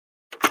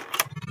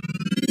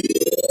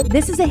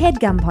This is a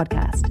HeadGum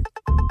podcast.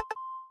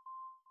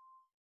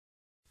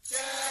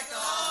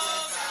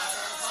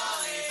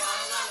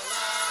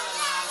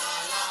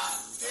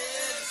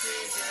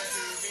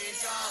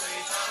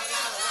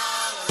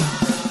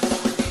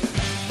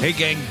 Hey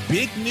gang,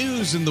 big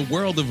news in the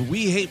world of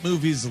We Hate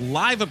Movies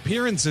live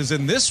appearances,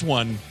 and this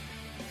one,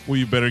 well,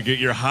 you better get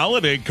your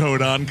holiday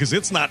coat on because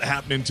it's not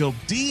happening until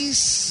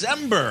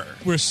December.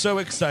 We're so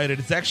excited.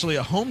 It's actually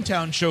a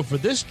hometown show for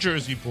this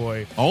Jersey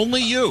boy.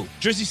 Only you.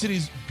 Jersey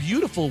City's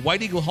beautiful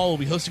White Eagle Hall will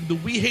be hosting the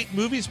We Hate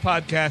Movies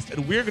podcast,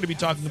 and we're going to be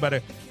talking about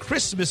a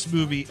Christmas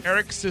movie.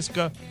 Eric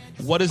Siska,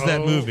 what is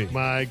that movie? Oh,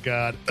 my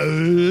God.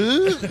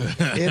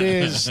 It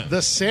is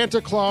The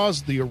Santa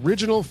Claus, the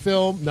original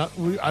film.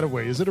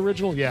 Wait, is it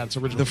original? Yeah, it's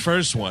original. The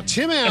first one.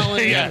 Tim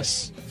Allen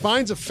Yes.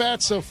 finds a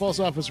fatso, falls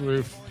off his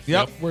roof.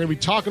 Yep. We're going to be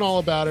talking all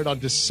about it on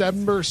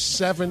December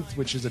 7th,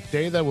 which is a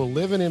day that will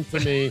live in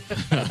infamy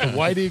at the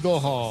White Eagle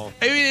Hall.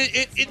 I mean,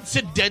 it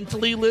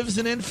incidentally lives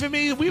in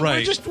infamy. We're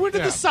Right. to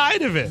the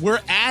side of it.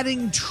 We're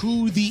adding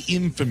to the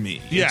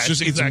infamy. Yeah, it's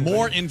exactly.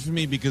 more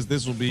infamy because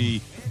this will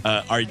be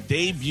our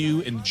debut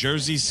in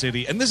Jersey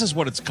City. And this is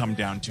what it's come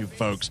down to,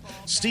 folks.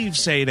 Steve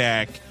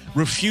Sadak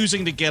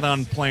refusing to get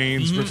on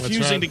planes,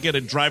 refusing to get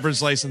a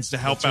driver's license to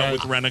help out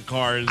with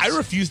rent-a-cars. I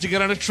refuse to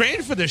get on a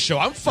train for this show.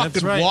 I'm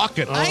fucking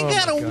walking. I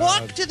gotta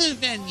walk to the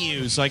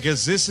venue. So I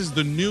guess this is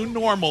the new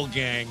normal,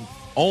 gang.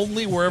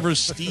 Only wherever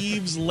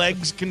Steve's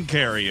legs can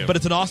carry him. But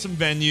it's an awesome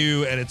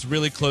venue, and it's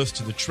really close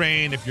to the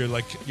train. If you're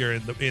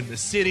in the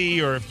city,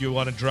 or if you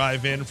want to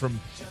drive in from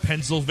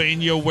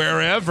Pennsylvania,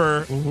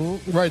 wherever.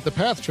 Mm-hmm. Right, the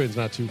PATH train's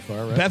not too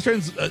far, right? PATH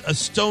train's a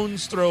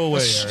stone's throw away.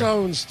 A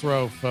stone's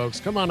throw, folks.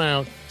 Come on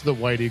out to the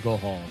White Eagle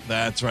Hall.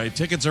 That's right.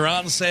 Tickets are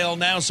on sale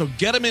now, so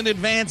get them in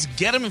advance.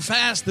 Get them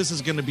fast. This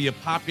is going to be a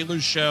popular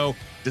show.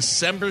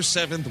 December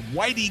 7th,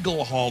 White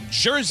Eagle Hall,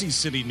 Jersey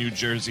City, New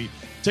Jersey.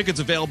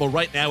 Tickets available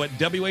right now at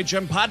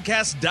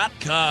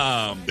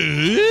WHMPodcast.com.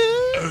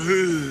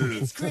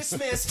 It's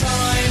Christmas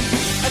time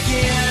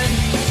again.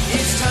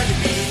 It's time to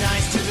be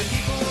nice to the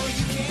people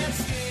you can't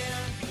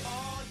stand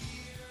all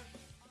year.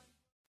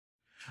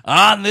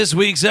 On this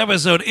week's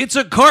episode, it's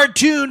a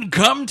cartoon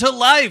come to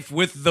life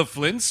with the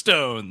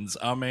Flintstones.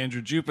 I'm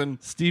Andrew Jupin.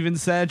 Steven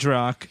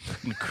Sadrock.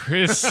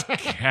 Chris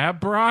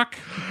Cabrock?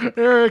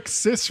 Eric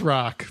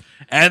Sisrock.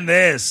 And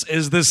this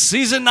is the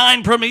Season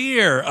 9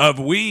 premiere of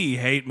We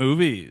Hate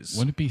Movies.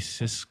 Wouldn't it be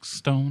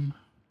Siskstone?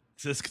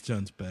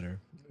 Siskstone's better.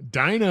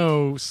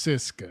 Dino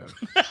Siska.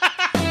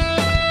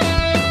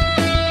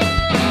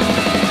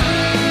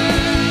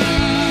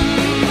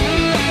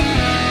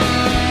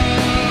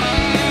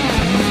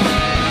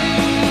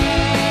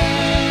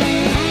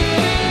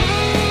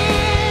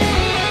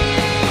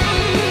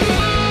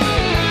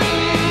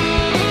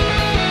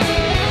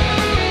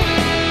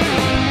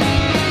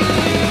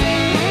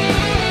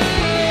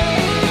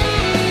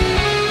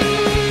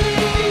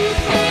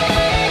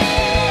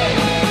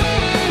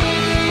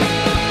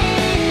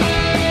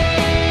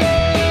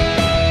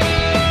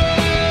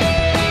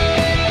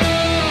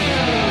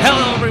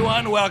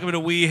 Welcome to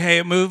We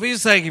Hate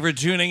Movies. Thank you for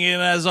tuning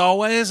in as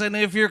always. And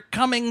if you're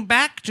coming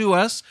back to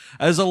us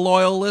as a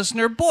loyal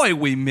listener, boy,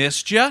 we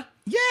missed you.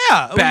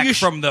 Yeah. Back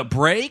from the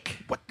break.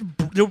 What?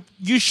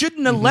 You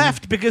shouldn't have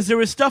left because there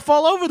was stuff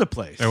all over the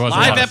place. There was a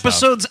Live lot of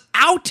episodes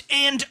out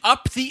and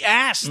up the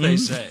ass, they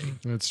say.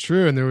 That's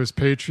true, and there was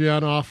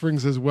Patreon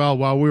offerings as well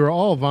while we were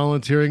all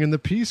volunteering in the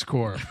Peace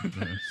Corps.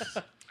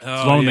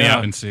 Loan me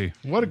out and see.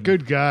 What a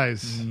good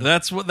guys.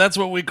 That's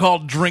what we call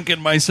drinking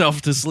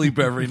myself to sleep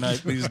every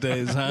night these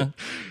days, huh?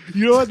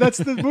 You know what? That's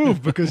the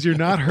move because you're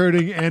not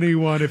hurting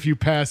anyone if you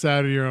pass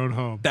out in your own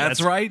home.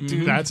 That's right,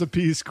 dude. That's a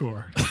Peace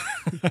Corps.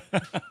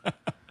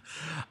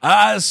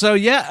 So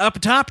yeah,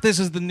 up top, this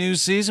is the new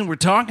season. We're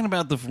talking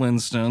about the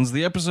Flintstones.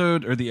 The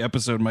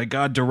episode, my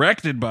God,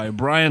 directed by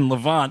Brian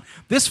Levant.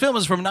 This film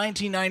is from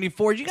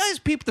 1994. Did you guys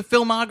peep the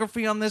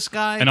filmography on this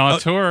guy? An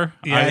auteur.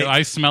 yeah.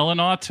 I smell an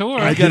auteur.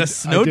 I got a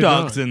Snow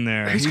Dogs in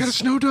there. He's got a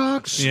Snow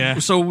Dogs? Yeah.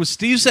 So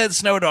Steve said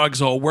Snow Dogs,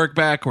 so I'll work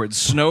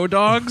backwards. Snow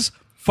Dogs,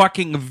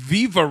 fucking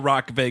Viva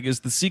Rock Vegas,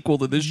 the sequel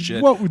to this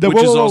shit, Whoa, which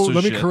is also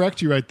let shit. me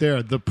correct you right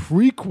there. The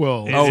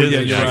prequel. Oh, It yeah,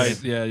 is, you're yes.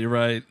 right. Yeah, you're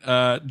right.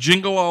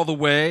 Jingle All the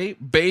Way,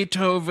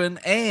 Beethoven,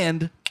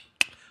 and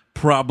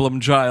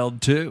Problem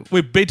Child 2.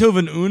 Wait,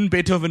 Beethoven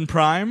Beethoven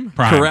Prime?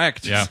 Prime.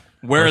 Correct. Yeah.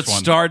 Where First it one.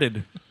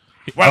 started.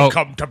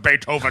 Welcome to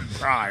Beethoven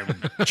Prime.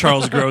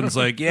 Charles Grodin's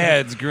like, yeah,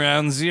 it's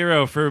ground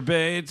zero for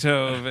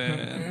Beethoven.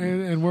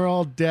 And we're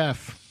all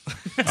deaf.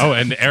 Oh,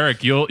 and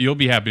Eric, you'll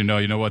be happy to know.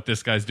 You know what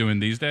this guy's doing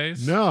these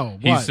days? No,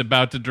 He's what?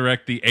 about to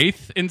direct the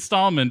 8th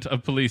installment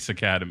of Police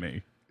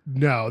Academy.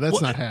 No,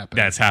 that's not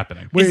happening. That's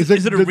happening. Wait, Is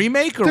it a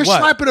remake or they're what?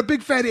 slapping a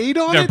big fat 8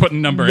 on They're it?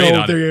 putting number no, 8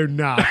 on it. they're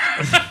not.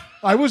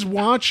 I was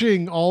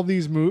watching all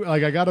these movies.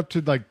 Like, I got up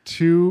to like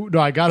 2. No,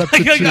 I got up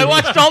to 2. I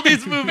watched all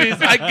these movies.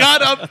 I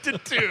got up to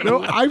 2.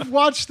 No, I've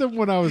watched them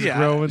when I was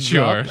growing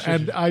sure, up. sure.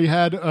 And I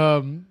had...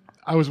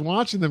 I was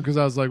watching them because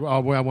I was like,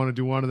 oh, boy, I want to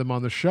do one of them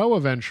on the show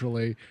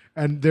eventually.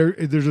 And they're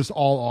just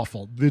all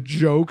awful. The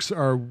jokes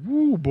are,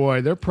 woo,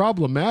 boy, they're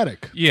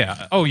problematic.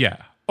 Yeah. Oh, yeah.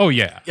 Oh,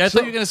 yeah. Yeah, I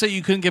thought you were going to say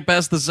you couldn't get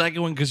past the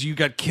second one because you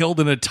got killed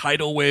in a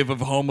tidal wave of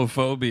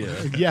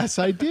homophobia. Yes,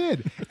 I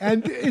did.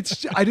 And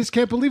I just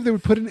can't believe they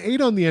would put an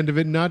 8 on the end of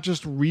it and not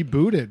just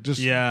reboot it. Just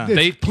Yeah.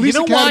 Police You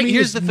know why? Academy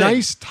Here's is the a thing.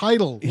 nice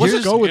title.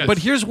 Here's- Go with but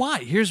it. here's why.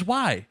 Here's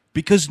why.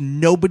 Because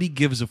nobody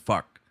gives a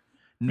fuck.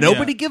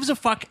 Nobody gives a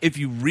fuck if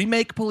you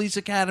remake Police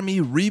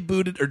Academy,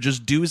 reboot it, or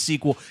just do a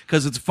sequel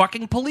because it's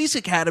fucking Police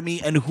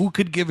Academy, and who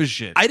could give a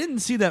shit? I didn't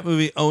see that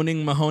movie,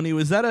 Owning Mahoney.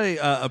 Was that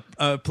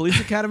a Police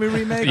Academy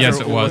remake? Yes,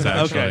 or- it was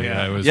actually. Okay,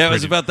 yeah. It was Yeah, it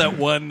was pretty- about that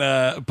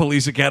one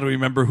Police Academy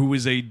member who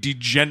was a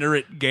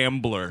degenerate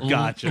gambler.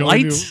 Gotcha.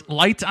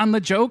 light on the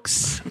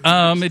jokes.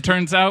 It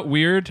turns out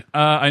weird.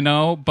 I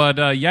know,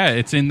 but yeah,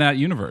 it's in that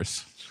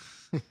universe.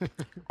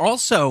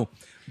 Also,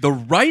 the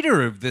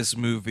writer of this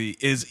movie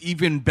is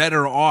even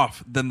better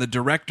off than the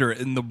director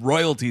in the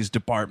royalties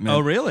department. Oh,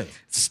 really?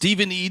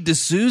 Stephen E.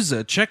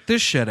 D'Souza. Check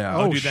this shit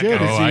out. Oh, dude, that shit.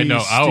 guy- Is Oh, I he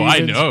know. Oh, I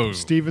Steven's- know.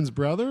 Steven's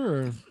brother?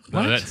 Or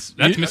No, that's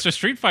Mr.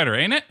 Street Fighter,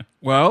 ain't it?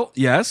 Well,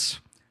 yes.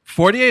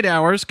 48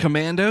 Hours,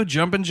 Commando,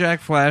 Jumpin' Jack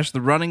Flash,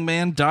 The Running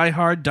Man, Die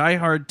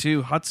Hard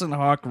 2, Hudson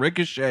Hawk,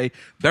 Ricochet,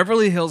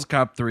 Beverly Hills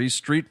Cop 3,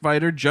 Street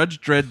Fighter, Judge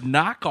Dredd,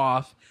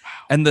 Knockoff,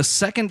 and the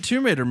second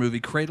Tomb Raider movie,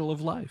 Cradle of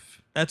Life.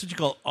 That's what you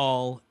call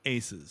all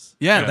aces.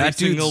 Yeah, Every that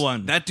dude's, single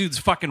one. that dude's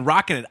fucking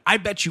rocking it. I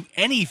bet you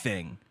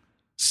anything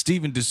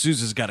Steven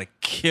D'Souza's got a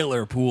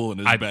killer pool in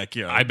his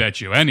backyard. I bet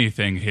you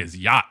anything his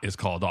yacht is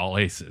called All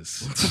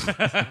Aces.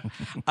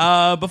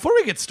 Before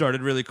we get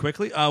started, really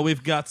quickly,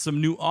 we've got some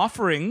new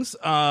offerings.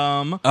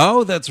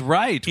 Oh, that's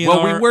right. In Well,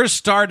 our- we were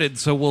started,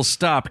 so we'll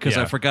stop because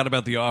Yeah. I forgot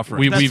about the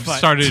offering. We've fine.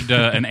 started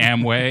an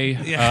Amway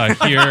here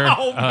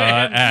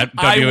at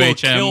I will WHM.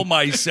 kill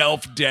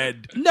myself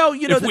dead. No,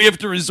 you know, if we have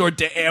to resort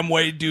to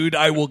Amway, dude,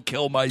 I will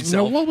kill no,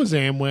 myself. what was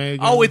Amway?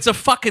 Again? Oh, it's a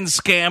fucking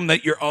scam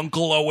that your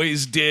uncle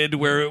always did,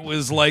 where it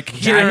was like,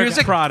 here's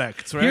a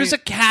products, right? here's a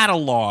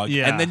catalog,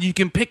 Yeah. and then you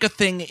can pick a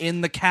thing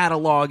in the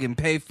catalog and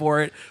pay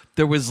for it.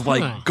 There was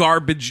like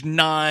garbage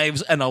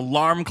knives, an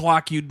alarm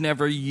clock you'd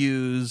never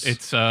use.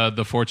 It's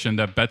the fortune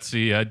that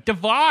Betsy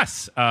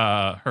DeVos,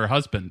 her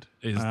husband,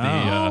 is the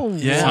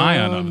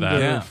scion of that.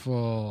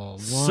 Wonderful.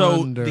 So the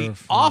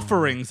Wonderful.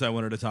 offerings I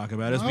wanted to talk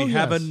about is Oh, we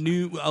have a yes.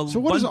 new So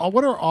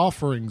what are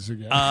offerings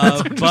again?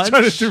 bunch,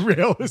 trying to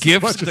derail this as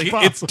gifts. much as It's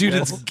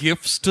possible.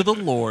 gifts to the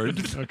Lord.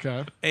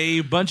 Okay.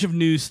 a bunch of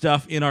new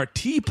stuff in our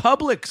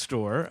TeePublic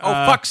store. Oh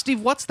fuck,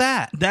 Steve, what's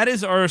that? That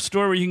is our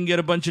store where you can get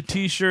a bunch of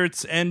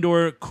T-shirts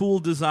and/or cool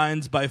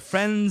designs by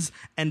friends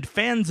and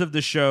fans of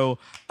the show.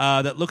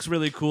 That looks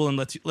really cool and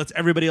lets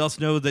everybody else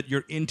know that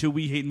you're into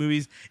We Hate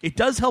Movies. It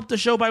does help the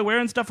show by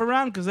wearing stuff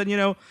around because then you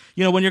know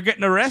when you're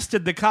getting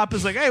arrested, the cop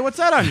is like, "Hey, what's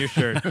that on your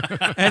shirt?"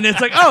 And it's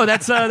like, "Oh,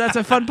 that's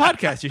a fun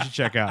podcast you should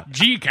check out."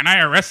 Gee, can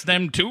I arrest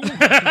them too?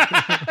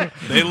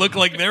 They look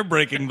like they're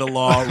breaking the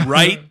law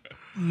right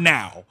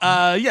now.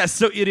 Yes,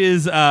 so it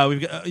is.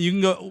 We've got, you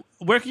can go.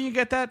 Where can you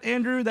get that,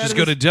 Andrew? That Just is-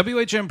 go to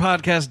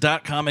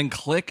WHMPodcast.com and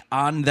click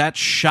on that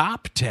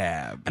shop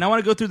tab. And I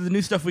want to go through the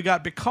new stuff we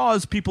got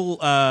because people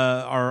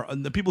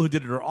the people who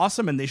did it are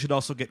awesome, and they should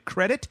also get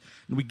credit.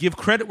 And we give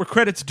credit where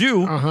credit's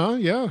due.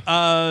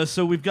 Yeah.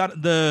 So we've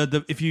got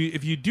the if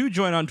you do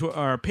join onto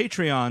our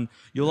Patreon,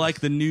 you'll like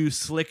the new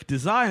slick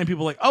design, and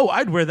people are like, oh,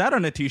 I'd wear that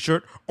on a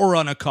T-shirt or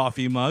on a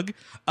coffee mug.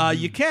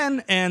 You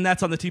can, and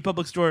that's on the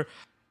TeePublic store.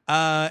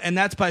 And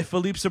that's by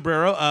Philippe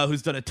Sobrero,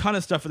 who's done a ton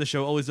of stuff for the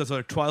show. Always does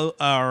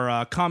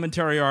our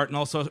commentary art and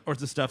all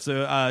sorts of stuff.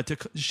 So to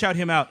shout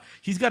him out,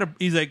 he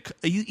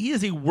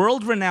is a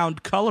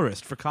world-renowned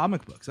colorist for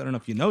comic books. I don't know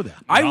if you know that.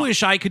 I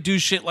wish I could do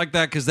shit like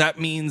that because that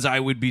means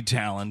I would be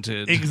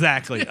talented.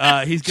 Exactly.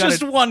 He's got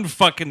Just one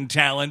fucking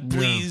talent,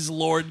 please,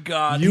 Lord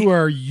God. You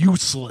are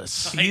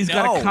useless. He's I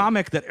got a know.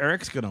 comic that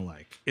Eric's gonna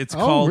like. It's Oh,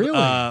 called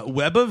really?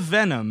 Web of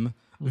Venom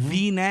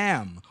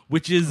VNAM,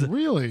 which is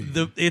Really?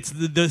 the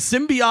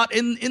symbiote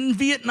in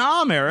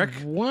Vietnam, Eric.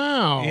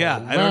 Wow.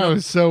 Yeah, I don't Wow. know.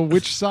 So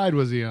which side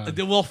was he on?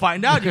 We'll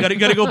find out. You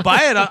gotta go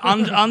buy it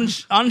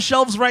on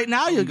shelves right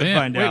now. You can Man,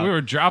 find wait, out. we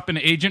were dropping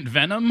Agent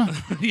Venom.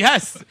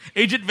 Yes,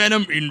 Agent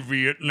Venom in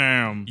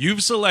Vietnam.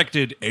 You've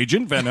selected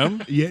Agent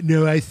Venom. Yeah,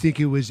 no, I think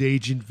it was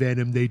Agent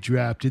Venom they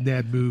dropped in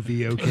that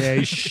movie,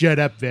 okay? Shut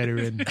up,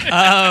 veteran.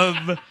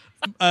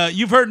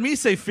 You've heard me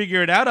say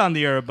 "figure it out" on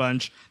the air a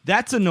bunch.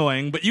 That's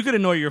annoying, but you could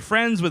annoy your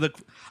friends with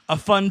a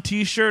fun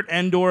T-shirt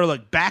and/or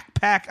like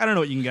backpack. I don't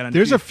know what you can get on.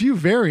 There's the a few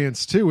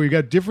variants, too. We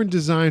got different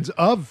designs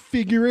of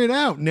Figure It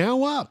Out,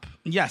 now up.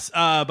 yes,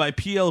 by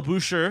P.L.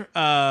 Boucher,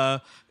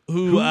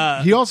 who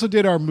He also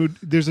did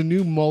there's a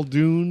new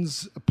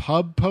Muldoon's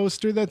pub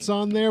poster that's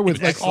on there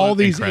with like all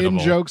these Incredible.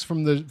 in-jokes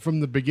from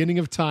the beginning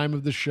of time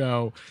of the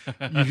show.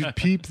 You should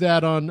peep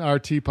that on our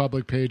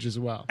TeePublic page as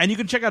well. and you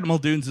can check out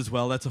Muldoon's as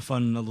well. That's a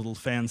fun little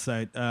fan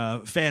site,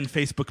 fan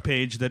Facebook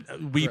page that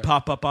we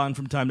pop up on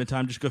from time to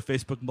time. Just go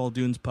Facebook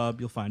Muldoon's Pub,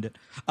 you'll find it.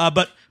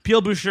 But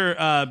P.L. Boucher,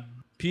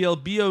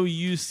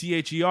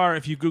 PLBOUCHER.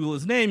 If you Google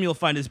his name, you'll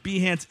find his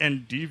Behance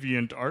and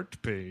Deviant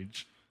art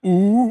page.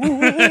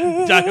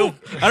 I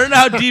don't know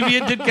how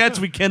deviant it gets.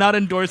 We cannot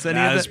endorse any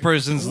of This it.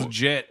 person's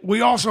legit.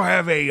 We also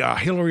have a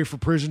Hillary for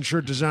Prison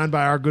shirt designed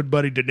by our good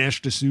buddy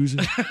Dinesh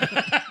D'Souza.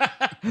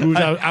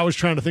 I was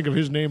trying to think of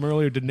his name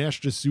earlier,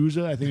 Dinesh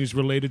D'Souza. I think he's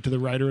related to the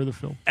writer of the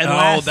film. And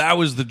That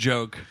was the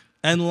joke.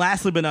 And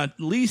lastly but not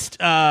least,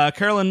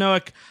 Carolyn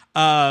Noack,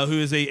 who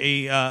is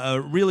a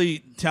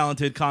really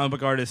talented comic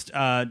book artist,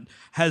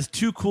 has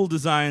two cool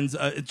designs.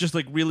 It's just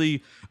like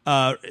really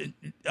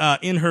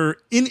in her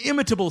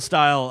inimitable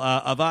style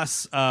of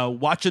us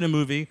watching a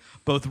movie,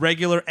 both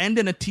regular and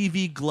in a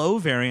TV glow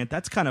variant.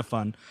 That's kind of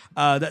fun.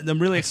 That I'm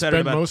really excited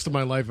Spent about. most of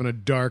my life in a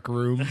dark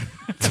room.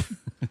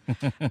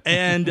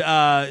 And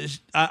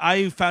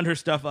I found her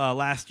stuff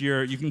last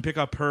year. You can pick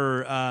up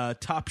her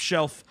top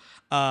shelf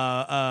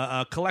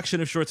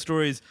collection of short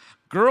stories,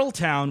 Girl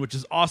Town, which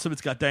is awesome.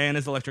 It's got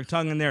Diana's Electric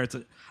Tongue in there.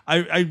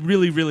 I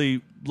really,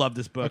 really love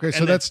this book. Okay,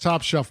 so that's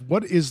top shelf.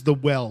 What is the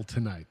well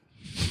tonight?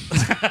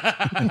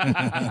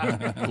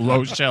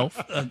 Low shelf.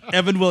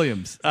 Evan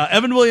Williams.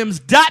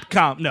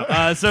 EvanWilliams.com.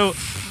 No, so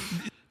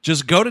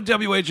Just go to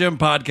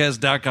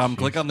WHMPodcast.com,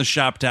 click on the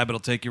shop tab. It'll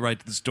take you right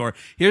to the store.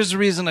 Here's the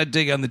reason I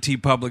dig on the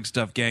TeePublic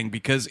stuff, gang,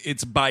 because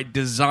it's by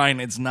design.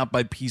 It's not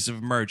by piece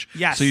of merch.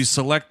 Yes. So you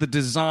select the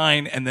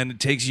design, and then it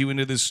takes you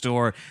into the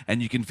store,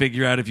 and you can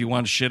figure out if you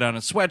want shit on a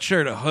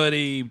sweatshirt, a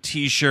hoodie,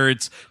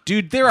 T-shirts.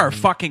 Dude, there are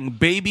fucking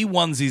baby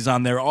onesies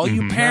on there. All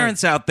you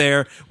parents out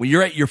there, when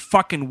you're at your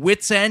fucking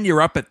wit's end,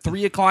 you're up at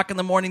 3 o'clock in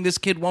the morning, this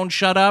kid won't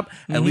shut up.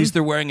 At least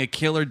they're wearing a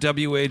killer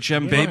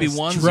WHM baby Yes,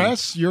 onesie.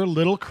 Dress your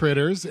little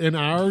critters in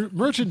our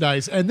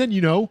merchandise. And then,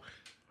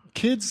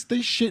 kids,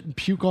 they shit and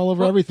puke all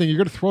over everything. You're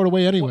going to throw it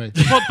away anyway.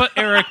 Well, but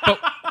Eric,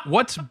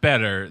 what's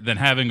better than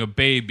having a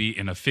baby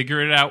in a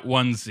figure-it-out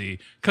onesie?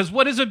 Because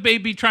what is a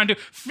baby trying to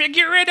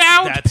figure it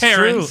out, That's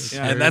parents? true.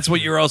 Yeah. And that's what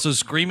you're also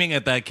screaming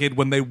at that kid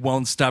when they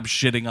won't stop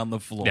shitting on the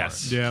floor.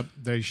 Yes. Yeah,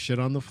 they shit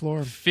on the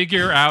floor.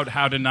 Figure out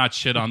how to not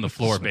shit on the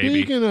floor, baby.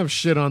 Speaking of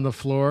shit on the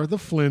floor, the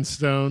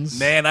Flintstones.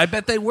 Man, I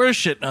bet they were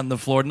shitting on the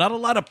floor. Not a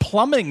lot of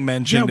plumbing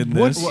mentioned in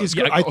what this. is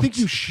Yeah, I think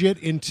you shit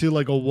into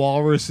like a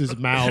walrus's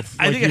mouth.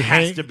 I Like, think it you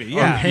has to be, You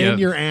yeah. hang Yeah.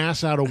 your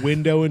ass out a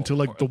window into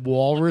like the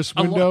walrus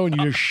window, and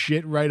you just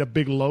shit right a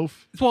big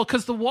loaf. Well,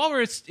 because the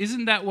walrus,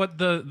 isn't that what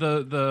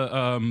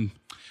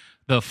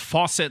the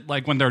faucet,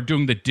 like when they're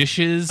doing the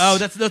dishes? Oh,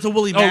 that's a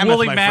woolly Oh, mammoth.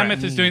 woolly my mammoth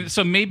friend. is doing.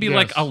 So maybe Yes.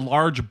 like a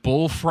large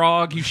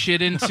bullfrog you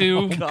shit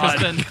into.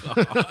 then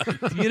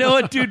You know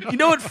what, dude? You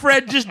know what,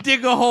 Fred? Just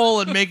dig a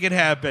hole and make it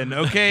happen,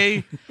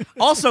 okay?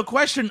 Also,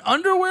 question: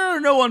 underwear or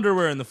no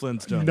underwear in the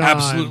Flintstones? No.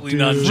 Absolutely dude.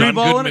 not. Free John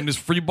balling Goodman it? is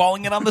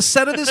freeballing it on the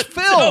set of this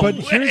film. But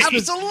here's the-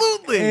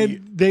 Absolutely.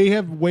 And they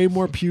have way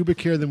more pubic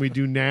hair than we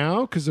do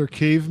now because they're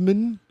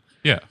cavemen,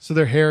 yeah. so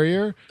they're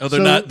hairier. oh,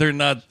 So- they're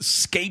not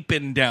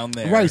scaping down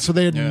there. Right, so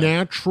they had Yeah.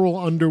 natural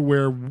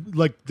underwear.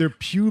 Like their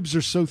pubes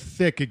are so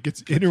thick, it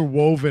gets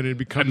interwoven and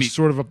becomes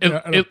sort of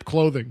a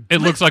clothing.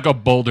 It looks like a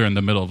boulder in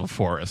the middle of a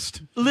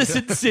forest.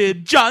 Listen,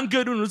 Sid, John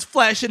Goodwin was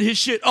flashing his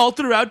shit all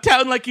throughout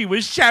town like he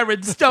was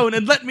Sharon Stone,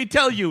 and let me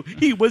tell you,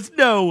 he was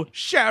no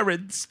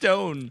Sharon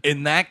Stone.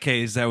 In that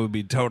case, that would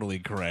be totally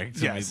correct.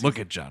 I mean, Yes. look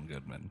at John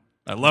Goodman.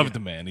 I love the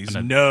man. He's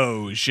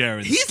no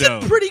Sharon He's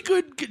Stone. in pretty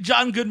good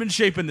John Goodman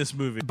shape in this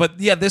movie. But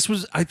yeah, this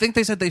was. I think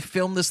they said they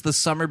filmed this the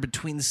summer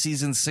between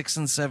season 6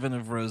 and 7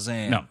 of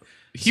Roseanne. No.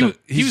 He's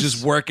He was-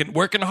 just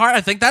working hard.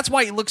 I think that's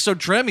why he looks so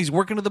trim. He's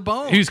working to the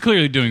bone. He was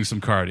clearly doing some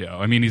cardio.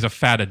 I mean, he's a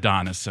fat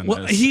Adonis in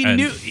Well, this. he and-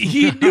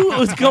 knew what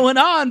was going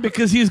on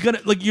because he's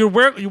gonna like you're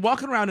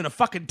walking around in a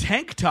fucking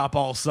tank top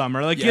all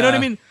summer, like you know what I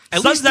mean?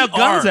 At Sun's least out, the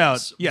guns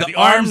arms. out. Yeah, the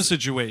arm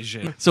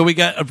situation. So we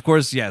got, of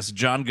course, yes,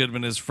 John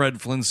Goodman is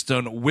Fred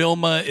Flintstone.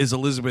 Wilma is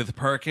Elizabeth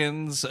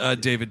Perkins.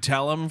 David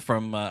Tellum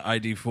from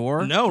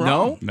ID4. No,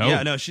 wrong. No.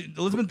 Yeah, no.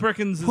 Elizabeth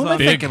Perkins is Who am I on.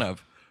 thinking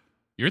of?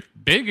 You're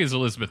big as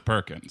Elizabeth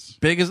Perkins.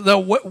 Big as no.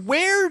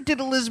 Where did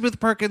Elizabeth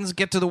Perkins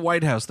get to the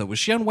White House? Though was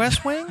she on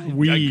West Wing?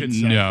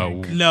 Weeds, I No.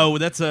 think. No,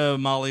 that's a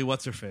Molly.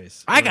 What's her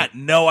face? I got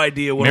no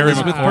idea what Mary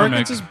Elizabeth McCormack.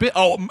 Perkins is.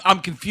 Oh, I'm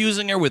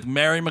confusing her with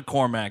Mary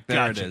McCormack. There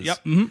Gotcha. it is.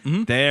 Yep.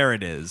 Mm-hmm, There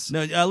it is.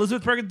 No,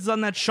 Elizabeth Perkins is on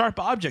that Sharp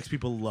Objects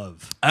people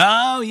love.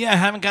 Oh yeah, I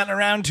haven't gotten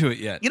around to it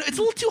yet. You know, it's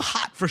a little too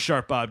hot for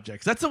Sharp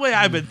Objects. That's the way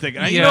I've been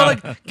thinking. You Yeah. know,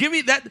 like give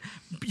me that.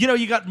 You know,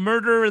 you got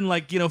murder and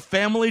like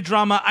family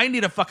drama. I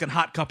need a fucking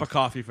hot cup of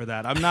coffee for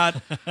that. I'm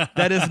not.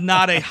 That is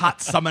not a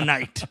hot summer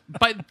night.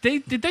 But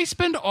did they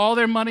spend all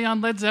their money on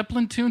Led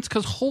Zeppelin tunes?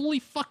 Because holy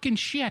fucking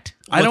shit.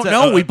 I don't What's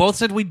know. that? We both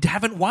said we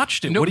haven't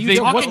watched it. No, what are you they-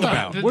 talking what the-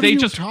 about? What they are you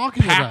just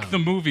talking packed about? the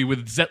movie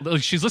with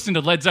she's listening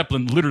to Led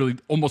Zeppelin literally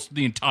almost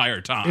the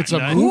entire time. It's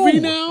a movie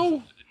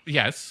now?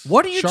 yes.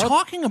 What are you Sharp-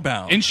 talking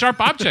about? In Sharp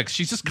Objects,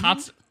 she's just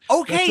constant.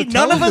 Okay, That's a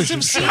none of us television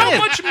have show.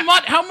 seen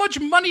it. How much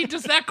money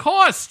does that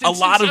cost? A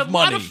lot of a lot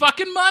money. of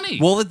fucking money.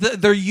 Well,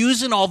 they're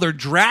using all their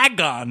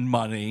Dragon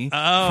money for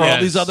all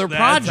yes, these other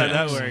That's how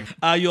projects. that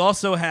works. You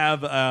also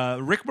have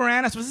Rick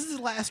Moranis. Was this his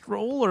last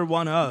role or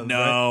one of? right?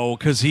 No,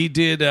 because he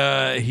did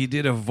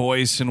a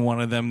voice in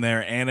one of them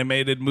their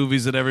animated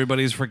movies that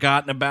everybody's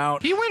forgotten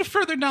about. he went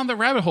further down the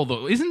rabbit hole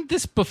though. Isn't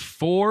this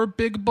before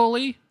Big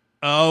Bully?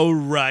 Oh,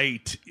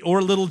 right.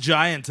 Or Little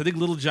Giants. I think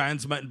Little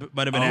Giants might have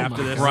been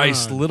after this.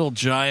 Christ, Little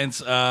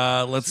Giants.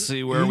 Let's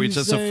see where we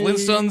just. So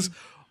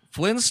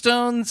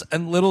Flintstones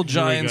and Little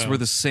Giants go. were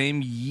the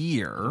same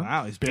year.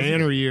 Wow, he's busy.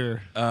 Banner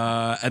year.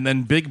 And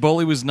then Big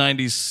Bully was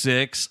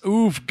 96.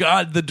 Oof,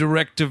 God, the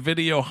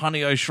direct-to-video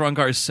Honey, I Shrunk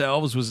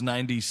Ourselves was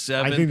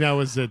 97. I think that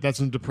was it. That's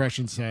when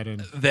depression set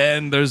in.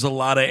 Then there's a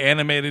lot of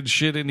animated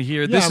shit in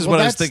here. Yeah, This is well,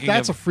 what I was that's- thinking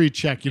That's of. a free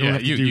check. You don't Yeah,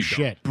 have to you do don't.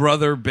 shit.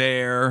 Brother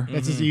Bear.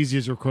 That's as easy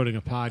as recording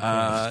a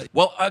podcast.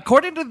 Well,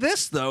 according to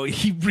this, though,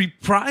 he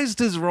reprised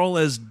his role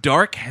as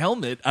Dark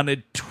Helmet on a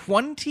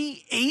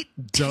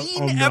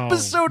 2018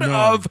 episode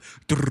of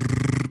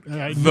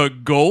The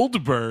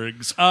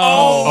Goldbergs.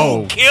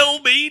 Oh. Kill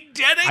me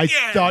dead I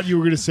again. thought you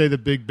were going to say The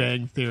Big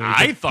Bang Theory.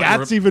 I but thought you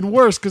that's even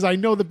worse because I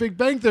know The Big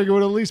Bang Theory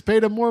would at least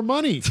paid him more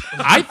money.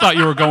 I thought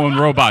you were going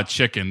Robot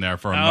Chicken there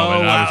for a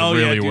moment. I was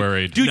really dude.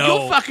 worried. Dude,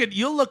 No.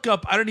 you'll look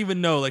up, I don't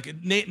even know,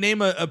 like,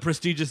 name a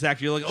prestigious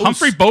actor. You're like, oh,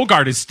 Humphrey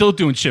Bogart is still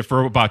doing shit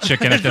for Robot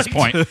Chicken at this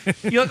point.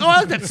 You're like, oh, I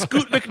like that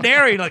Scoot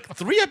McNairy. Like,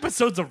 3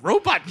 episodes of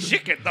Robot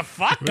Chicken. The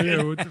fuck?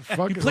 Yeah, what the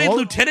fuck? He played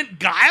Lieutenant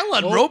Guile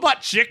on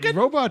Robot Chicken?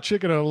 Robot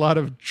Chicken had a lot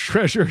of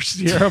Treasure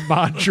Sierra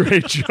Madre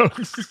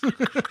jokes.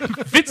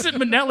 Vincent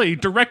Minnelli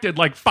directed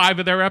like 5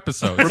 of their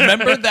episodes.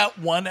 Remember that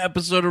one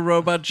episode of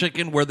Robot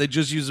Chicken where they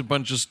just use a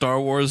bunch of Star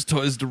Wars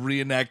toys to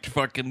reenact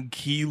fucking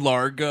Key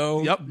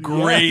Largo? Yep.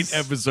 Great Yes.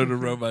 episode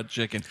of Robot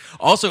Chicken.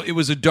 Also, it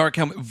was a Dark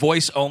Helmet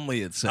voice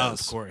only, it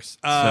says. Of course.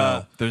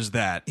 So there's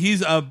that.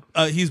 He's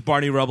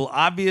Barney Rubble,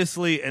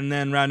 obviously, and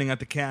then rounding out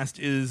the cast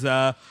is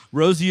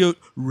Rosie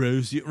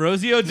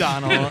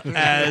O'Donnell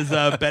as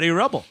Betty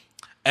Rubble.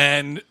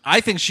 And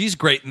I think she's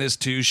great in this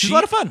too. She's a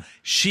lot of fun.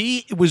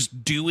 She was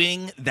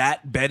doing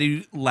that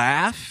Betty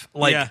laugh.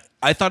 Like Yeah.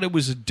 I thought it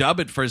was a dub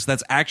at first.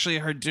 That's actually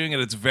her doing it.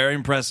 It's very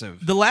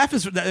impressive. The laugh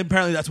is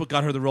apparently that's what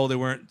got her the role. They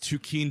weren't too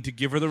keen to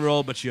give her the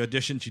role, but she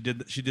auditioned. She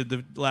did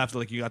the laugh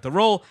like you got the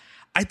role.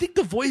 I think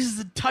the voice is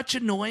a touch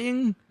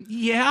annoying.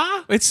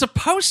 Yeah, it's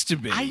supposed to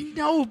be. I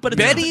know, but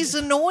it's Betty's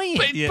annoying.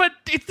 But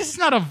this is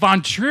not a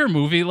Von Trier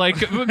movie. Like,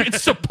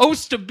 it's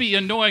supposed to be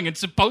annoying. It's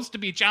supposed to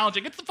be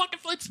challenging. It's the fucking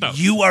Flintstones.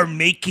 You are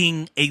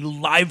making a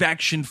live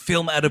action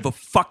film out of a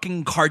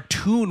fucking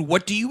cartoon.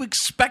 What do you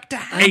expect to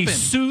happen? a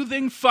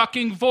soothing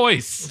fucking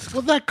voice.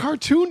 Well, that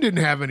cartoon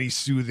didn't have any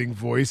soothing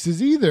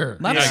voices either.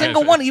 Not Yeah, a I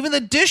single guess. one. Even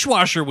the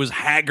dishwasher was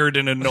haggard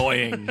and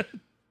annoying.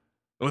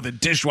 Oh, the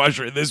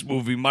dishwasher in this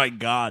movie, my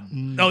God.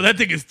 No, that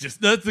thing is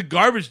that's the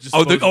garbage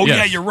Oh, disposal. yeah,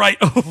 Yes. you're right.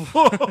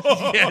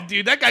 yeah,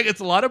 dude, that guy gets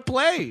a lot of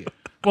play.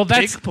 Well,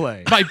 that's Big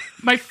play.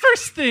 My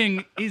first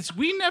thing is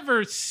we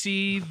never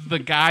see the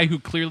guy who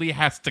clearly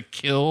has to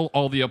kill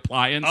all the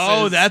appliances.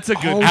 Oh, that's a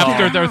good.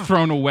 after yeah. they're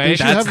thrown away. They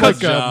should That's have like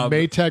the job. a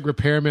Maytag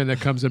repairman that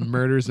comes and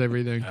murders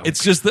everything.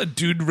 It's just that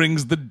dude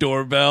rings the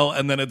doorbell,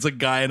 and then it's a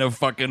guy in a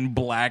fucking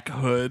black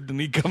hood, and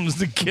he comes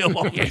to kill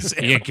all these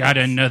You got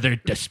another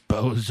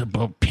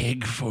disposable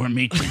pig for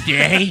me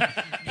today?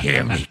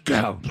 Here we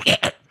go.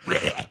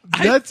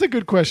 That's a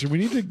good question. We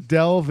need to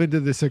delve into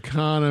this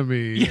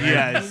economy.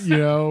 Yes. You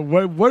know,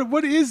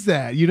 what is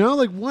that? You know,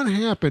 like what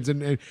happens?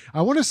 And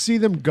I want to see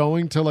them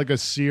going to like a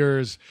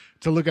Sears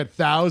to look at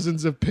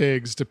thousands of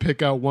pigs to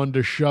pick out one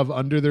to shove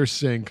under their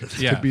sink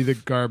Yeah. to be the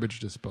garbage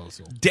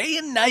disposal. Day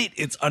and night,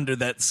 it's under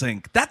that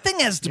sink. That thing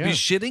has to be Yeah.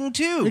 shitting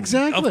too.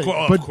 Exactly.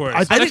 Of But course. I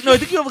I think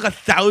think you have like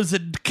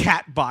 1,000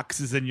 cat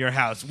boxes in your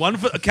house. One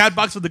for a cat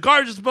box for the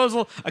garbage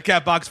disposal, a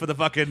cat box for the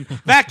fucking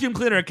vacuum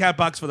cleaner, a cat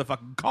box for the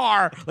fucking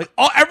car. Like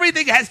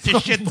everything has to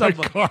shit my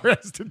somewhere. car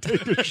has to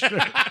take a shit.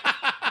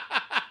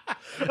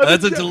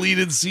 That's a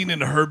deleted scene in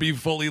Herbie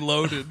Fully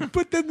Loaded.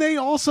 But then they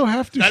also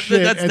have to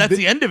shit. That's and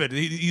the end of it.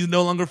 He's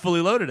no longer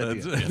fully loaded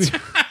at the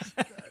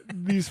end.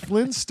 these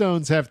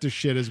Flintstones have to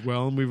shit as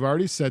well, and we've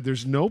already said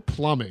there's no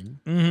plumbing.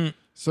 Mm-hmm.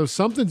 So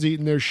something's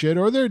eating their shit,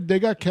 or they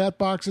got cat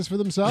boxes for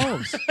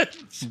themselves.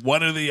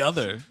 One or the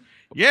other.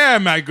 Yeah,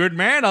 my good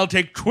man, I'll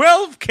take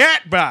 12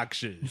 cat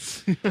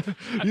boxes. You think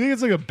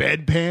it's like a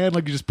bedpan?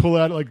 Like you just pull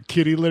out like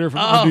kitty litter from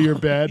under your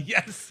bed?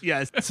 Yes.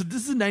 So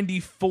this is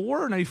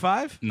 94 or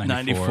 95?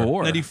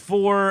 94.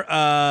 94.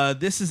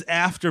 This is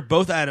after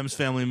both Addams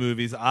Family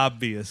movies,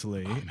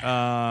 obviously.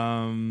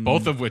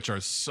 Both of which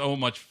are so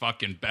much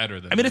fucking better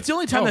than I mean, it's the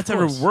only time Oh, that's of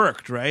ever course.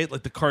 worked, right?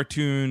 Like the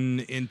cartoon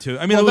into.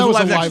 I mean, Well, it was,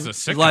 that was a live live- action. a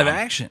sitcom. Live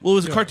action. Well, it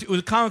was a cartoon. It was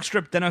a comic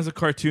strip. Then it was a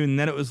cartoon.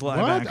 Then it was live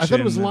What? action. I thought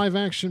it was live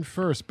action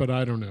first, but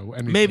I don't know.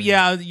 Anything. Maybe,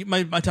 yeah.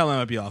 My timeline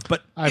might be off,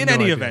 but I have in no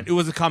any idea. event, it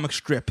was a comic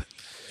strip.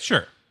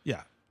 Sure.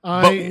 Yeah.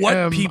 But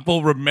what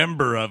people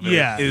remember of it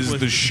Yeah, is was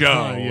the the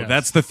show. yes.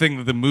 That's the thing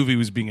that the movie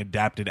was being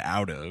adapted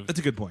out of. That's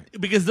a good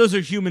point. Because those are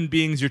human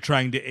beings you're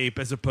trying to ape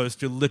as opposed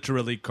to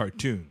literally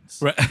cartoons.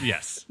 Right.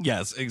 Yes.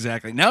 Yes,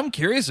 exactly. Now I'm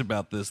curious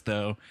about this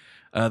though.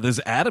 This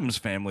Addams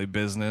Family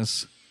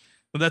business.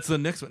 Well, that's the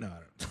next one. No, I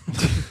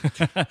don't.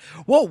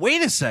 Whoa,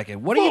 wait a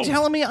second. What are you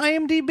telling me,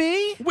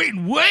 IMDb? Wait,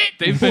 what?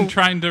 They've been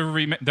trying to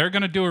remake. They're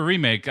going to do a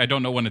remake. I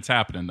don't know when it's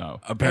happening though.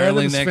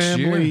 Apparently Addams next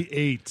Family year.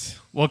 8.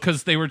 Well,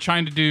 because they were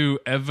trying to do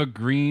Eva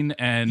Green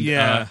and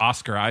Yeah.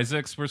 Oscar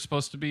Isaacs were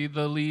supposed to be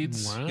the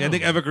leads. Wow. Yeah, I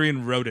think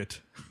Evergreen wrote it.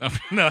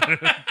 No,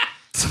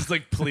 it's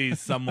like, please,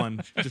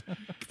 someone, just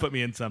put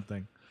me in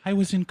something. I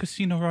was in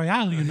Casino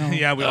Royale, you know.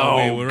 Yeah, we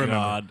remember.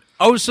 God.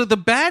 Oh, so the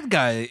bad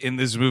guy in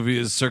this movie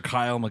is Sir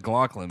Kyle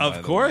MacLachlan. by Of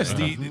the course,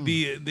 way.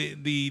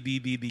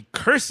 the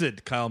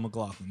cursed Kyle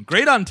MacLachlan.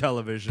 Great on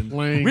television,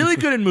 Playing- really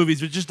good in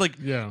movies, but just like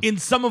Yeah. in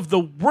some of the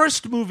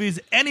worst movies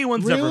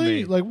anyone's ever Really?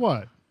 made. Like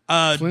what?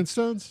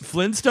 Flintstones?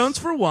 Flintstones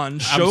for one,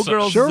 so-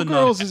 Showgirls is another.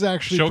 Showgirls is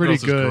actually Showgirls pretty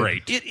is good.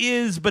 great. It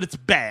is, but it's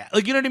bad.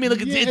 Like, you know what I mean? Like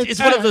Yeah, it's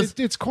one of those.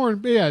 It's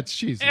corn. Yeah, it's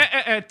cheesy.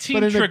 Team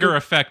But in a Trigger good-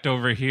 Effect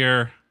over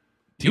here.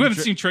 You haven't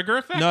seen Trigger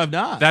Effect? No, I've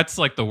not. That's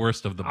like the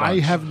worst of the bunch. I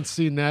haven't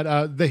seen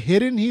that. The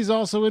Hidden he's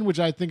also in, which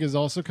I think is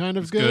also kind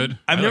of good.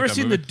 I've I never like that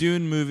seen movie. the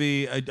Dune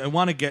movie. I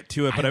want to get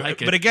to it, but I like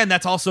it. but again,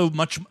 that's also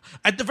much.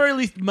 At the very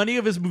least, many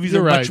of his movies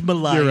You're are right. much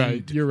maligned. You're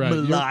right. You're right.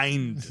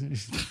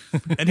 Maligned,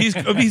 and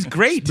he's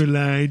great.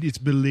 Maligned. It's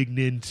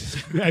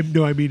malignant. I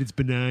mean it's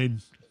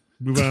benign.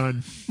 Move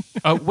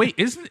on. Wait,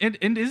 isn't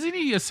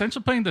he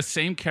essentially playing the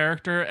same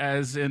character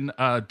as in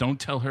Don't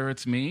Tell Her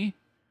It's Me?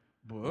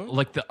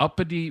 Like the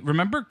uppity.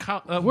 Remember,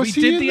 we Was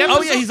he did in the that? episode.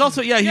 Oh yeah, he's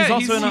also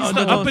in he's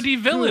the uppity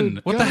villain.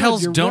 Good What the God,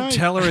 hell's you're Don't right.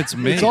 Tell Her It's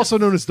Me? It's also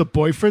known as the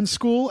boyfriend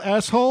school,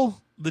 asshole.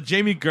 the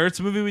Jamie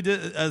Gertz movie we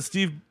did.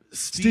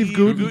 Steve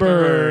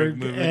Gutenberg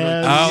movie.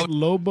 as Oh.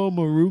 Lobo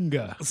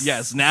Marunga.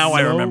 Yes, now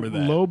I remember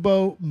that.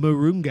 Lobo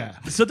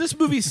Marunga. So this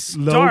movie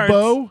starts.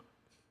 Lobo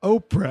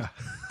Oprah.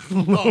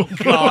 Oh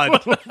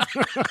God!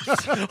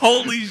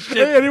 Holy shit!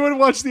 Hey, anyone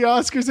watch the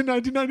Oscars in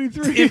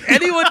 1993? If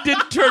anyone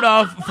didn't turn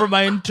off for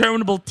my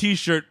interminable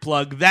T-shirt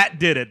plug, that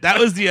did it. That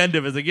was the end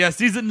of it. It's like, yeah,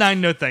 season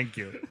 9, no, thank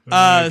you.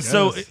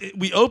 So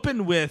we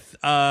open with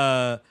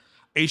a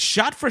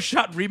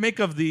shot-for-shot remake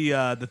of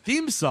the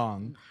theme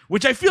song,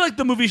 which I feel like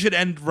the movie should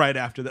end right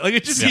after that. Like,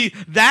 it's just see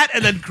that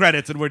and then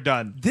credits, and we're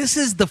done. This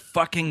is the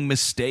fucking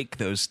mistake,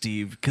 though,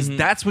 Steve, because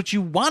that's what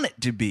you want it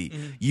to be.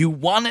 You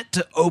want it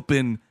to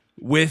open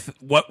with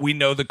what we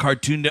know the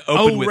cartoon to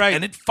open with, right.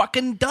 and it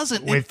fucking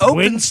doesn't. With it opens.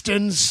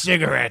 Winston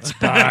cigarettes,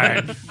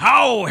 Barn.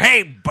 Oh,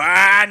 hey,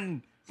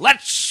 Barn,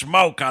 let's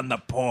smoke on the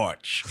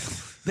porch.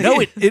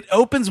 No, it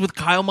opens with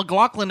Kyle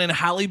MacLachlan and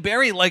Halle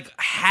Berry like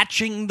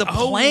hatching the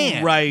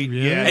plan. Right?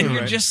 Yeah, And right.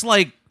 you're just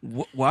like,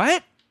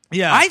 what?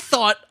 Yeah. I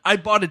thought I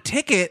bought a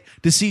ticket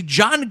to see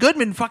John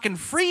Goodman fucking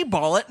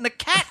freeball it in a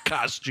cat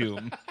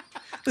costume.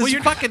 This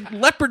fucking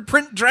leopard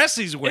print dress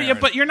he's wearing. Yeah,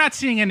 but you're not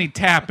seeing any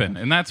tapping,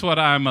 and that's what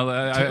I'm.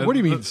 What do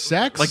you mean,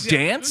 sex? like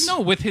dance?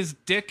 No, with his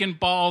dick and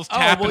balls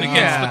tapping well, against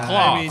yeah. the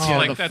cloth. I mean, yeah,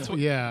 like that's what.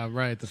 Yeah,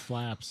 right. The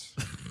flaps.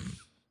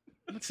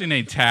 I'm not seeing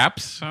any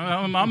taps.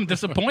 I'm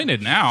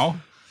disappointed now.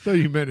 So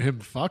you meant him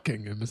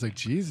fucking him. It's like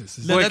Jesus.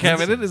 Is Boy, that's-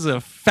 Kevin, it is a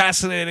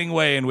fascinating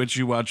way in which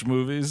you watch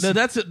movies. No,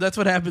 that's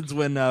what happens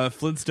when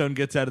Flintstone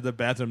gets out of the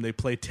bathroom. They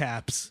play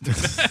taps.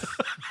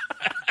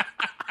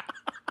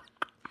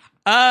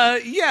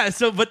 Yeah.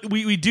 So, but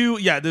we do.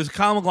 Yeah. There's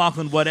Kyle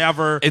MacLachlan.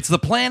 Whatever. It's the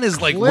plan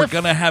is like we're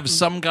gonna have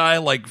some guy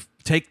like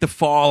take the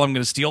fall. I'm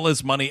gonna steal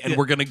his money, and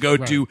we're gonna go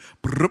to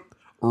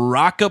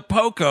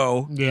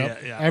Rockapoko. Yep.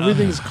 Yeah, yeah.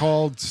 Everything's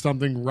called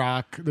something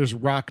rock. There's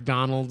Rock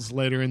Donalds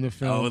later in the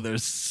film. Oh, there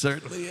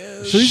certainly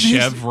is. So he's-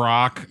 Chev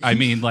Rock. I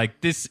mean, like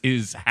this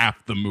is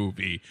half the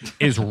movie.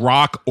 Is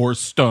rock or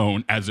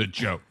stone as a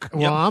joke?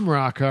 well, I'm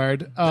rock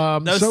hard.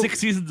 That was So 6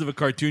 seasons of a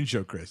cartoon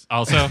show, Chris.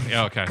 Also,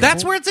 yeah, okay.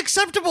 That's where it's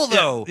acceptable,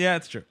 though. Yeah,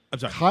 it's true. I'm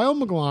sorry. Kyle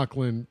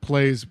MacLachlan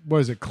plays, what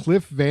is it,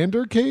 Cliff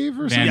Vandercave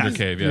or something?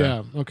 Vandercave,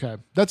 yeah. Okay.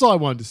 That's all I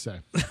wanted to say.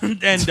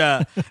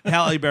 And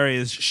Halle Berry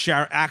is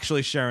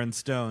actually Sharon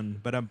Stone,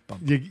 but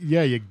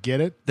You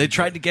get it? They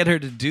tried to get her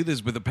to do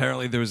this, but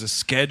apparently there was a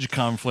sketch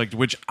conflict,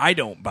 which I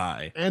don't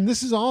buy. And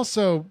this is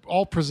also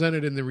all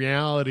presented in the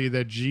reality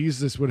that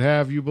Jesus would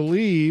have you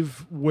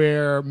believe,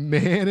 where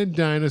man and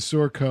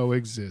dinosaur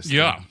coexist.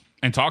 Yeah,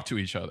 and talk to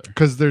each other.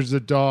 Because there's a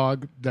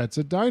dog that's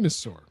a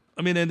dinosaur.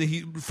 I mean,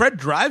 and Fred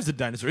drives a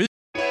dinosaur.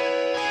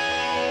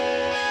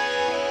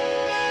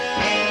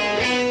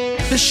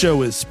 This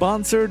show is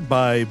sponsored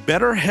by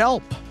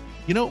BetterHelp.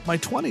 You know, my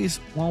 20s,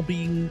 while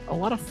being a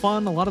lot of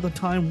fun, a lot of the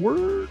time,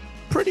 were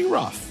pretty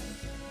rough.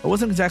 I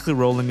wasn't exactly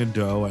rolling in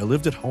dough. I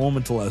lived at home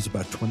until I was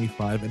about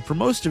 25, and for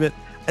most of it,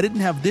 I didn't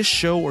have this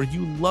show or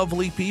you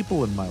lovely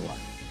people in my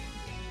life.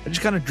 I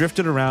just kind of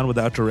drifted around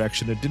without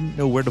direction and didn't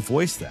know where to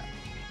voice that.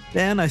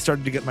 Then I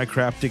started to get my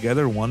crap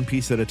together one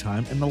piece at a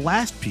time, and the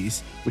last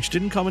piece, which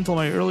didn't come until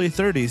my early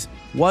 30s,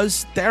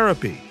 was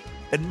therapy.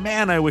 And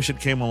man, I wish it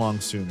came along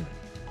sooner.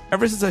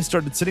 Ever since I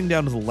started sitting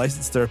down with a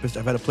licensed therapist,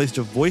 I've had a place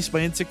to voice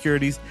my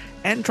insecurities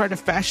and try to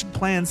fashion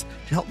plans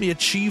to help me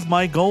achieve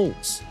my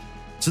goals.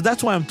 So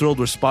that's why I'm thrilled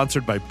we're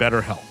sponsored by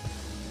BetterHelp.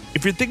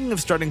 If you're thinking of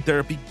starting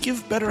therapy,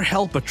 give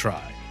BetterHelp a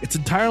try. It's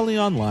entirely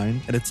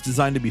online, and it's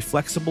designed to be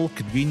flexible,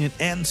 convenient,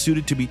 and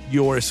suited to meet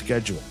your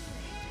schedule.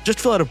 Just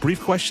fill out a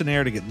brief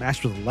questionnaire to get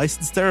matched with a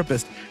licensed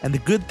therapist, and the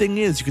good thing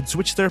is you can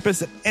switch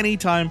therapists at any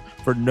time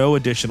for no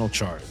additional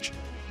charge.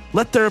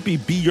 Let therapy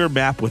be your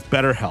map with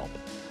BetterHelp.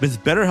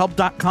 Visit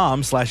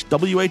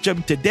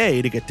BetterHelp.com/WHM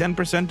today to get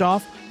 10%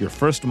 off your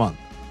first month.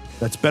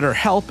 That's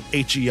BetterHelp,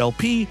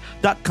 HELP.com/WHM.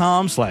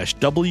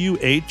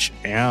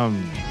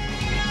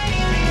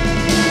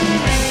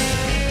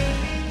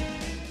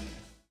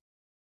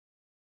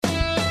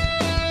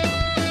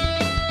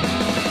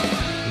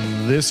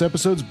 This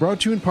episode's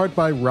brought to you in part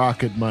by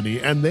Rocket Money,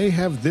 and they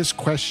have this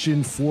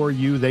question for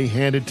you. They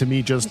handed to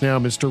me just now.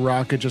 Mr.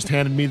 Rocket just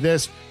handed me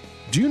this.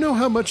 Do you know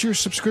how much your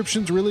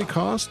subscriptions really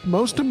cost?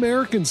 Most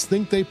Americans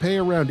think they pay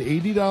around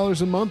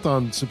 $80 a month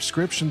on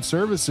subscription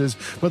services,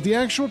 but the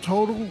actual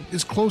total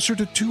is closer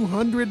to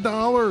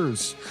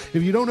 $200.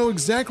 If you don't know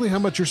exactly how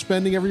much you're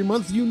spending every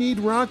month, you need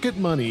Rocket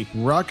Money.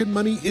 Rocket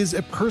Money is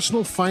a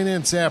personal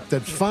finance app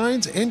that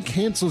finds and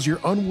cancels your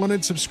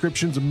unwanted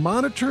subscriptions,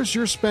 monitors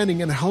your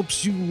spending, and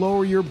helps you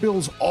lower your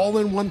bills all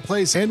in one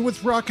place. And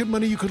with Rocket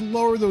Money, you could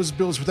lower those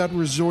bills without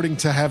resorting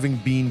to having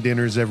bean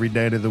dinners every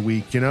day of the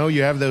week. You know,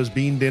 you have those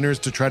bean dinners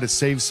to try to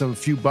save some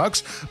few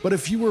bucks, but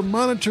if you were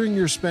monitoring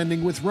your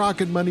spending with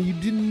Rocket Money, you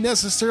didn't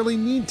necessarily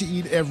need to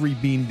eat every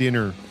bean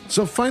dinner.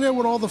 So find out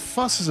what all the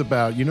fuss is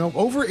about. You know,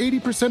 over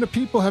 80% of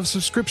people have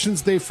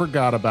subscriptions they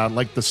forgot about,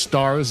 like the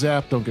Stars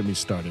app. Don't get me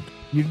started.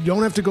 You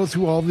don't have to go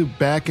through all the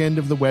back end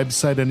of the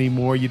website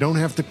anymore. You don't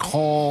have to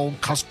call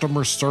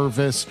customer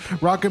service.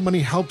 Rocket Money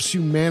helps you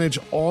manage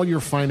all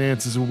your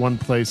finances in one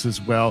place as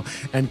well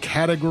and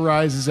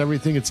categorizes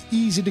everything. It's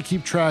easy to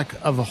keep track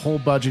of a whole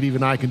budget.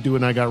 Even I can do it,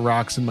 and I got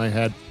rocks in my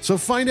head. So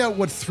find out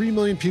what 3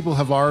 million people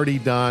have already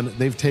done.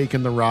 They've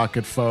taken the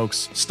rocket,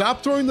 folks.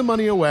 Stop throwing the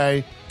money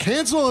away.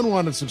 Cancel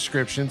unwanted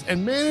subscriptions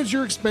and manage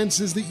your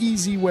expenses the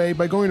easy way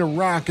by going to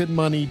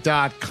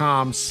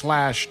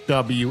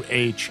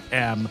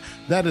rocketmoney.com/WHM.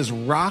 That is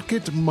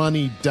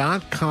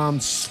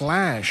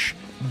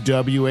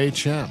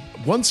rocketmoney.com/WHM.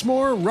 Once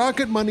more,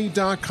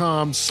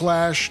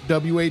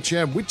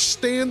 rocketmoney.com/WHM, which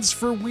stands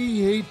for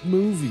We Hate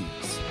Movies.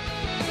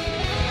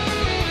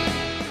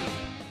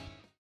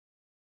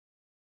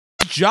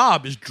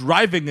 Job is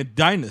driving a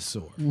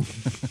dinosaur.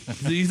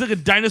 He's like a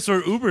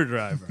dinosaur Uber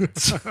driver.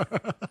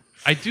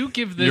 I do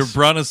give this. Your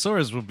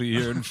brontosaurus will be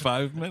here in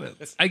 5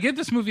 minutes. I give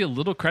this movie a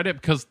little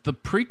credit because the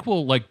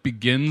prequel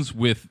begins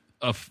with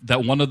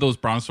that one of those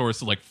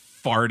brontosaurus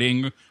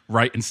farting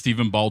right in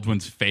Stephen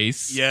Baldwin's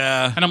face.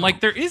 Yeah. And I'm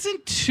like, there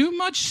isn't too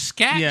much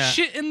scat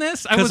shit in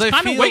this. I was 'Cause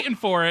kind of feel- waiting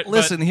for it.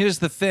 Listen, here's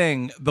the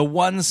thing. The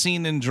one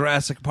scene in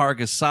Jurassic Park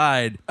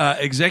aside,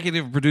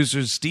 executive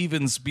producer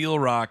Steven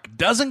Spielrock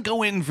doesn't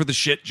go in for the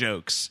shit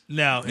jokes.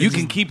 No. You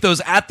can keep those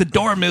at the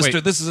door, mister.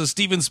 Wait. This is a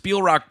Steven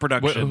Spielrock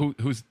production.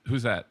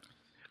 Who's that?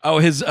 Oh,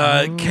 his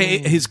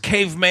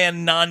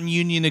caveman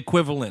non-union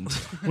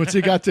equivalent. Once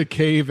he got to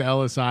Cave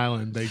Ellis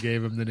Island, they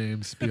gave him the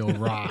name Spiel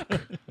Rock. I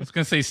was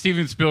going to say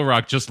Steven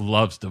Spielrock just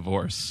loves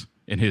divorce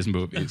in his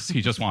movies.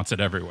 He just wants it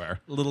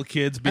everywhere. Little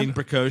kids being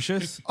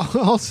precocious.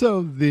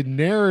 Also, the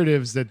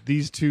narratives that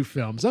these two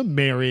films, I'm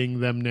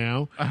marrying them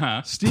now.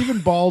 Stephen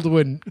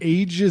Baldwin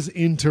ages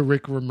into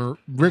Rick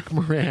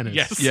Moranis.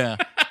 Yes. Yeah.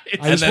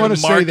 I just want to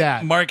say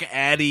that. Mark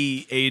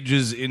Addy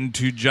ages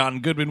into John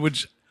Goodman,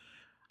 which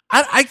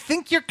I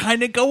think you're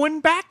kind of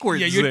going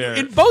backwards there.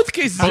 In both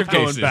cases, you're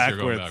going Cases,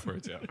 backwards. You're going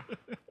backwards, yeah.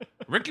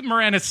 Rick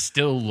Moranis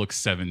still looks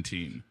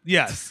 17.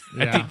 Yes.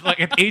 At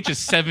the age of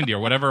 70 or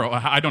whatever.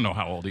 I don't know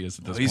how old he is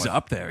at this He's point.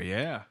 up there,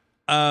 yeah.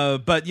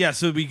 But yeah,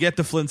 so we get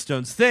the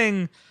Flintstones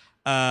thing.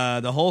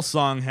 The whole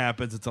song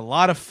happens. It's a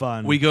lot of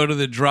fun. We go to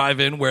the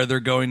drive-in where they're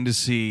going to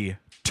see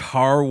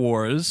Tar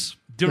Wars.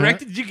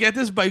 Directed, did you get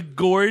this by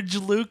Gorge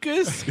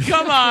Lucas?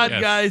 Come on,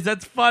 Yes. guys,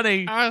 that's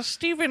funny.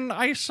 Steven,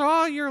 I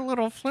saw your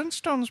little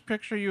Flintstones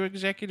picture you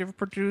executive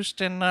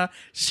produced, and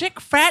sick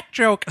fat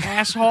joke,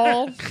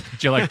 asshole.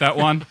 Did you like that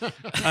one?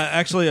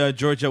 Actually,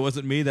 George, that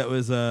wasn't me. That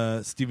was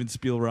Steven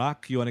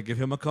Spielrock. You want to give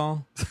him a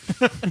call?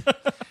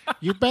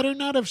 You better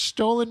not have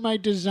stolen my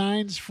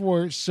designs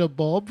for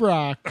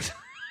Suburbrock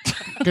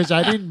because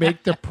I didn't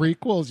make the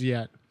prequels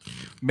yet.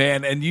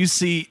 Man, and you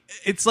see,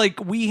 it's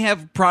like we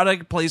have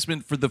product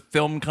placement for the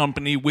film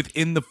company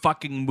within the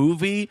fucking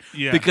movie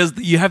because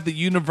you have the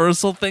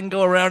Universal thing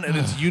go around and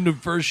it's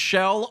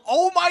Universal.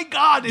 Oh my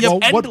God, it's Well,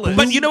 what endless.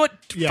 But you know what?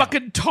 Yeah.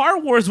 Fucking Tar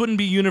Wars wouldn't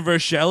be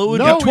Universal. It would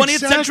No, be 20th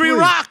Century exactly.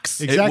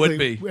 Rocks. Exactly. It would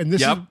be. And this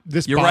Yep.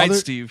 this You're right,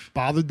 bothered, Steve.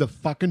 bothered the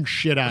fucking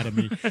shit out of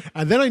me.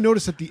 And then I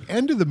noticed at the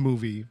end of the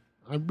movie,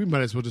 we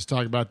might as well just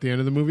talk about the end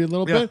of the movie a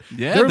little bit.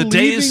 Yeah, They're the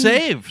day is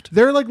saved.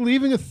 They're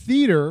leaving a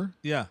theater,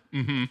 Yeah.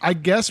 I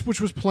guess, which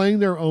was playing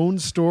their own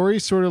story,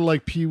 sort of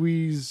like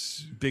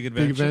Pee-wee's Big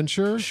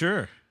Adventure.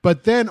 Sure.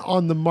 But then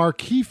on the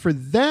marquee for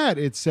that,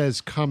 it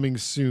says "Coming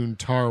Soon,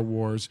 Tar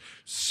Wars."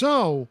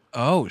 So,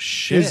 Oh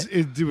shit!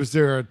 was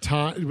there a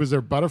time? Was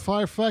there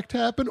butterfly effect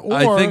happen? Or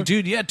I think,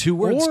 dude, yeah, 2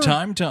 words: or-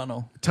 time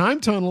tunnel.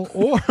 time tunnel,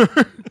 or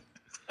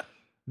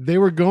they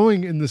were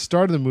going in the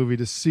start of the movie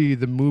to see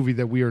the movie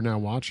that we are now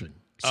watching.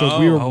 So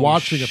we were Oh,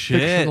 watching a shit.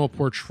 fictional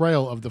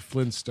portrayal of the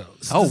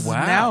Flintstones. Oh, This is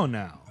wow.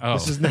 Now. Oh.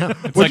 This is now.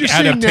 What like you're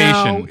seeing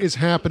now adaptation. is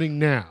happening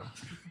now.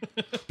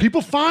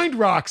 People find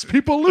rocks.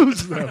 People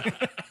lose them.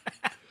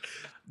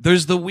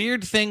 There's the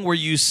weird thing where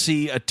you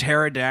see a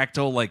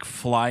pterodactyl like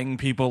flying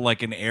people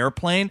like an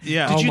airplane.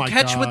 Yeah. Did Oh you my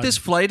catch what God. this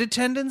flight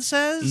attendant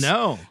says?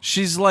 No.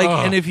 She's like,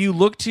 and if you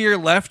look to your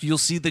left, you'll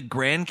see the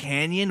Grand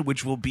Canyon,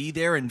 which will be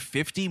there in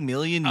 50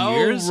 million Oh,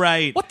 years.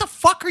 right. What the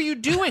fuck are you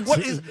doing? What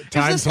is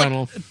Time this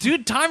tunnel. Like,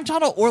 dude, time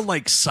tunnel or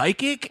like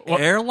psychic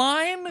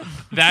airline?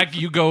 That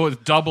you go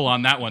with double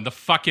on that one. The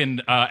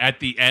fucking at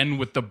the end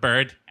with the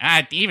bird.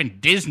 Even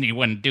Disney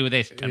wouldn't do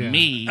this to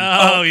me.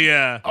 Oh,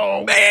 yeah.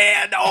 Oh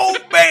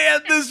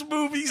man, this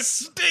movie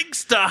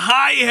stinks to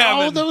high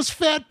heaven. Oh, those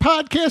fat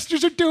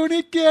podcasters are doing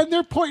it again.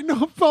 They're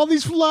pointing up all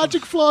these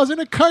logic flaws in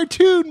a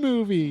cartoon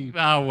movie.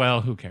 Oh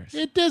well, who cares?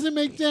 It doesn't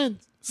make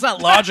sense. It's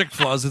not logic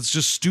flaws, it's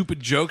just stupid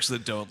jokes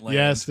that don't land.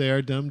 Yes, they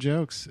are dumb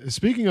jokes.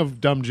 Speaking of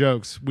dumb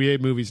jokes, We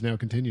Ate Movies now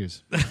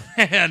continues.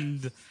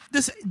 And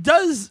this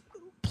does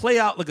play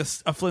out like a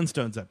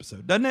Flintstones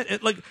episode, doesn't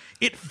it?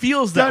 It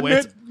feels that way.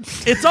 Doesn't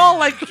It's all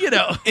like,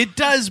 It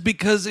does,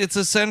 because it's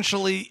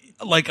essentially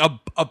like a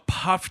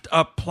puffed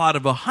up plot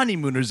of a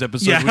Honeymooners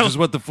episode, Yeah. which is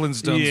what the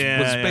Flintstones was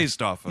yeah.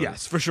 based off of.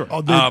 Yes, for sure.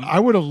 Oh, I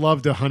would have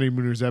loved a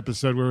Honeymooners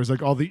episode where it was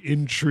like all the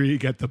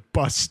intrigue at the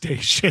bus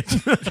station.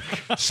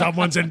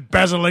 Someone's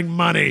embezzling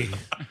money.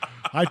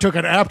 I took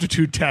an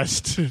aptitude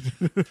test.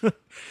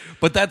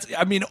 But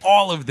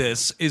all of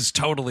this is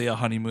totally a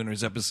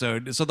Honeymooners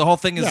episode. So the whole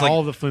thing is Yeah, like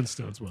all the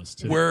Flintstones was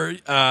too.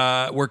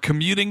 we're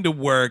commuting to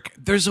work.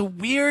 There's a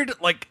weird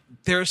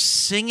they're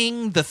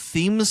singing the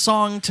theme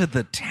song to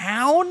the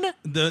town,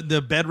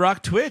 the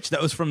Bedrock Twitch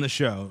that was from the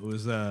show. It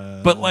was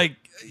but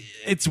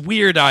it's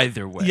weird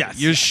either way. Yes.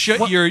 your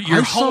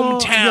I saw-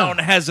 hometown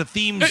yeah. has a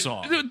theme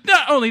song.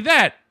 Not only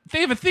that, they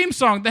have a theme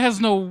song that has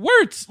no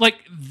words. Like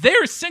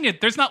they're singing.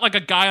 There's not like a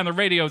guy on the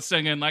radio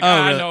singing. Like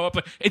really? no,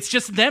 it's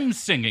just them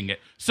singing it.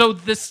 So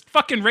this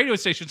fucking radio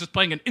station is just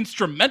playing an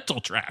instrumental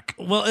track.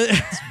 well,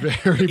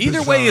 Very Either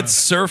bizarre. way, it's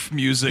surf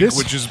music, This-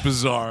 which is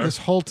bizarre. This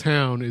whole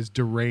town is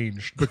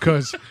deranged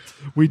because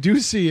we do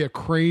see a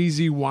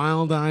crazy,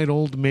 wild-eyed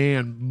old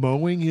man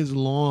mowing his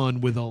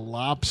lawn with a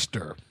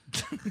lobster.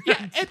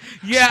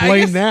 yeah.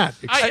 Explain that.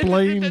 I-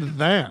 Explain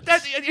that.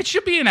 That it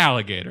should be an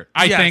alligator.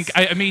 I Yes. think.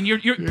 I mean, you're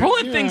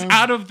pulling things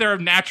out of their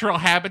natural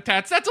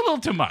habitats. That's a little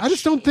too much. I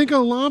just don't think a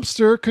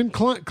lobster can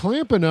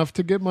clamp enough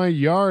to get my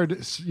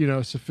yard,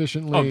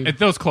 sufficiently. Oh, if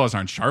those claws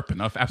aren't sharp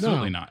enough.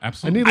 Absolutely No. not. I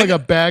Absolutely. need like a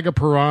bag of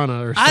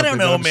piranha or something. I don't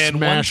know, that I'm man. One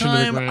smashing to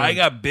the time ground. I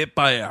got bit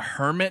by a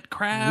hermit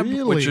crab, which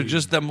Really? are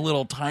just them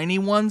little tiny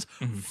ones.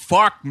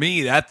 Fuck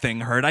me, that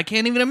thing hurt. I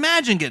can't even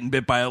imagine getting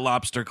bit by a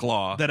lobster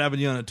claw. that happened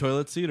to you on a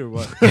toilet seat or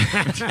what?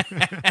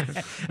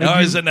 No,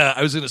 I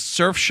was in a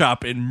surf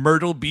shop in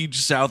Myrtle Beach,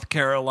 South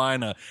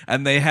Carolina,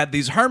 and they had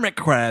these hermit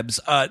crabs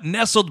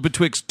nestled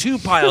betwixt two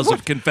piles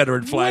of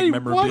Confederate flag Wait,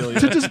 memorabilia. what?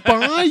 To just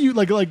buy you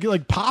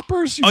like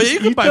poppers? You Oh, just yeah, you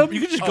can eat buy. them?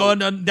 You can just go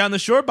on down the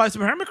shore, buy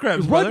some hermit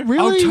crabs, What? brother.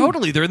 Really? Oh,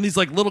 totally. They're in these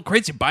like little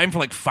crates. You buy them for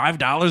like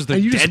 $5. They're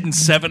And you dead just- in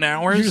 7 You're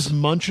hours. just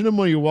munching them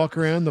while you walk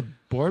around the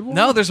boardwalk?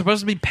 No, they're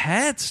supposed to be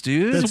pets,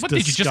 dude. That's So what did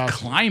you just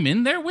disgusting. climb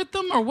in there with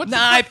them, or what? Nah,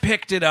 I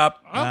picked it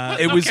up.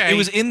 It was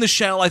okay. in the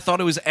shell. I thought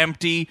it was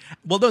empty.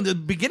 Well, no, the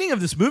beginning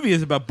of this movie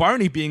is about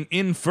Barney being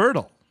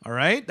infertile. All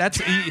right,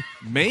 that's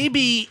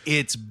Maybe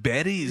it's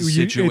Betty's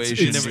You- it's-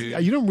 situation.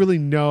 it's- you don't really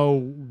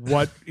know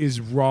what is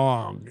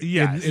wrong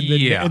Yes. in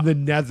the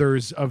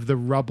nethers of the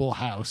rubble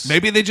house.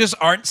 Maybe they just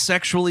aren't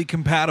sexually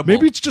compatible.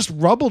 Maybe it's just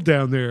rubble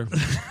down there.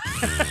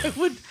 it's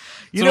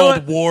you an know old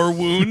what? war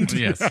wound.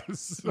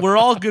 Yes. We're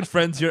all good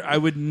friends here. I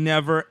would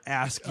never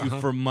ask you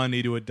for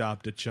money to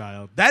adopt a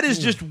child. That is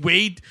just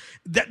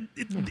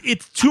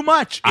it's too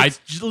much.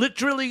 It's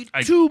literally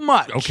too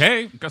much.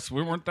 Okay. Guess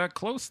we weren't that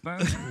close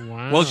then.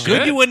 Wow. Well,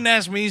 good you wouldn't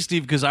ask me,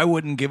 Steve, because I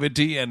wouldn't give it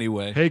to you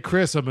anyway. Hey,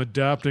 Chris, I'm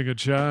adopting a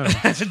child.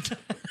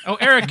 Oh,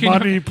 Eric, can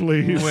Money, you...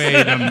 please.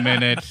 Wait a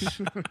minute.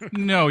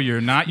 No, you're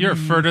not. You're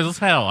fertile as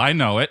hell. I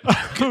know it.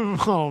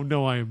 Oh,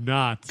 no, I am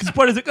not.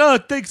 Barney's like, oh,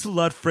 thanks a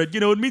lot, Fred. You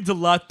know, it means a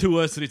lot to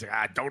us. And he's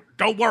like,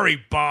 don't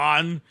worry,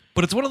 Bon.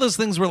 But it's one of those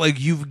things where, like,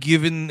 you've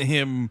given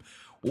him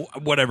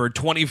whatever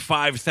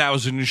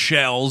 25,000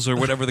 shells or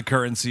whatever the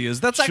currency is.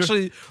 That's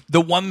actually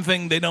the one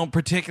thing they don't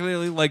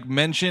particularly like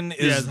mention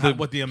is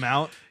what the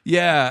amount?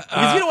 yeah.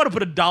 Because you don't want to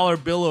put a dollar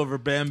bill over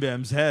Bam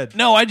Bam's head.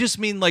 No, I just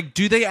mean like,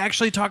 do they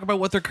actually talk about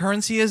what their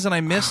currency is? And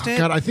I missed it.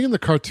 God, I think in the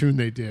cartoon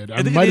they did.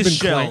 I think might it have is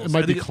been shells. it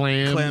might I be think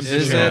clams. clams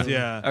Is and shells, it?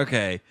 yeah.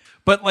 Okay,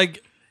 but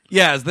like,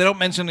 yeah, they don't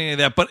mention any of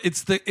that. But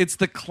it's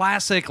the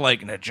classic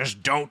like, "Now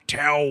just don't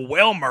tell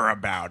Wilmer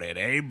about it,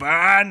 eh,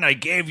 Bon? I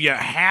gave you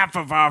half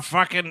of our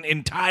fucking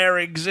entire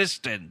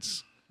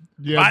existence."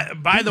 Yeah.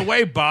 By the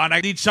way, Bon, I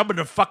need someone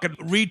to fucking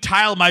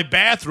retile my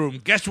bathroom.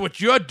 Guess what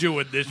you're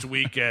doing this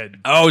weekend?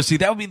 Oh, see,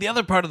 that would be the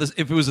other part of this.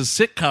 If it was a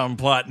sitcom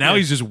plot, now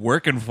he's just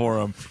working for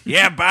him.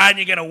 Yeah, Bon,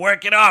 you're gonna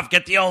work it off.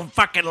 Get the old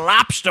fucking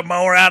lobster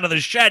mower out of the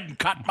shed and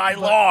cut my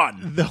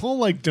lawn. The whole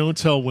like don't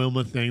tell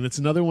Wilma thing, that's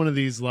another one of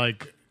these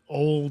like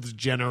old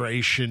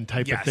generation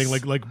type Yes. of thing,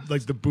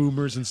 like the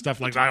boomers and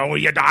stuff like that. Oh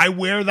yeah, I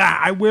wear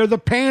that. I wear the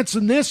pants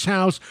in this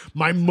house.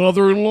 My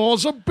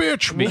mother-in-law's a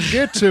bitch. We'll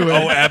get to it.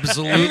 Oh,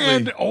 absolutely.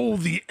 And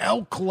the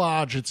Elk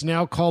Lodge. It's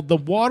now called the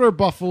Water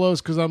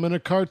Buffaloes because I'm in a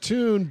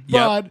cartoon.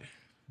 Yep. But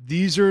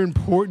these are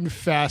important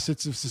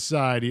facets of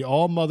society.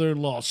 All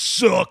mother-in-laws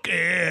suck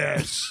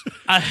ass,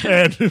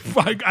 and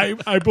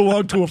I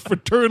belong to a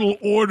fraternal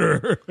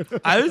order.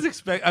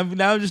 I'm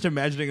now just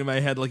imagining in my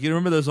head, like, you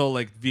remember those old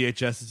like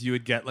VHSs you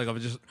would get like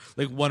of just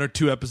like 1 or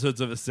 2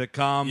 episodes of a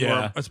sitcom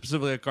Yeah. or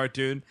specifically a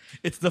cartoon.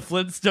 It's the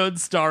Flintstones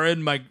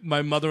starring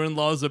my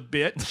mother-in-law's a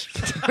bitch.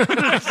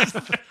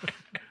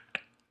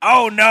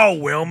 Oh no,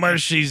 Wilma,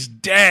 she's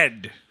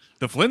dead.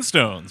 The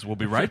Flintstones. We'll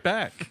be right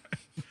back.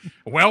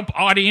 Well,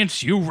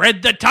 audience, you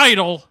read the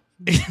title.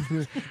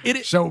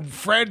 So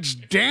Fred's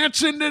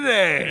dancing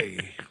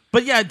today.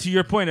 But yeah, to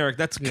your point, Eric,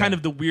 that's kind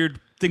of the weird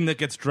thing that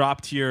gets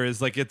dropped here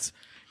is like it's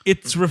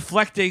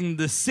reflecting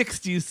the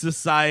 60s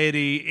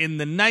society in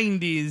the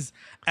 90s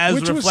as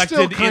Which was reflected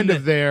still kind in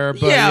of there,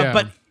 but yeah.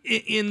 but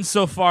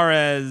insofar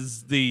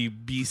as the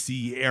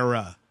BC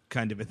era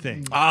kind of a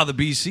thing. Ah, the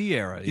BC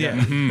era.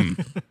 Yeah.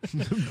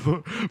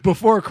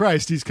 Before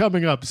Christ, he's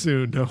coming up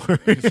soon. Don't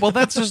worry. Well,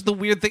 that's just the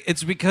weird thing.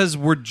 It's because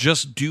we're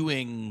just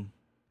doing.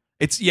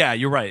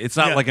 You're right. It's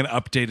not like an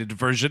updated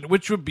version,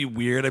 which would be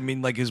weird. I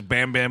mean, like, is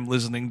Bam Bam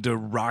listening to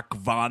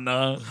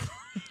Rockvana?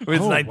 It's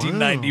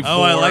 1994.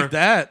 Oh, I like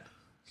that.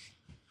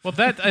 Well,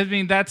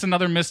 that's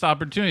another missed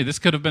opportunity. This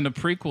could have been a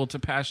prequel to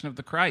Passion of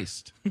the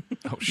Christ.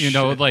 You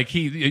know, like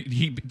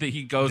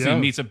he goes and he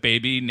meets a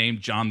baby named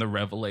John the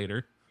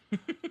Revelator.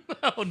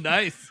 Oh,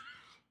 nice.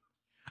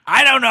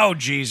 I don't know,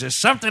 Jesus.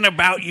 Something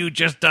about you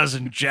just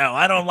doesn't gel.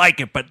 I don't like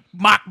it, but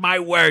mark my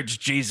words,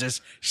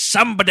 Jesus.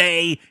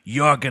 Someday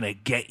you're going to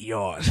get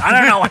yours. I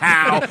don't know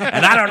how,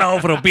 and I don't know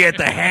if it'll be at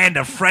the hand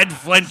of Fred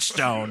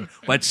Flintstone,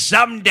 but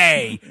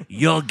someday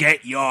you'll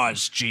get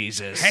yours,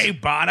 Jesus. Hey,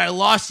 Bond, I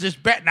lost this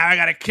bet. Now I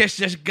got to kiss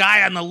this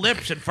guy on the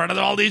lips in front of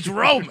all these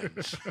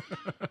Romans.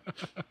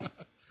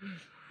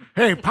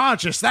 Hey,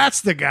 Pontius,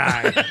 that's the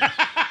guy.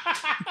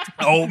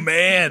 Oh,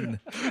 man.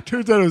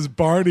 Turns out it was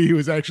Barney who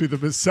was actually the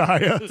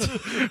Messiah.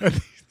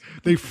 And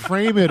they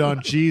frame it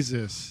on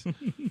Jesus,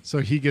 so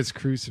he gets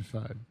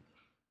crucified.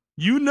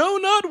 You know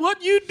not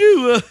what you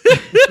do.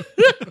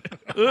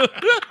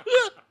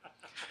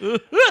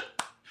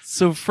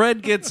 So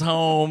Fred gets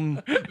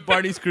home.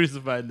 Barney's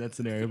crucified in that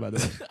scenario, by the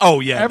way. Oh,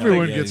 yeah.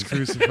 Everyone gets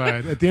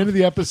crucified. At the end of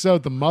the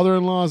episode, the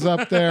mother-in-law's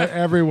up there.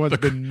 Everyone's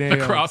been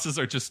nailed. The crosses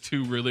are just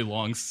 2 really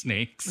long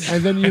snakes.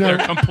 And then, they're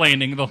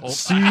complaining the whole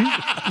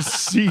time.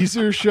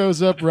 Caesar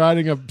shows up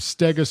riding a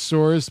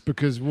stegosaurus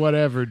because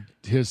whatever,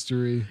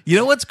 history. You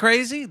know what's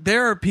crazy?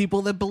 There are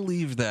people that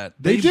believe that.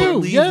 They do,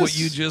 believe yes. what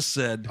you just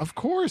said. Of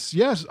course,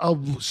 yes. A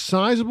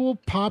sizable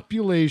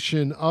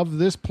population of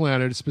this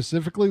planet,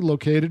 specifically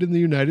located in the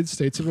United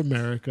States of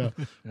America,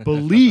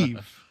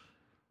 believe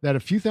that a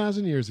few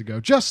thousand years ago,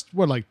 just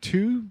what, like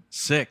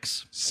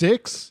 6.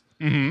 6?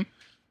 Mm-hmm.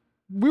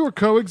 We were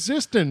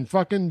coexisting.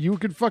 You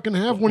could fucking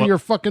have one of your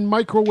fucking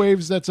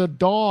microwaves that's a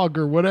dog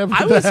or whatever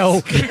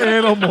hell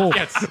animal.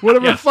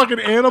 Whatever fucking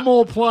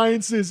animal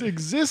appliances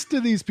exist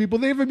to these people.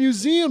 They have a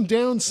museum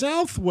down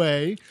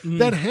Southway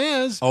that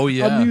has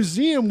a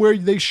museum where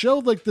they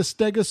showed like the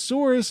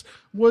Stegosaurus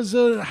was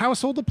a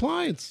household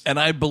appliance. And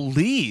I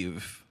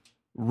believe,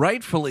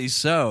 rightfully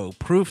so,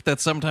 proof that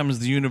sometimes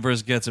the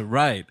universe gets it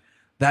right,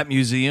 that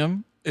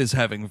museum is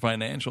having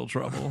financial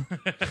trouble.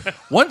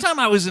 One time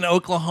I was in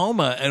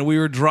Oklahoma and we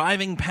were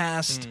driving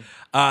past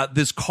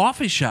this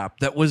coffee shop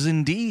that was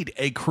indeed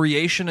a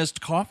creationist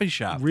coffee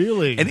shop.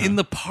 Really? And in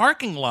the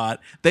parking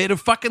lot, they had a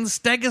fucking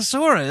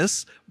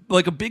Stegosaurus,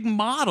 like a big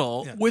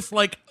model, with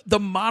like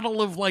the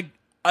model of like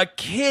a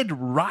kid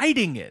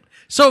riding it.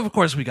 So, of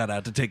course, we got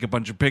out to take a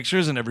bunch of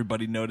pictures and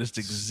everybody noticed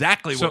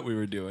exactly what we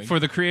were doing. For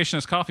the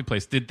creationist coffee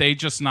place, did they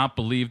just not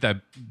believe that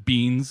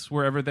beans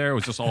were ever there? It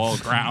was just all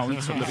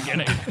ground from the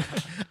beginning.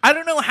 I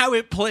don't know how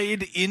it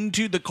played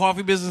into the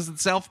coffee business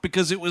itself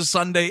because it was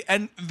Sunday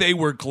and they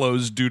were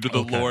closed due to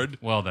the Lord.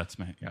 Well, that's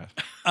me.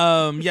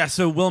 Yeah.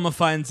 So Wilma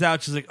finds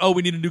out. She's like, oh,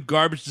 we need a new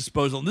garbage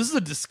disposal. And this is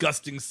a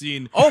disgusting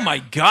scene. Oh, my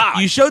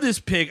God. You show this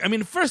pig. I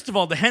mean, first of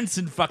all, the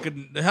Henson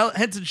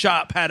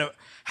shop had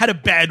a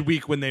bad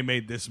week when they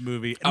made this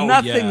movie.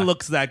 Nothing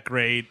looks that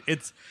great.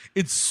 It's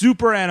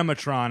super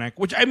animatronic,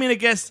 which, I mean, I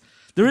guess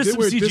there is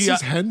some CGI. This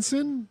is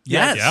Henson?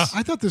 Yes. Yeah.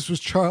 I thought this was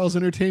Charles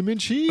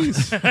Entertainment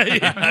Cheese. It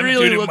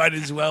really Dude, it looks, might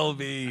as well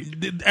be.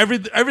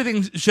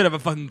 everything should have a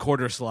fucking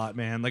quarter slot,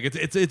 man. Like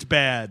it's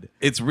bad.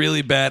 It's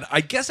really bad.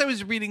 I guess I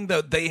was reading,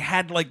 though, they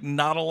had, like,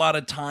 not a lot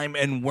of time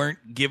and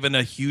weren't given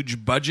a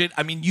huge budget.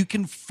 I mean, you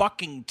can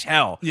fucking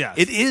tell. Yes.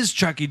 It is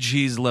Chuck E.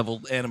 Cheese level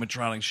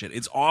animatronic shit.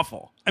 It's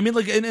awful. I mean,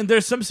 like, and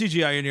there's some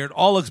CGI in here. It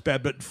all looks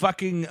bad, but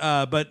fucking,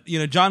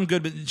 John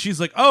Goodman. She's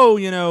like, oh,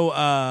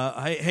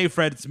 hey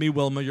Fred, it's me,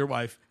 Wilma, your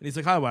wife. And he's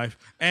like, hi, wife.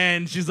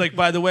 And she's like,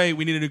 by the way,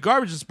 we need a new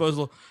garbage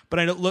disposal. But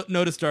I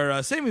noticed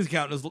our savings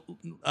account is,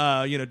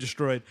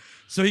 destroyed.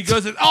 So he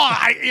goes, you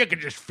can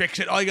just fix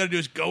it. All you got to do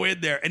is go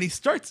in there. And he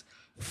starts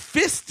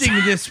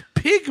fisting this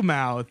pig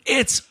mouth.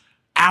 It's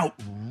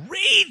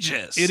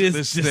outrageous. It is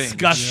this thing.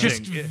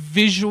 disgusting. Just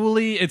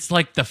visually, it's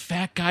like the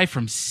fat guy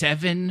from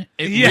Seven.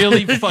 It Yeah.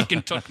 really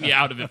fucking took me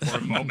out of it for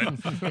a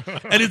moment.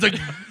 And it's like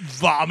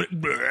vomit.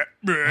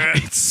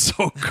 It's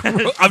so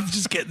gross. I'm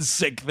just getting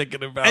sick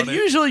thinking about And it.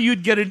 usually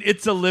you'd get an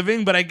It's a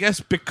Living, but I guess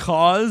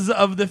because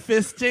of the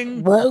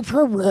fisting,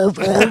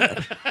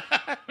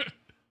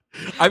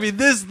 I mean,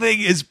 this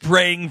thing is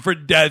praying for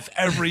death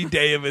every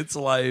day of its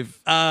life.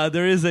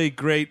 there is a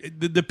great.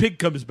 The pig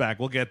comes back.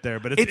 We'll get there,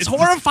 but It's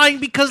horrifying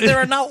because there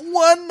are not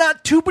one,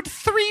 not two, but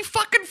 3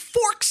 fucking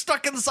forks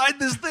stuck inside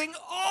this thing.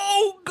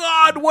 Oh,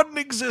 God, what an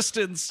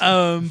existence.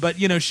 But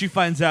she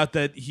finds out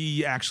that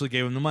he actually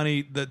gave him the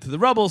money to the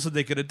rebel so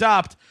they could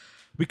adopt.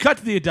 We cut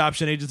to the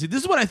adoption agency.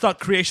 This is when I thought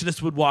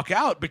creationists would walk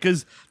out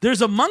because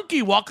there's a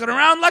monkey walking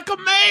around like a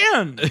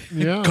man.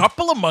 Yeah.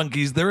 Couple of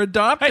monkeys, they're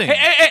adopting.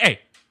 Hey.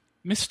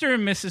 Mr.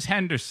 and Mrs.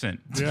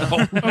 Henderson.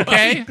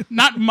 Okay?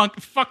 Not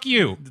monk. Fuck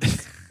you.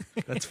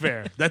 That's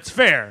fair. That's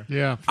fair.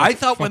 Yeah. I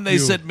thought when Fuck they you.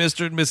 said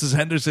Mr. and Mrs.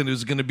 Henderson, it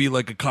was going to be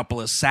like a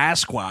couple of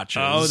Sasquatches.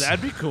 Oh,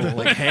 that'd be cool.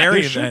 like Harry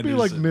They and should be Henderson.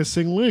 like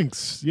missing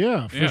links.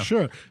 Yeah, for Yeah.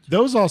 sure.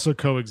 Those also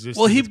coexist.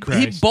 Well, he with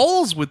Christ.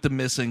 bowls with the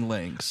missing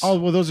links. Oh,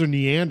 well, those are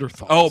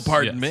Neanderthals. Oh,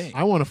 pardon Yes. me.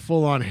 I want a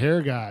full-on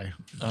hair guy.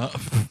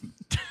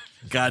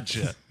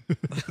 Gotcha.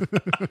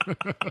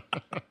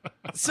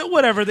 So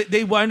whatever,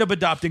 they wind up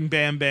adopting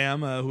Bam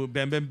Bam, who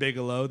Bam Bam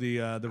Bigelow,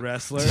 the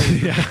wrestler,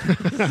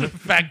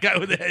 fat guy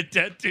with the head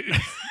tattoos.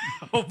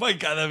 Oh my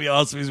God, that'd be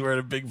awesome. He's wearing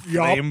a big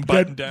flame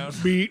button down.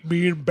 Me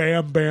and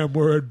Bam Bam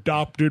were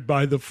adopted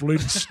by the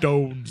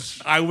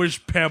Flintstones. I was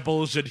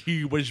Pebbles and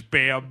he was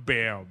Bam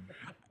Bam.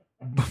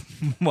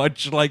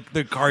 Much like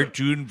the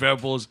cartoon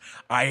Pebbles,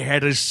 I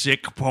had a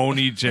sick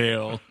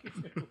ponytail.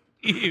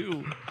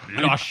 Ew.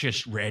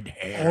 Luscious red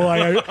hair.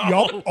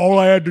 All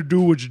I had to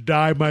do was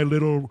dye my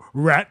little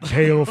rat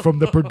tail from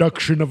the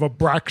production of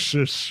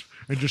Abraxas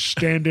and just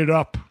stand it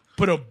up.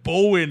 Put a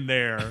bow in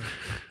there.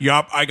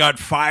 Yup, I got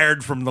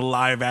fired from the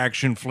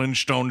live-action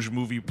Flintstones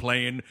movie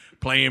playing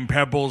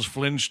Pebbles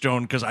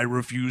Flintstone because I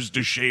refused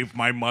to shave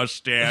my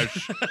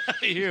mustache.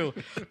 Ew.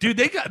 Dude,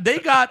 they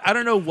got I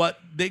don't know what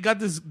they got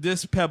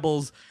this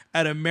Pebbles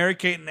at a Mary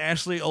Kate and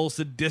Ashley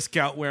Olsen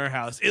discount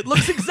warehouse. It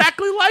looks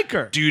exactly like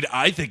her. Dude,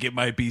 I think it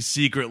might be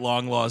secret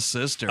long-lost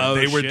sister. Oh,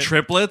 they were shit.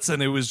 triplets,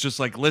 and it was just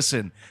like,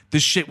 listen,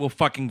 this shit will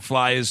fucking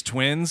fly as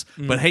twins,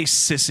 but hey,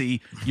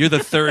 sissy, you're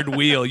the third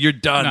wheel. You're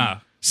done. Nah.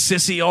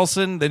 Sissy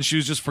Olsen, then she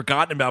was just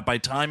forgotten about by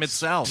time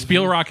itself.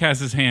 Spielrock has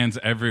his hands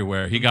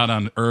everywhere. He got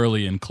on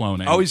early in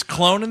cloning. Oh, he's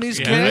cloning these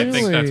Yeah, kids? I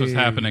think that's what's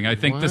Really? happening. I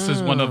think this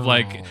is one of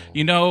like,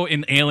 in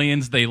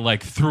Aliens they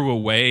like threw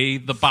away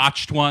the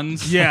botched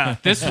ones. Yeah.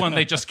 This one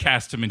they just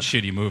cast him in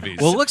shitty movies.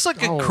 Well, it looks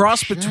like a Oh,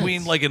 cross shit.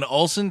 between like an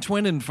Olsen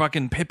twin and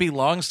fucking Pippi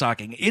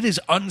Longstocking. It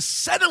is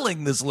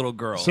unsettling, this little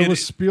girl. So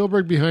was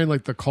Spielberg behind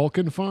like the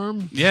Culkin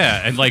farm?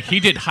 yeah, and like he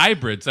did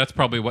hybrids. That's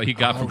probably what he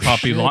got from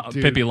shit,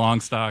 dude. Pippi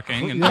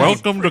Longstocking. And Yeah.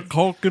 Welcome to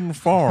Culkin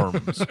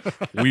Farms.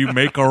 We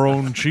make our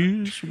own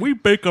cheese, we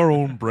bake our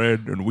own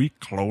bread, and we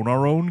clone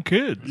our own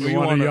kids. You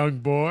want a young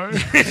boy?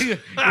 You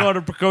want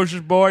a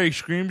precocious boy? He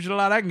screams a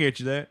lot. I can get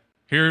you that.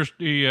 Here's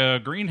the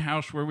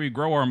greenhouse where we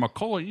grow our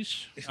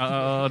McCoys.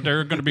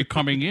 They're going to be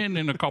coming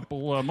in a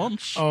couple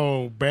months.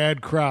 Oh,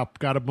 bad crop.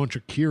 Got a bunch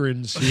of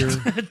Kierans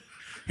here.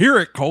 Here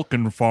at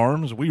Culkin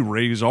Farms, we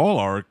raise all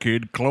our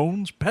kid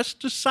clones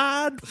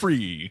pesticide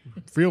free.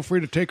 Feel free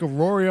to take a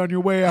Rory on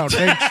your way out.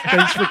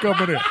 Thanks for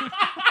coming in.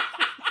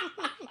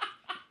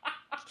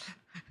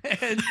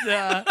 And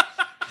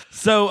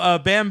so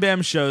Bam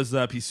Bam shows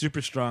up. He's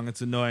super strong.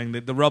 It's annoying.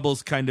 The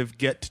rebels kind of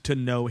get to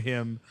know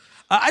him.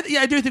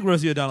 I do think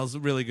Rosie O'Donnell's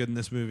really good in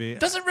this movie.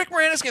 Doesn't Rick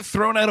Moranis get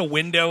thrown out a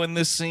window in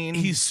this scene?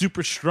 He's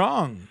super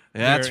strong.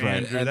 Yeah, that's there, right.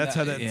 Andrew. And That's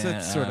how that's yeah,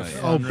 sort of oh,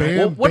 yeah. fun, Oh, right? Bam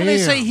Well, what did they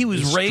say? Bam He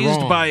was is raised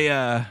strong.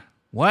 by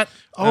what?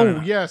 Oh,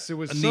 yes. It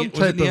was A some was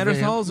type it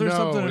Neanderthals of or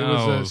something? No, it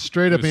was No, a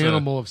straight up it was a-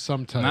 animal of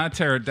some type. Not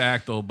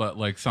pterodactyl, but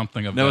like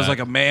something of That was that. like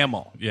a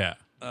mammal. Yeah.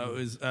 It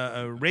was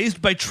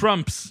raised by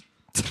Trumps.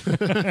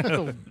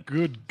 Oh,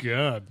 good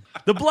God.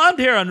 The blonde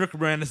hair on Rick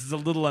Moranis is a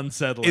little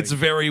unsettling. It's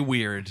very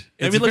weird.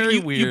 I It's mean, like, very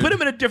you weird. put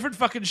him in a different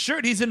fucking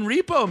shirt. He's in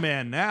Repo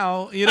Man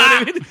now. You know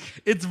what I mean?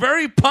 It's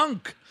very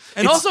punk.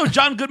 And also,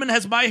 John Goodman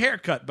has my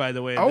haircut, by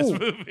the way, in this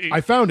movie. I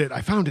found it.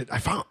 I found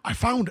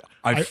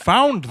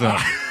found them.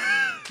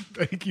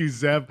 Thank you,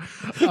 Zeb.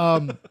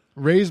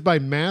 Raised by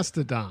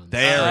mastodons.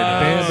 There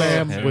it is. Bam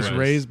Bam There was it is.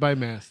 raised by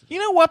mastodons. You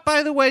know what,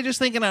 by the way, just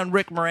thinking on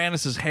Rick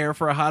Moranis' hair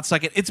for a hot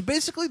second, it's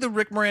basically the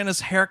Rick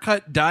Moranis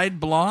haircut dyed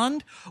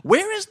blonde.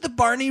 Where is the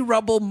Barney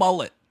Rubble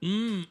mullet? Well,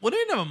 he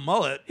didn't have a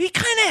mullet. He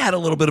kind of had a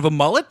little bit of a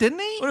mullet, didn't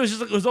he? Well, it was just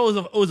like,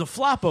 it was a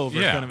flop over.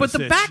 Yeah. Kind of But a the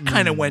cinch. back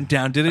kind of went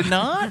down, did it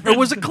not? Or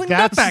was it cleaned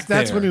up back there?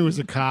 That's when he was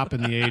a cop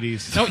in the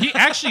 80s. No, he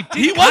actually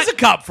did. He was a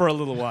cop for a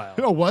little while.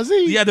 Oh, was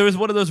he? Yeah, there was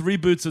one of those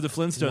reboots of the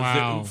Flintstones.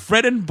 Wow.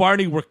 Fred and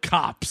Barney were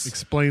cops.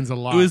 Explains a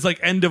lot. It was like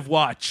end of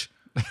watch.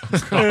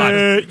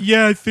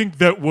 Yeah, I think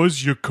that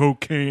was your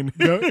cocaine.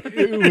 No,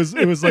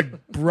 it was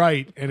like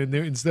bright, and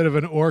instead of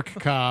an orc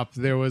cop,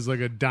 there was like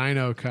a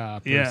dino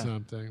cop or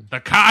something. The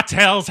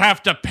cartels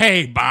have to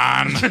pay,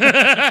 Bon.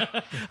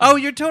 Oh,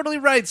 you're totally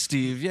right,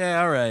 Steve.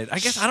 Yeah, all right. I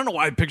guess I don't know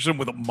why I pictured him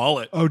with a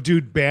mullet. Oh,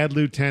 dude, bad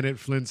Lieutenant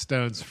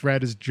Flintstones.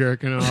 Fred is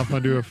jerking off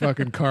onto a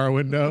fucking car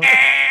window.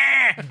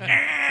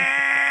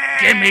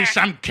 Give me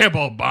some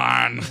kibble,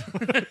 Bon.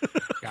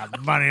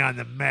 Got money on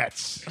the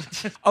Mets.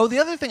 Oh, the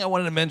other thing I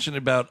wanted to mention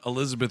about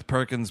Elizabeth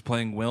Perkins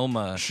playing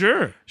Wilma.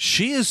 Sure.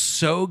 She is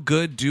so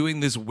good doing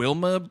this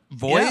Wilma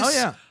voice. Yeah, oh,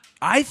 yeah.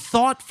 I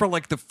thought for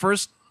like the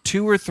first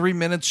 2 or 3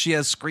 minutes she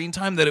has screen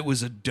time that it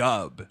was a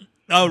dub.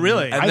 Oh,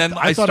 really? And then I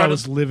thought I started-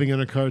 was living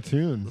in a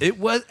cartoon. It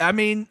was. I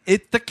mean,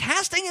 the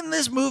casting in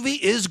this movie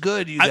is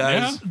good. You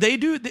guys. They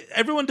do.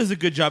 Everyone does a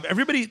good job.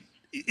 Everybody.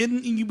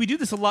 We do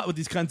this a lot with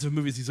these kinds of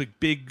movies. These like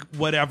big,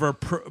 whatever,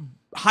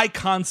 high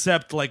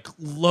concept, like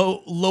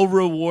low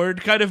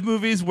reward kind of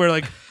movies where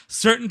like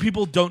certain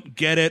people don't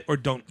get it or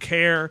don't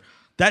care.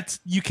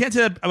 You can't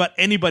say that about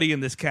anybody in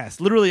this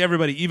cast. Literally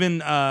everybody, even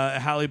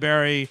Halle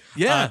Berry,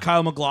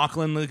 Kyle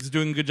MacLachlan is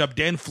doing a good job.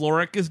 Dan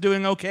Florek is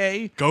doing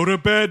okay. Go to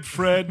bed,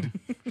 Fred.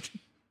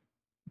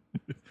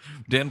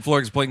 Dan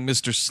Flork's playing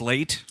Mr.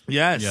 Slate.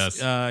 Yes.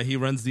 Yes. He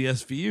runs the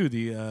SVU,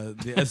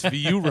 the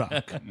SVU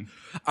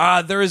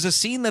rock. There is a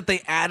scene that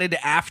they added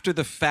after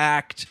the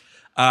fact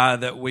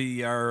that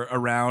we are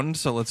around,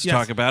 so let's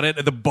talk about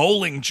it. The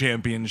bowling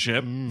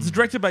championship. It's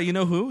directed by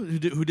who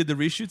did the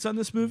reshoots on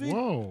this movie?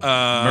 Whoa.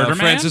 Murder Man?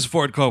 Francis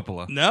Ford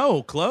Coppola.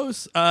 No,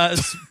 close.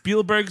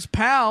 Spielberg's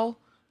pal,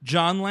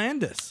 John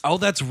Landis. Oh,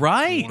 that's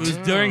right. It was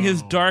during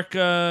his dark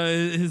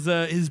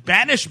his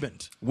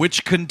banishment.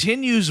 Which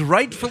continues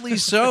rightfully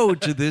so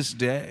to this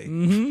day.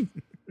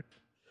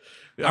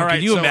 Mm-hmm. All right,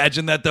 can you so-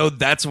 imagine that, though?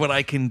 That's what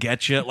I can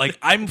get you. Like,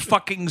 I'm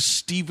fucking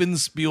Steven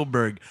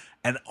Spielberg,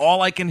 and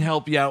all I can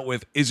help you out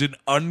with is an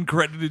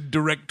uncredited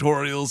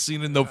directorial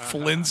scene in the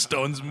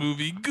Flintstones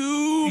movie.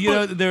 Goob! You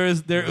know,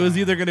 it was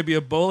either going to be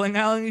a bowling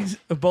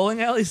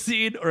alley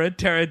scene or a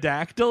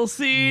pterodactyl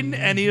scene,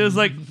 and he was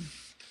like,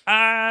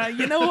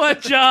 you know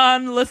what,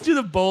 John? Let's do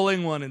the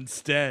bowling one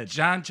instead.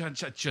 John,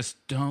 just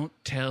don't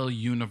tell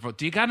Universal.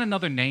 Do you got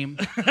another name?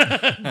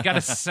 You got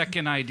a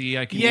second ID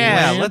I can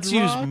Yeah, use? let's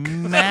use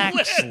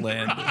Max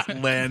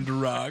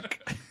Landrock.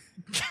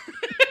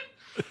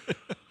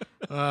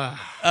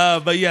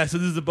 But yeah, so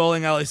this is a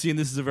bowling alley scene.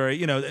 This is a very,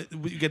 you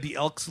get the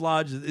Elks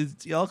Lodge. Is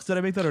the Elks, did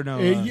I make that or no?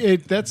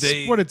 That's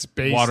They- what it's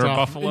based Water off.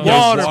 buffalo?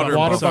 Yes, Water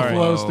water buffalo.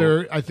 buffaloes.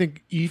 They're, I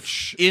think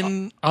each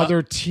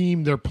other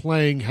team they're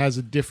playing has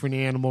a different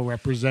animal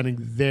representing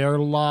their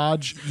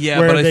lodge. Yeah,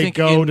 where but I they think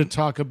go in- to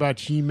talk about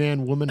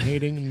He-Man, woman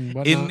hating, and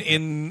whatnot.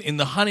 In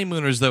the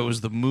Honeymooners, though, it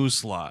was the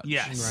Moose Lodge.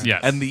 Yes.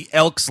 Yes. And the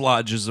Elks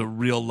Lodge is a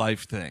real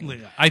life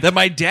thing that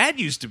my dad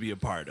used to be a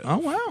part of. Oh,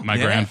 wow. My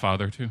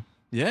grandfather, too.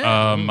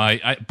 Yeah.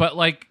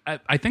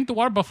 I think the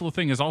water buffalo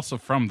thing is also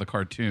from the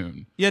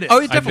cartoon. Yeah, it is. Oh,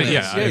 it definitely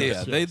think- is. yeah, Yeah,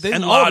 yes, yeah. They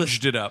And all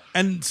lodged it up.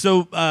 And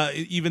so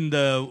even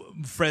the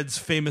Fred's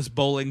famous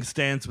bowling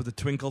stance with the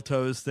twinkle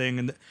toes thing,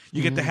 and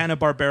you get the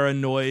Hanna-Barbera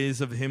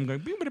noise of him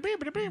going.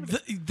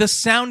 The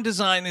sound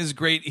design is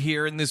great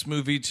here in this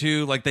movie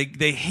too. Like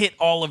they hit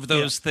all of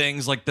those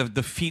things. Like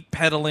the feet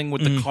pedaling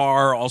with the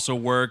car also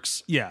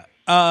works. Yeah.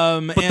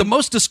 But the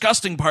most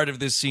disgusting part of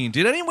this scene,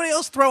 did anybody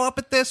else throw up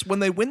at this when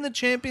they win the I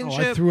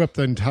championship? threw up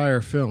the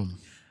entire film.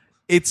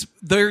 It's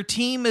their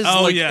team is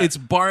it's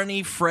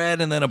Barney,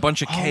 Fred, and then a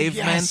bunch of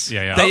cavemen. yes.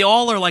 Yeah. They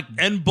all are like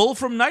and Bull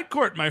from Night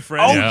Court, my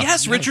friend. Oh Yeah.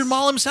 yes, Richard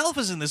Mall himself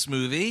is in this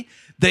movie.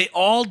 They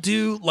all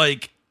do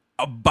like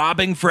a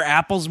bobbing for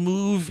apples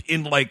move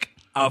in like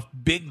a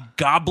big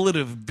goblet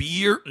of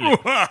beer.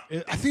 I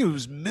think it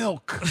was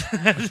milk.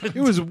 It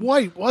was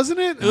white, wasn't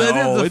it?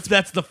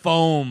 That's the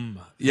foam.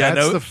 Yeah,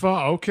 That's no, the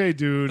fun. Okay,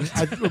 dude.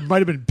 I might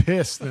have been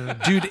pissed then.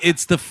 dude,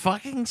 it's the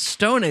fucking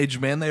Stone Age,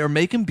 man. They are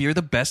making beer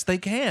the best they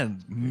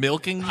can,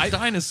 milking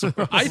dinosaurs.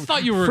 I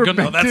thought you were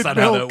gonna. that's not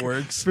how milk. that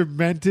works.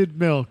 Fermented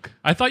milk.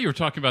 I thought you were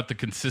talking about the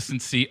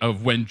consistency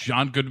of when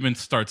John Goodman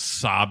starts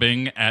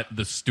sobbing at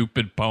the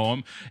stupid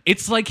poem.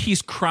 It's like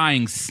he's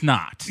crying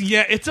snot.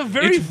 Yeah, it's a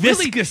very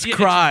viscous yeah,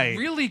 cry. It's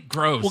really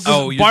gross.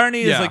 Well, 'cause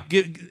Barney is yeah. like,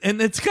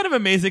 and it's kind of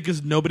amazing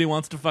because nobody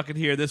wants to fucking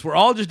hear this. We're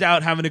all just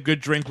out having a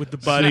good drink with the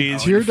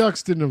buddies. Tear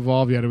ducts didn't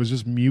evolve yet. It was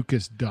just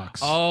mucus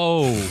ducts.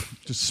 oh,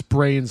 Just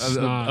spraying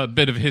snot. a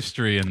bit of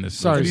history in this.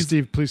 Sorry, movie.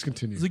 Steve. Please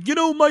continue. He's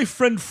like, my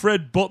friend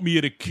Fred bought me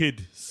as a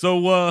kid,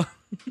 so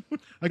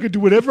I could do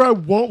whatever I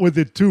want with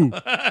it too.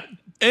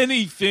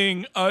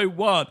 Anything I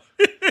want.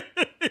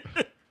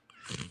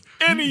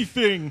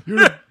 Anything.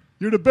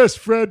 You're the best,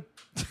 Fred.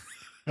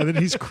 And then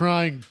he's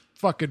crying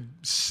fucking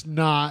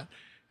snot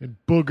and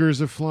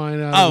boogers are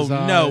flying out of his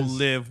eyes. no,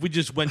 Liv, we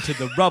just went to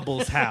the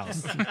Rubble's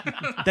house.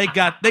 They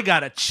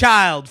got a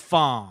child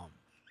farm.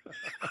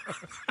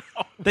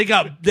 They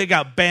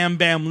got Bam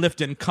Bam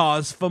lifting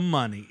cars for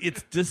money.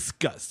 It's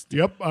disgusting.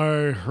 Yep,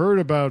 I heard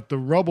about the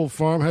Rubble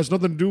farm. Has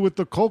nothing to do with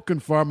the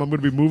Culkin farm. I'm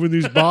going to be moving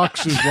these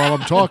boxes while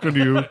I'm talking to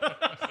you.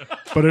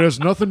 But it has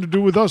nothing to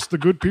do with us, the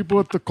good people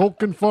at the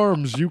Culkin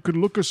Farms. You can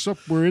look us up.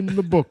 We're in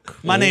the book.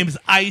 My name's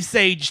Ice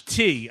Age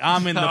T.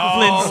 I'm in the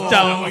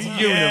Flintstones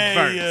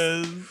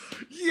universe.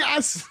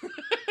 Yes.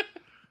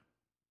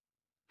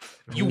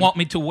 You want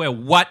me to wear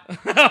what?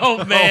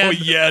 Oh, man. Oh,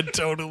 yeah,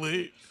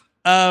 totally.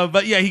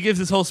 But yeah, he gives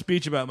this whole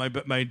speech about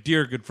my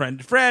dear good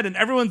friend Fred, and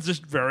everyone's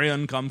just very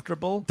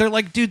uncomfortable. They're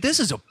like, dude, this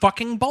is a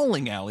fucking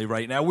bowling alley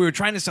right now. We were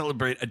trying to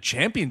celebrate a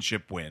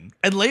championship win.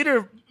 And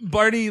later,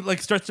 Barney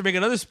starts to make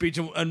another speech,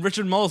 and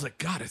Richard Moll's like,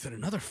 God, is it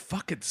another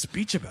fucking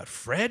speech about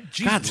Fred?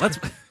 Jesus.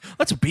 God,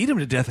 let's beat him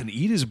to death and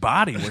eat his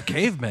body. We're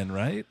cavemen,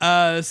 right?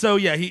 So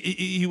yeah,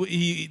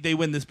 they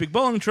win this big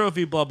bowling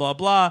trophy, blah blah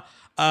blah.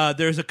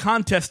 There's a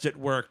contest at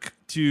work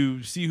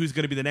to see who's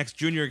going to be the next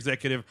junior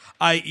executive,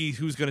 i.e.,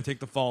 who's going to take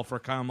the fall for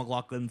Kyle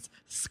MacLachlan's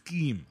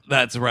scheme.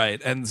 That's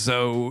right. And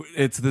so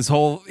it's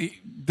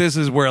this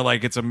is where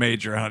like it's a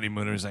major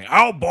honeymooner saying,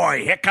 oh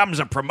boy, here comes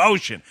a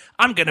promotion.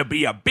 I'm going to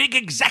be a big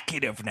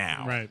executive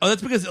now. Right. Oh,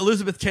 that's because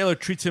Elizabeth Taylor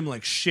treats him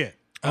like shit.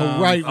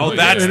 Right. Oh,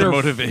 that's In the her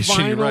motivation,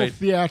 Final right.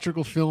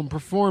 theatrical film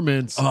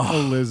performance,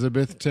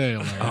 Elizabeth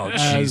Taylor. Oh,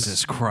 as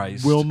Jesus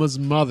Christ. Wilma's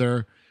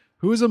mother,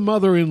 who is a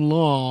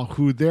mother-in-law,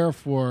 who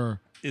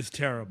therefore, Is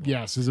terrible.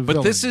 yes, is a But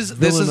villain. this is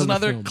Villain of the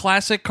another film.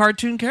 classic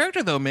cartoon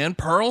character, though, man.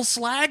 Pearl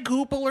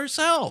Slaghoople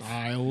herself.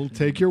 I will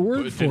take your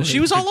word for it. She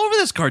was all over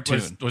this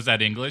cartoon. Was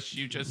that English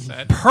you just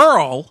said?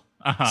 Pearl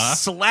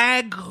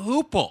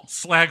Slaghoople.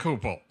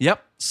 Slaghoople.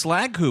 Yep,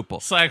 Slaghoople.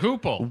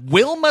 Slaghoople.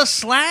 Wilma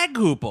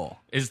Slaghoople.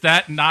 Is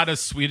that not a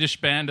Swedish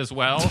band as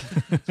well?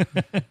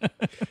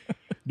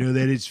 No,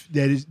 that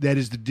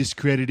is the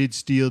discredited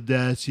Steel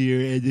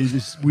dossier.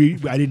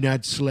 And I did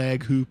not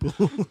slag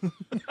Hoople.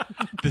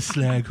 The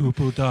slag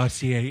Hoople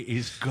dossier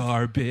is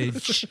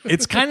garbage.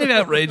 It's kind of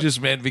outrageous,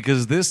 man,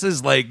 because this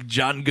is like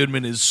John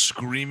Goodman is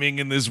screaming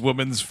in this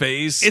woman's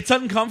face. It's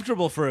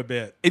uncomfortable for a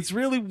bit. It's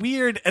really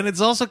weird, and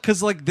it's also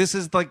because like this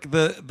is like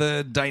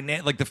the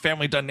dynamic, like the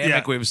family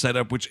dynamic we've set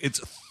up, which it's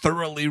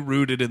thoroughly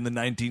rooted in the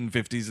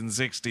 1950s and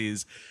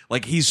 60s.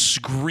 Like he's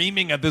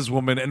screaming at this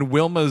woman, and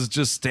Wilma's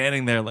just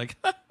standing there like,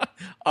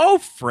 "Oh,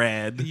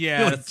 Fred,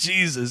 Yeah, Like,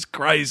 Jesus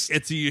Christ."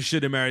 It's you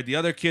should have married the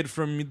other kid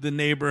from the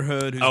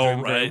neighborhood who's Oh,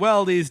 doing very right.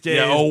 well these days.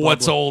 Yeah. Oh, blah,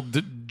 what's blah.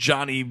 old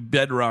Johnny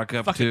Bedrock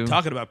up Fucking to?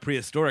 talking about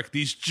prehistoric.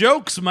 These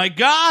jokes, my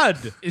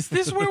God. Is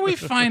this where we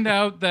find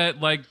out that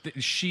like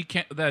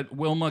that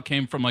Wilma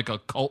came from like a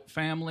cult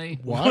family?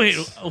 What? Wait,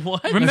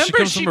 what? Remember, she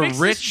comes from a makes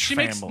rich she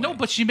makes family.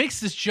 but she makes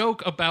this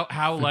joke about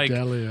how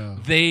Fidelia.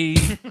 like they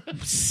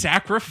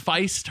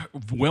sacrificed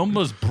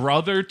Wilma's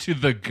brother to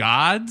the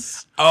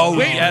gods. Oh,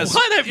 Wait, yes.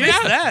 what? I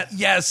missed that.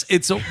 Yes,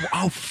 it's a.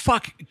 Oh,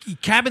 fuck.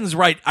 Cabin's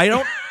right. I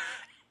don't.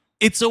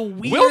 It's a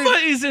weird. Wilma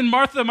is in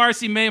Martha,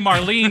 Marcy, May,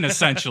 Marlene,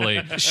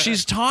 essentially.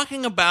 She's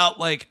talking about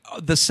like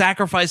the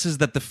sacrifices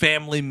that the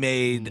family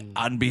made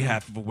on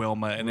behalf of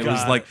Wilma, and it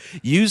was God. like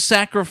you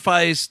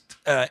sacrificed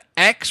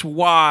X,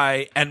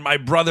 Y, and my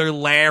brother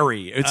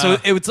Larry.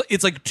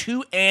 It's like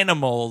two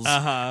animals,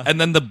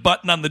 and then the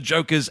button on the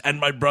joke is "and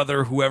my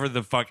brother whoever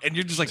the fuck," and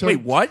you're just like,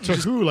 wait, what? To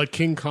who? Like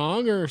King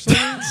Kong or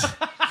something?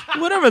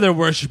 Whatever they're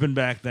worshiping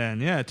back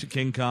then. Yeah, to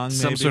King Kong.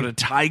 Some maybe. sort of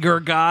tiger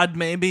god,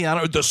 maybe. I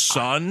don't know. The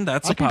sun.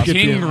 That's a can get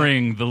possibility. King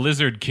Ring, the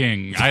Lizard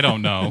King. I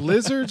don't know.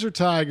 Lizards or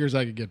tigers,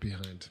 I could get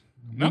behind.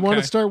 You Okay. want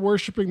to start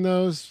worshiping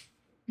those?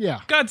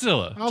 Yeah.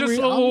 Godzilla.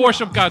 Just I'll-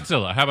 worship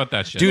Godzilla. How about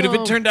that shit? Dude, if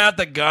Well- it turned out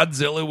that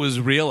Godzilla was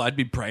real, I'd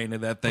be praying to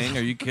that thing.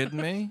 Are you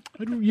kidding me?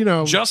 You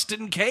know, Just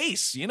in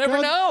case. You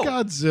never know.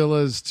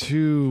 Godzilla's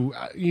too,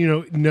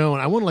 known.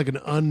 I want like an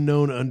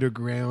unknown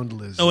underground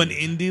lizard. Oh, an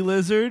indie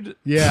lizard?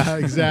 Yeah,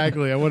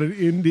 exactly. I want an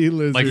indie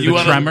lizard. Like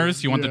the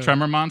Tremors? You want the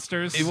Tremor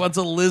monsters? He wants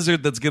a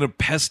lizard that's going to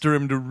pester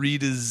him to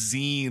read his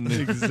zine.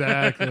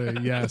 Exactly.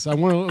 Yes, I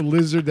want a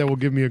lizard that will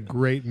give me a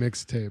great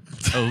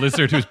mixtape. A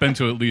lizard who's been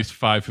to at least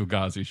 5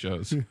 Fugazi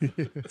shows.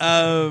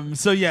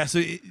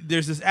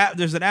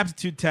 There's an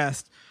aptitude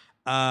test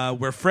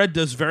where Fred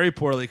does very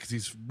poorly because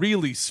he's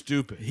really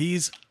stupid.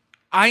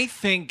 I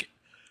think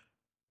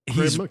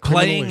he's Criminally.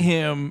 playing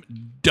him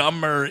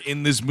dumber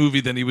in this movie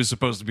than he was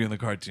supposed to be in the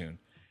cartoon.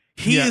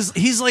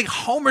 He's like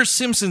Homer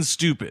Simpson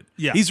stupid.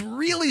 Yeah. He's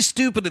really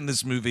stupid in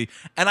this movie.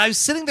 And I was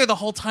sitting there the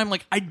whole time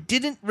like I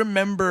didn't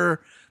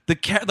remember the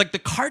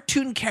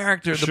cartoon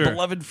character, the Sure.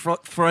 beloved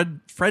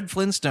Fred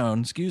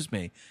Flintstone,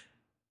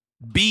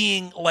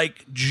 being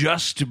like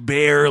just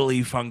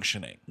barely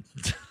functioning.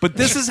 But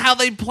this is how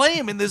they play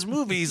him in this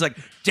movie. He's like,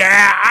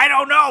 I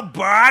don't know,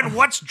 Bud.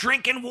 What's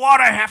drinking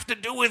water have to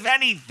do with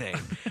anything?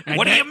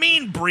 What do you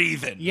mean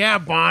breathing? Yeah,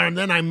 Barn. And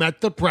then I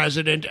met the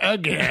president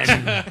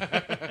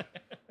again.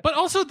 But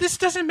also, this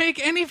doesn't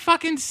make any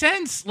fucking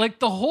sense. Like,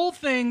 the whole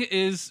thing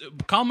is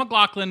Kyle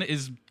MacLachlan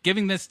is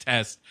giving this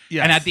test,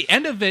 Yes. and at the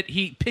end of it,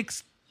 he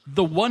picks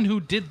the one who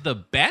did the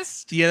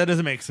best. Yeah, that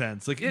doesn't make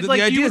sense. Like, It's the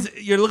like idea you is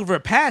you're looking for a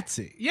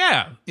patsy.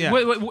 Yeah. Yeah.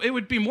 It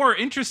would be more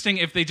interesting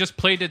if they just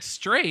played it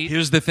straight.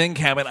 Here's the thing,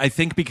 Cabin. I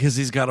think because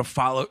he's got to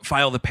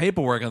file the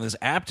paperwork on this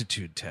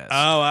aptitude test.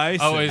 Oh, I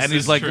see. Oh, is and this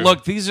he's like, true?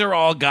 look, these are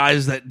all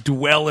guys that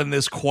dwell in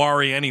this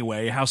quarry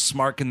anyway. How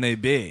smart can they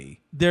be?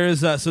 there's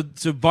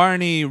so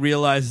Barney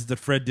realizes that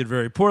Fred did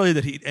very poorly.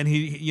 That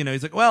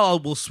he's like, well,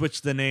 we'll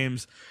switch the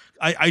names.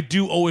 I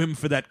do owe him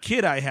for that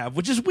kid I have,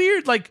 which is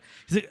weird. Like,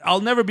 he's like,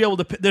 I'll never be able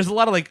to. There's a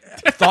lot of like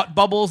thought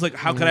bubbles. Like,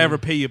 how could I ever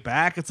pay you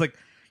back? It's like,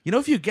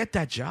 if you get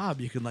that job,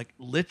 you can like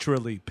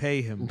literally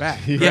pay him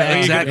back. Yeah,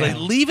 exactly. Yeah.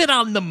 Leave it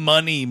on the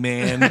money,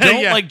 man.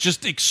 Don't like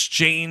just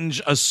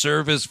exchange a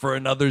service for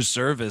another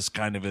service,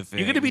 kind of a thing.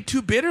 You're gonna be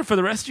too bitter for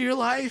the rest of your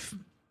life.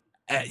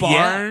 Yeah.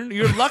 Barn,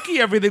 you're lucky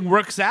everything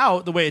works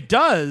out the way it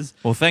does.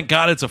 Well, thank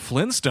God it's a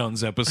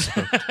Flintstones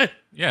episode.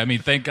 Yeah, I mean,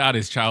 thank God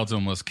his child's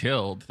almost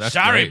killed. That's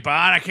Sorry, great.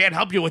 Barn, I can't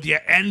help you with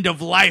your end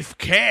of life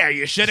care.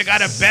 You should have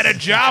got a better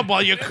job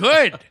while you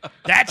could.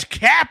 That's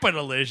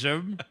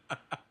capitalism.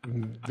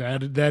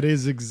 That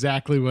is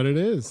exactly what it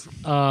is.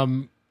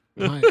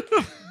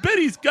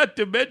 Betty's got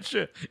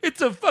dementia. It's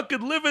a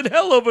fucking living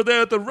hell over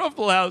there at the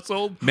Ruffle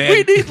household. Man.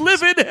 We need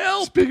living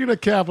hell. Speaking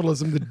of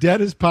capitalism, the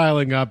debt is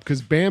piling up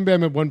because Bam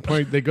Bam at one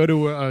point they go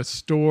to a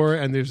store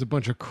and there's a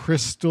bunch of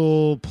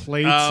crystal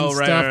plates and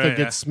stuff that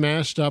get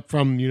smashed up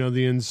from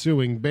the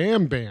ensuing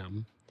Bam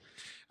Bam,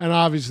 and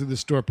obviously the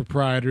store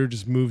proprietor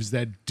just moves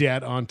that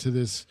debt onto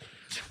this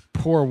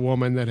poor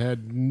woman that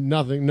had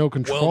no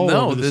control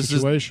over the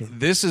situation.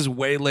 This is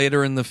way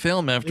later in the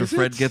film after Is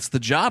Fred it? gets the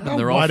job and Oh,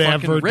 they're all whatever,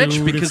 fucking rich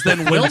dude, because it's then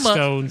the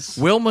Flintstones.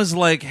 Wilma's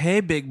like, "Hey,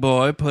 big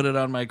boy, put it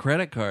on my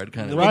credit card,"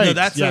 kind of. Right. Well, no,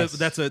 that's yes.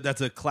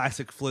 that's a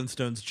classic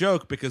Flintstones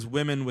joke because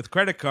women with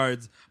credit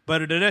cards,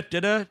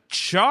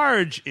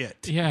 charge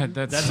it. Yeah,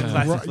 that's That's a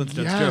classic Right,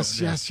 Flintstones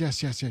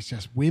joke.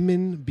 yes.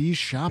 Women be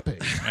shopping.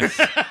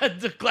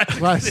 It's a classic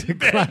Classic,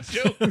 Sinbad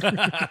classic.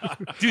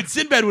 joke. Dude,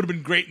 Sinbad would have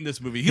been great in this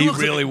movie. He looks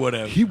like- really would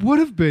have. He would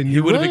have been.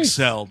 He would have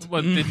excelled.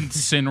 What, didn't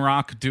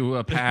Sinrock do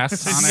a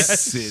pass on it?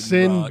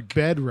 Sin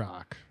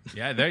Bedrock.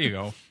 Yeah, there you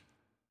go.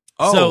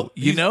 Oh, So,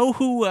 you know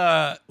who?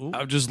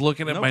 I'm just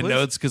looking at No, my please.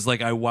 notes because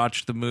I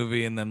watched the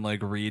movie and then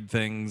read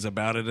things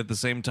about it at the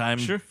same time.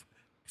 Sure.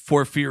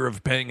 For fear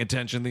of paying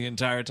attention the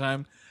entire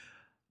time.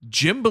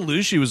 Jim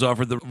Belushi was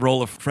offered the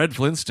role of Fred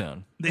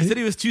Flintstone. They said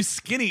he was too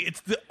skinny.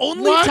 It's the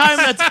only time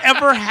that's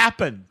ever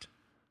happened.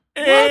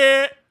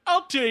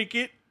 I'll take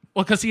it.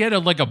 Well, because he had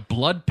a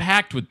blood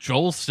pact with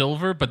Joel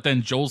Silver, but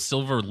then Joel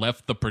Silver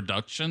left the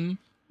production.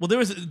 Well, there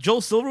was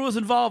Joel Silver was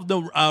involved.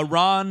 No,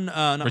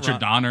 Richard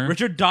Donner.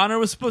 Richard Donner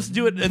was supposed to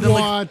do it, and then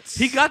What?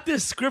 he got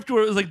this script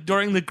where it was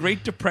during the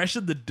Great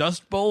Depression, the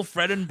Dust Bowl,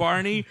 Fred and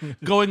Barney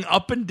going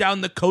up and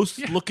down the coast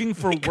looking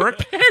for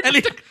work, and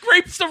the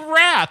Grapes of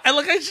Wrath. And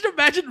I just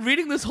imagine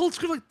reading this whole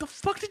script like, the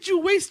fuck did you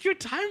waste your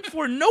time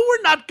for? No,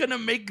 we're not gonna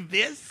make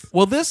this.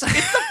 Well, this.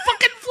 It's the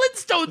fucking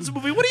Flintstones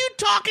movie. What are you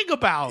talking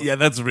about? Yeah,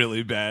 that's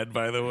really bad,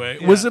 by the way.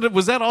 Was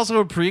that also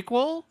a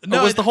prequel? No,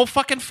 Or was the whole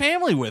fucking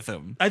family with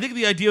him? I think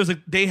the idea was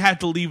they had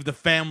to leave the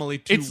family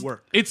to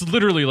work. It's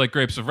literally like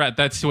Grapes of Wrath.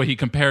 That's what he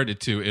compared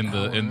it to in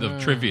the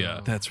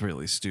trivia. That's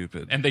really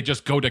stupid. And they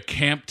just go to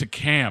camp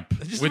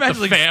Just with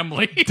imagine, the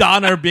family.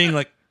 Donner being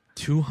like,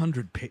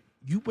 200 pages.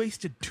 You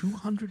wasted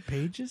 200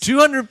 pages?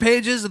 200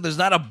 pages and there's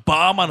not a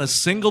bomb on a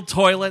single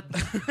toilet.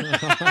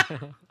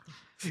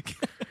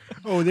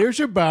 Oh, there's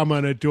your bomb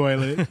on a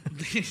toilet.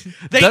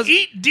 They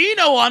eat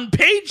Dino on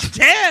page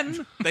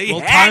 10. They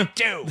had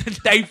to.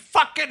 They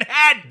fucking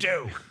had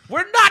to.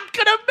 We're not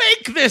going to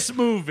make this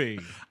movie.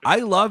 I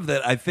love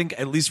that. I think,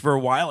 at least for a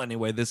while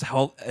anyway,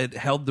 it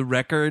held the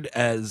record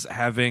as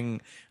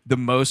having the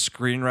most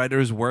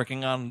screenwriters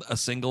working on a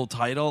single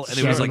title, and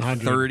it was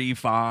 700.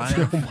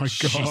 35. Oh my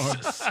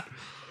god!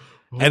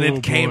 And Oh,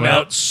 it came boy.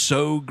 out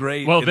so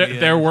great. Well, in the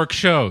their end. work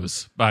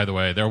shows, by the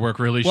way. Their work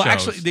really Well,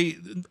 shows. actually,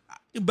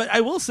 but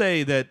I will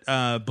say that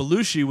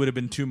Belushi would have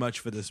been too much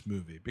for this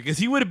movie because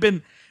he would have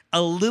been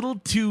a little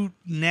too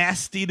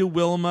nasty to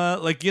Wilma.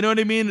 Like, you know what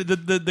I mean?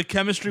 The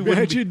chemistry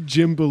wouldn't be... Imagine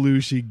Jim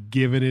Belushi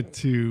giving it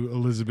to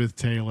Elizabeth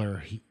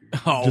Taylor.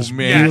 Oh, Just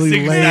man. really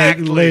Yes,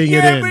 exactly. laying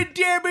it in.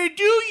 Dabba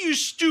do, you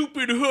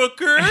stupid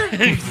hooker.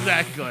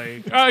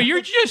 Exactly.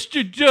 You're just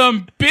a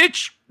dumb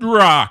bitch,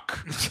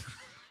 Rock.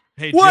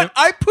 Hey, What?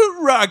 I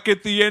put rock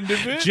at the end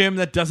of it. Jim,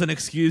 that doesn't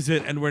excuse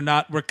it, and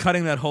we're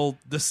cutting that whole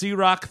the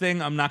C-Rock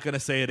thing. I'm not going to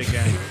say it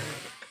again.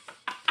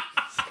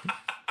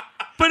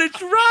 But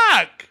it's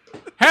rock.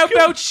 How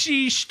about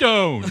Sea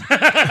Stone?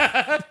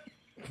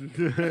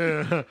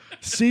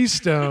 Sea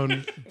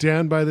Stone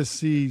down by the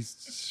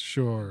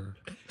seashore.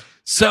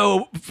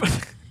 So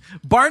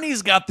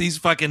Barney's got these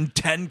fucking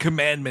 10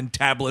 commandment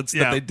tablets that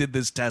Yeah. they did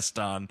this test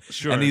on.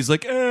 Sure. And he's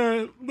like,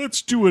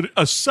 let's do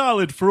a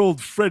solid for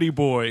old Freddy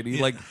boy.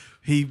 And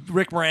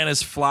Rick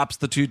Moranis flops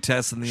the 2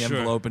 tests in the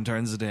envelope and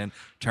turns it in.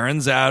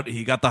 Turns out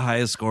he got the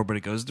highest score, but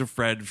it goes to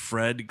Fred.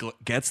 Fred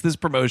gets this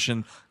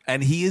promotion,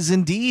 and he is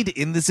indeed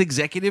in this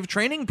executive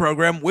training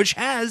program, which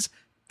has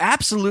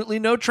absolutely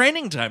no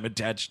training time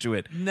attached to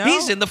it. No.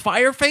 He's in the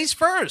fire face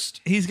first.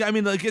 He's got. I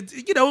mean, like, it's,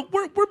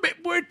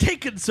 we're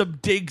taking some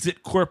digs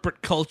at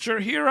corporate culture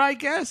here. I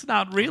guess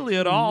not really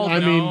at all. I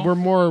no.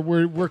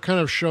 mean, we're kind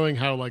of showing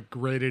how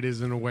great it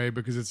is in a way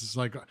because it's just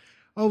like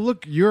oh,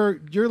 look, you're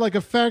like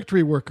a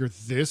factory worker.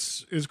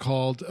 This is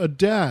called a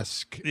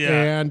desk.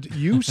 Yeah. And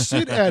you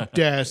sit at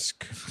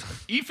desk.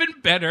 Even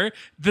better,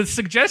 the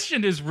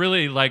suggestion is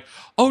really like,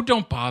 oh,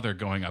 don't bother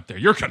going up there.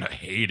 You're going to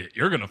hate it.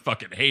 You're going to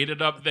fucking hate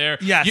it up there.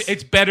 Yes.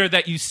 It's better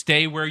that you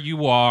stay where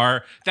you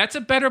are. That's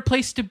a better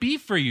place to be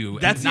for you.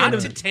 That's and not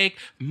the- to take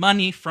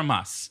money from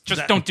us.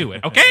 Just don't do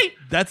it, okay?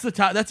 That's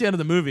the end of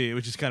the movie,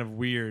 which is kind of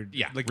weird.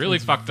 Yeah, really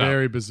fucked up.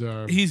 Very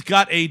bizarre. He's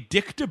got a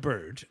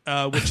dictabird,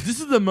 which this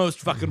is the most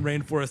fucking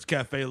Rainforest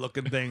Cafe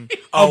looking thing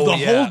Oh, of the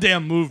yeah. whole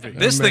damn movie.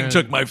 This man. thing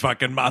took my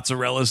fucking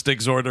mozzarella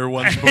sticks order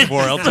once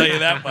before. I'll tell you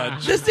that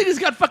much. This thing has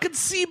got fucking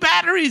C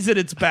batteries in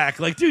its back.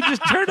 Like, dude,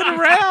 just turn it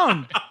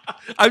around.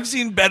 I've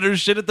seen better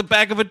shit at the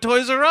back of a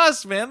Toys R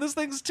Us, man. This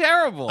thing's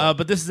terrible.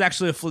 But this is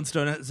actually a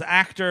Flintstone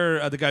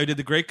actor, the guy who did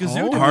the Great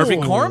Gazoo. Oh. Harvey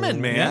Korman,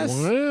 man. Yes.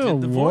 Wow,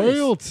 Did the voice.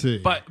 royalty.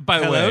 But by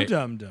the Hello, way,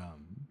 Dum Dum.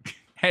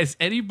 has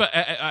anybody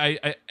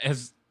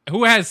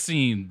who has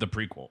seen the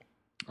prequel?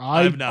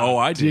 I I've not. Oh,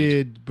 I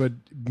did. but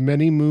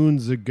many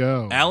moons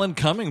ago. Alan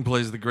Cumming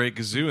plays the Great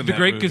Gazoo in The that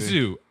Great movie.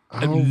 Gazoo.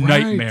 Oh,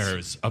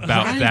 Nightmares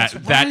about Right, that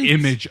right.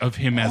 image of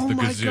him as Oh the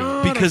my Gazoo.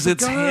 God. Because I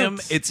it's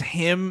forgot.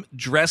 him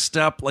dressed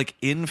up like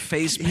in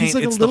face He's paint.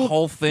 like a It's little- the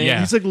whole thing.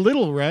 Yeah. He's like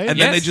little, right? And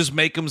then they Yes. just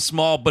make him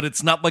small, but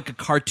it's not like a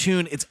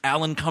cartoon. It's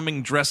Alan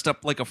Cumming dressed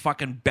up like a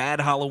fucking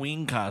bad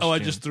Halloween costume. Oh, I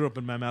just threw up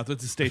in my mouth.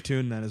 Let's just stay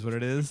tuned then, is what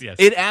it is. Yes.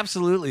 It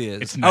absolutely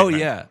is. It's a oh nightmare.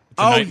 yeah. a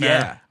Oh nightmare.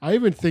 yeah. I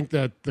even think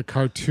that the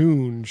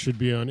cartoon should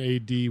be on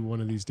AD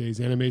one of these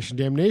days, Animation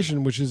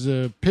Damnation, which is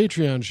a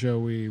Patreon show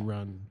we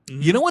run.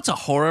 You know what's a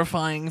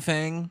horrifying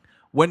thing?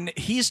 When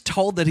he's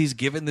told that he's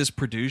given this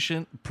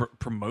promotion, my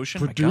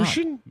God.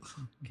 Production?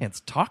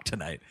 Can't talk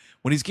tonight.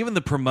 When he's given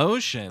the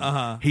promotion,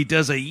 he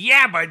does a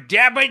yabba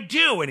dabba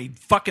do, and he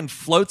fucking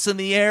floats in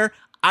the air.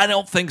 I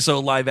don't think so.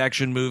 Live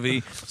action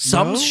movie.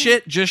 Some No?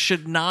 shit just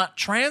should not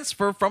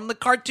transfer from the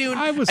cartoon.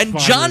 I was and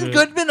fine John with it.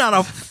 Goodman on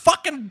a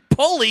fucking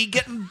pulley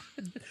getting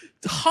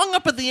hung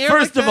up in the air.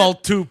 First like of that. all,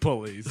 two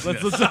pulleys.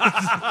 Let's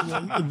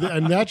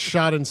And that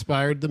shot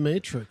inspired The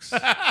Matrix.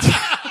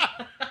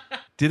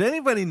 Did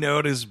anybody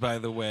notice, by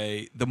the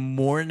way, the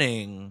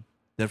morning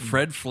that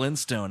Fred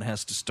Flintstone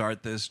has to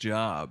start this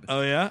job?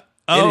 Oh, yeah?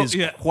 Oh, It is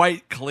yeah.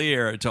 quite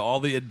clear to all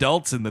the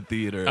adults in the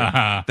theater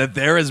that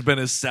there has been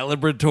a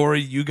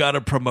celebratory "you got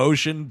a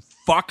promotion"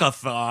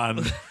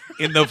 fuckathon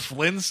in the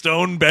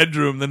Flintstone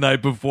bedroom the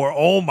night before.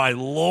 Oh my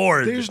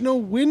lord! There's no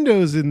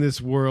windows in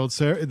this world,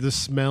 so the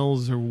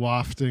smells are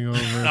wafting over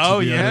to Oh,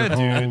 the yeah, other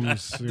dude.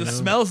 homes. you The know?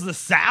 smells, the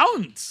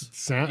sounds.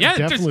 Yeah,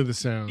 definitely there's- the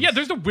sound. Yeah,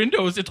 there's no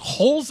windows. It's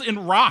holes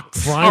in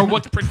rocks are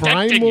what's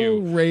protecting primal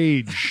you.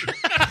 rage.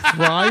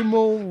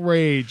 Primal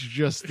rage.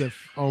 Just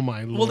oh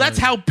my lord. Well, that's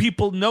how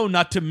people know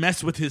not to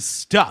mess with his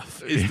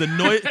stuff. Is the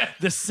noise,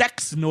 the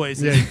sex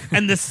noises, Yeah.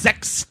 and the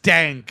sex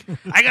stank.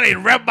 I gotta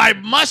rub my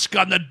musk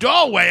on the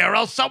doorway, or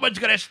else someone's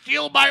gonna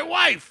steal my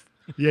wife.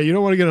 Yeah, you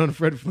don't want to get on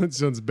Fred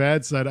Flintstone's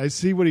bad side. I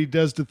see what he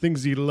does to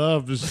things he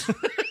loves.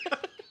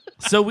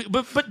 So,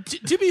 but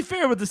to be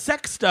fair with the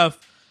sex stuff,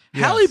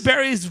 Halle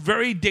Berry's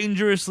very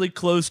dangerously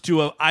close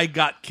to a "I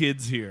got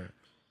kids here."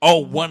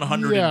 Oh,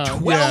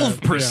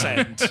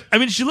 112%. I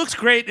mean, she looks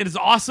great and is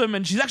awesome,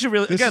 and she's actually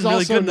really This again is really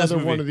also good in this another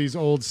movie. one of these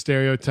old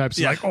stereotypes.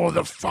 Yeah. Like, oh,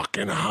 the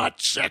fucking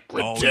hot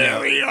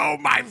secretary. Oh,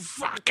 my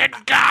fucking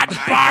God,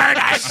 Bart.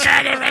 I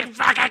can't even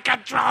fucking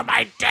control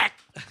my dick.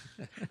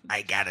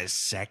 I got a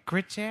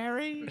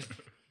secretary.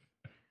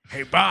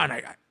 Hey, Bon,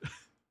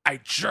 I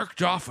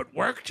jerked off at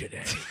work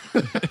today.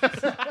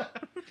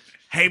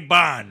 Hey,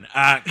 Bon,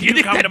 can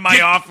you come to my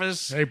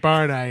office? Hey,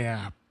 Bart,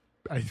 I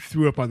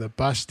threw up on the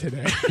bus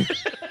today.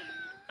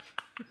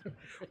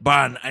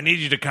 Bon, I need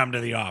you to come to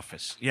the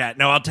office. Yeah,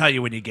 no, I'll tell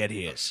you when you get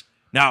here.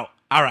 No,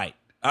 all right.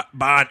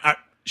 Bon,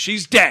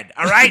 she's dead,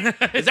 all right?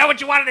 Is that what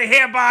you wanted to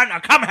hear, Bon? Now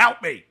come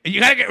help me. And you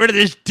gotta get rid of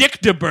this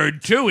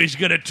dictabird too. He's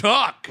gonna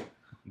talk.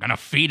 I'm gonna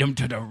feed him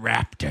to the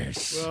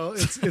raptors. Well,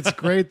 it's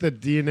great that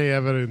DNA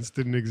evidence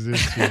didn't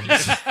exist here.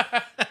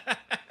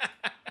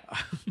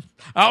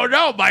 Oh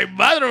no, my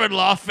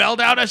mother-in-law fell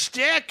down a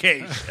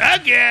staircase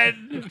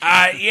again.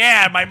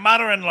 Yeah, my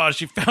mother-in-law,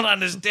 she fell down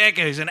the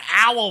staircase. An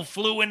owl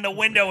flew in the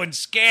window and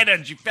scared her,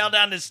 and she fell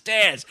down the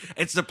stairs.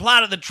 It's the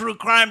plot of the true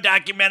crime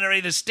documentary,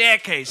 The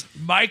Staircase.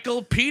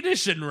 Michael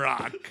Peterson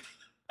rock.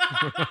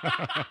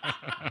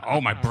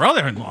 Oh, my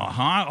brother-in-law,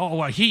 huh? Oh,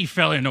 well, he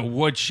fell in a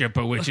wood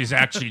chipper, which is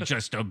actually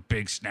just a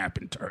big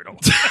snapping turtle.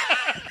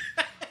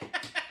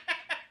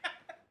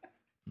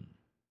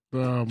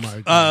 Oh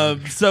my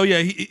God. So yeah,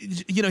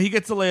 he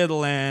gets the lay of the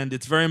land.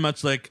 It's very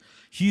much like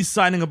he's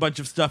signing a bunch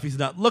of stuff he's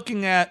not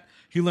looking at.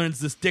 He learns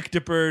this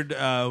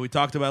dictabird we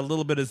talked about a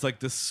little bit is like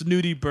this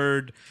snooty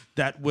bird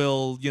that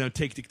will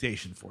take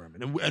dictation for him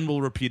and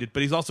will repeat it.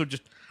 But he's also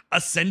just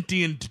a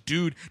sentient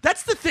dude.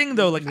 That's the thing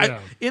though. Like Yeah.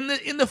 in the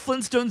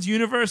Flintstones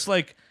universe,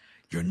 like.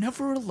 You're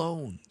never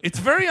alone. It's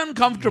very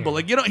uncomfortable.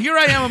 Like, here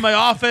I am in my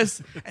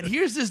office, and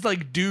here's this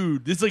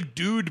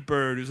dude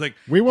bird who's like,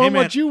 We want hey,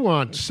 man, what you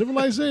want.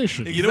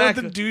 Civilization. You know what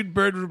Exactly. the dude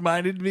bird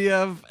reminded me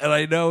of? And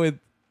I know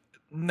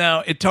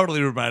No, it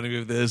totally reminded me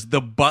of this.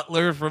 The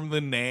butler from The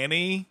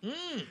Nanny.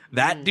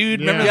 That dude,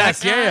 remember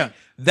Yes. that guy?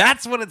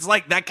 That's what it's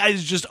like. That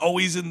guy's just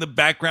always in the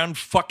background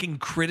fucking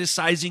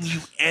criticizing you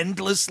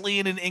endlessly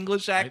in an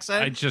English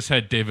accent. I just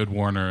had David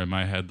Warner in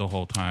my head the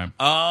whole time.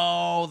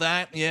 Oh,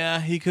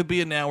 he could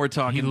be a Now We're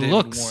Talking He David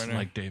looks Warner.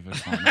 like David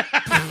Warner.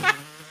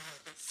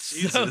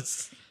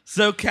 Jesus.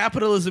 So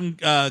capitalism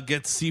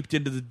gets seeped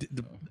into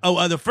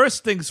the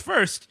first things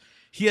first.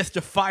 He has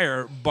to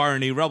fire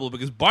Barney Rubble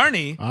because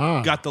Barney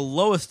got the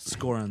lowest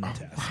score on the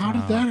test. How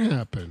did that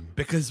happen?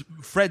 Because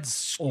Fred's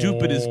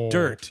stupid as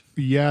dirt.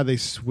 Yeah, they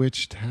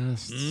switched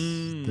tests.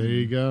 There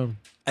you go.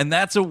 And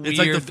that's a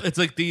weird... It's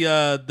like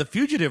the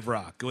Fugitive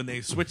Rock when they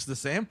switch the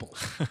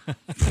samples.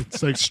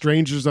 It's like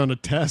strangers on a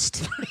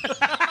test.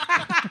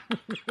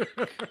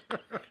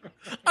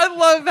 I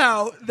love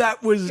how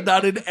that was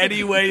not in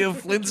any way a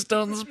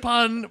Flintstones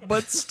pun,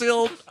 but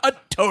still a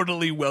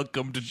totally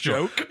welcomed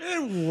joke.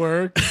 It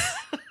worked.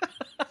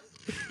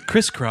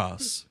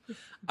 Crisscross.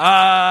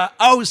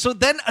 So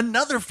then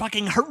another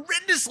fucking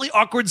horrendously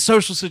awkward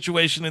social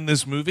situation in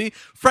this movie.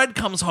 Fred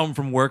comes home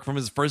from work from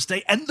his first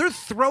day, and they're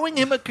throwing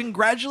him a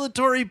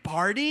congratulatory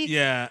party.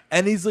 Yeah.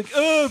 And he's like,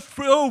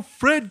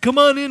 Fred, come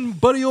on in,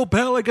 buddy, old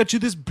pal. I got you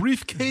this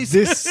briefcase.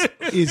 This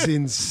is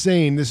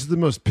insane. This is the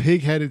most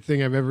pig-headed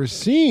thing I've ever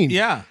seen.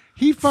 Yeah.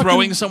 He fucking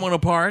Throwing someone a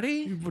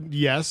party?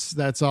 Yes,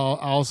 that's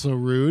also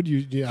rude.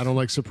 I don't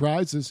like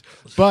surprises,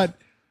 but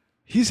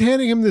he's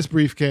handing him this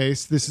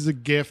briefcase. This is a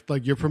gift.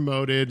 Like, you're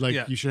promoted.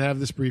 Like, you should have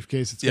this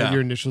briefcase. It's got your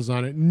initials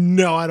on it.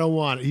 No, I don't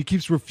want it. He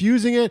keeps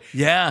refusing it.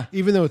 Yeah.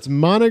 Even though it's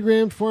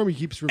monogrammed for him, he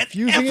keeps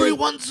refusing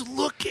Everyone's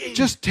looking. it.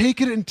 Just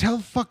take it and tell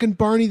fucking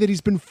Barney that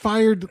he's been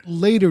fired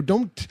later.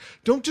 Don't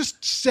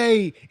just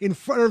say in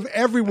front of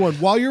everyone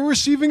while you're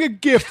receiving a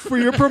gift for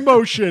your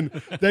promotion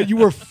that you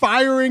were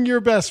firing your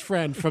best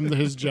friend from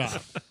his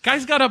job.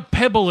 Guy's got a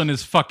pebble in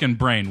his fucking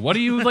brain. What do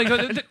you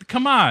like?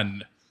 Come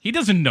on. He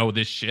doesn't know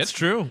this shit. It's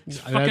true.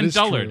 Fucking is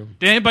dullard. true.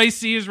 Did anybody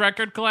see his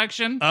record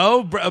collection?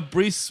 Oh,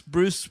 Bruce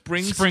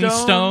Springstone.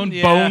 Springstone,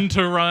 Yeah. Bone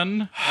to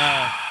Run,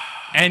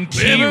 and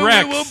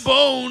T-Rex. We were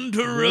bone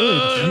to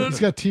run. He's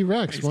got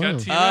T-Rex. He's Wow. got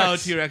T-Rex. Oh,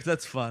 T-Rex.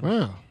 That's fun.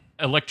 Wow.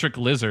 Electric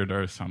Lizard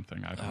or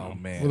something. I don't know.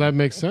 man. Well, that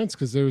makes sense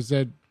because there was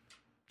that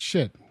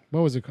shit.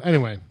 What was it called?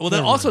 Anyway. Well, then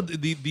never also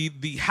mind.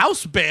 the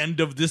house band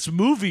of this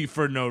movie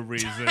for no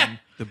reason.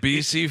 The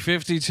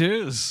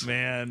BC-52s.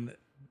 Man.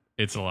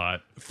 It's a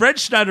lot. Fred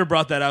Schneider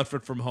brought that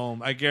outfit from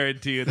home. I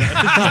guarantee you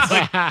that. It's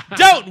like,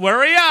 don't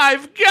worry,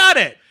 I've got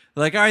it.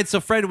 Like, all right, so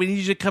Fred, we need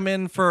you to come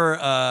in for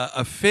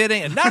a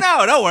fitting. No,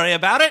 don't worry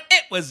about it.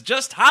 It was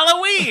just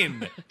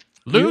Halloween.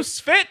 Loose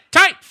fit,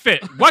 tight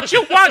fit. What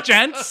you want,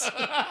 gents?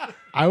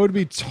 I would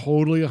be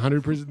totally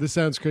 100%. This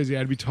sounds crazy.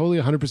 I'd be totally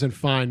 100%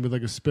 fine with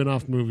like a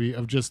spin-off movie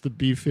of just the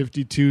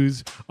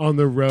B-52s on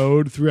the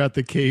road throughout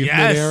the caveman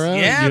Yes. era.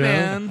 Yeah, you know?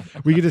 man.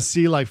 We get to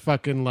see like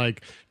fucking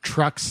like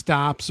truck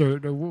stops or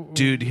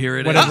Dude, here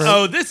it is. Whatever.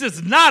 Uh-oh, this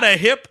is not a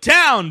hip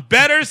town.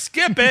 Better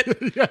skip it.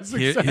 Yes,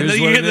 Here- exactly. And here's then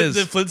you what hear it is.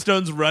 the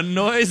Flintstones run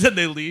noise and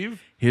they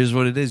leave. Here's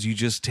what it is. You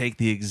just take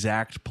the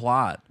exact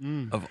plot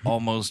of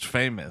Almost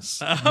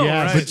Famous. Yes,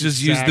 But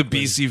just use the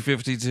exactly.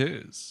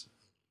 BC-52s.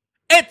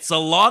 It's a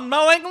lawn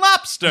mowing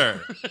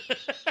lobster.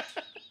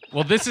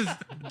 Well, this is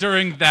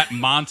during that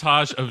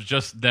montage of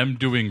just them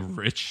doing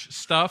rich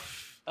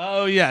stuff.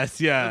 Oh,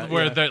 yes, yeah.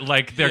 Where they're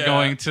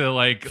going to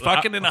like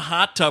Fucking in a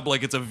hot tub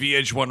like it's a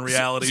VH1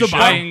 reality so show.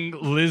 buying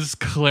Liz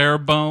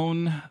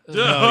Clarebone.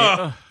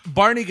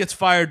 Barney gets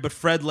fired, but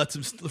Fred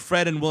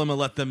and Wilma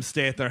let them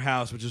stay at their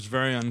house, which is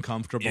very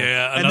uncomfortable.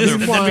 Yeah, and then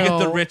we get the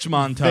While rich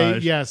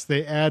montage.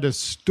 They add a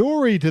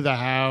story to the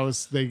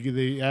house.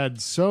 They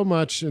add so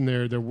much, and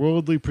their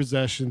worldly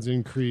possessions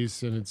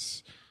increase, and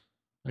it's.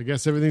 I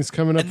guess everything's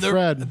coming up, and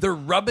Fred. they're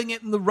rubbing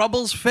it in the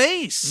Rubble's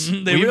face.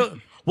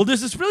 Well,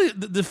 there's this really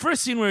the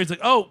first scene where he's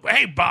like, "Oh,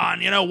 hey,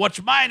 Bon,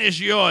 what's mine is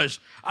yours.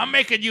 I'm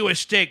making you a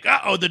steak.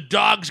 Uh-oh, the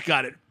dog's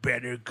got it.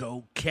 Better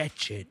go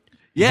catch it."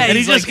 Yeah, and he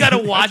he's just like-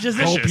 gotta watch as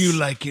Hope you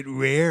like it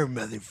rare,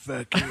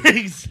 motherfucker.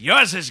 it.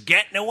 Yours is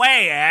getting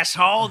away,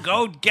 asshole.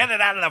 Go get it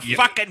out of the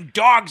fucking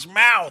dog's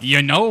mouth.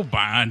 You know,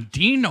 Bon,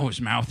 Dino's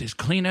mouth is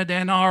cleaner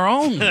than our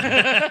own.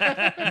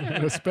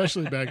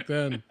 Especially back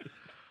then.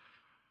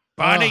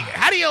 Barney,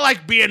 how do you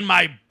like being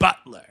my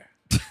butler?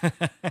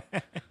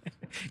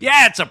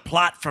 Yeah, it's a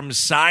plot from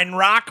Sign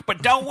Rock,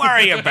 but don't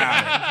worry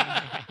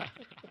about it.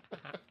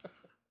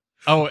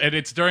 Oh, and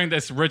it's during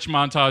this rich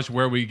montage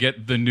where we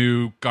get the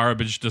new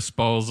garbage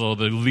disposal,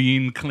 the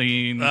lean,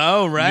 clean,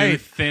 Oh, right. new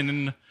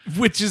thin.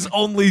 Which is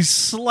only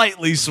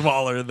slightly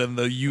smaller than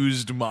the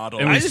used model.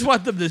 And I just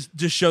want them to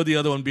just show the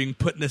other one being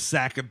put in a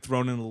sack and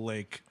thrown in a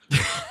lake.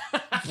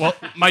 Well,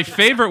 my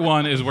favorite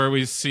one is where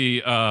we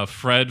see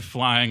Fred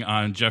flying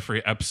on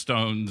Jeffrey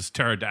Epstein's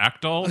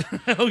pterodactyl.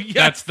 Oh, yes.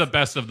 That's the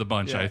best of the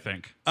bunch, I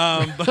think.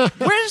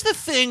 Where's the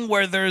thing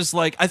where there's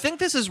like, I think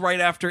this is right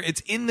after,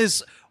 it's in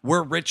this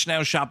We're Rich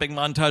Now shopping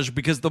montage,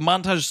 because the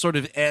montage sort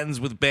of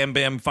ends with Bam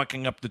Bam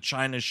fucking up the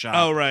China shop.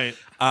 Oh, right.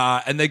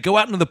 And they go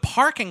out into the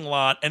parking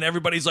lot and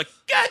everybody's like,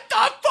 get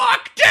the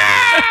fuck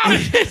down!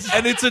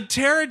 and it's a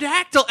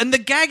pterodactyl, and the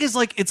gag is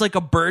like it's like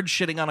a bird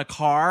shitting on a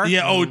car.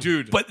 Yeah. Oh,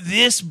 dude. But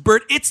this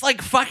bird, it's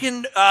like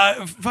fucking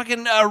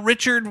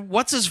Richard,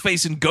 what's his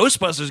face in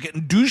Ghostbusters,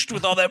 getting douched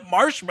with all that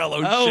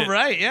marshmallow. Oh, shit.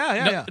 right.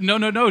 Yeah.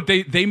 No.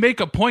 They make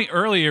a point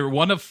earlier.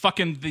 One of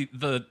fucking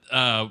the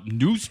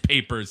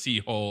newspapers he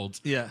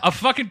holds. Yeah. A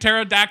fucking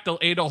pterodactyl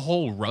ate a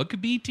whole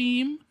rugby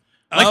team.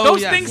 Like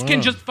those things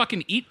can just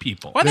fucking eat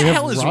people. Why the have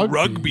hell is rugby.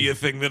 rugby a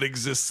thing that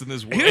exists in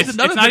this world? It's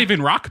not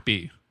even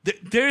rockby.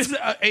 There's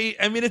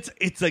I mean,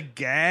 it's a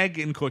gag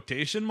in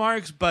quotation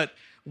marks, but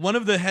one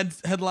of the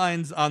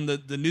headlines on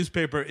the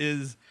newspaper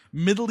is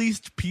Middle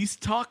East peace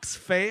talks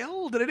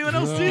fail. Did anyone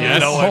else see Yes.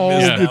 that? No, I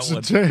missed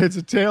that one. It's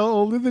a tale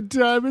older than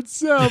time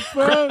itself.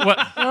 Huh? What?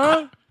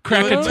 No,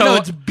 Krakatoa.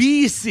 it's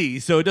BC,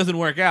 so it doesn't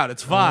work out.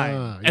 It's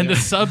fine. And the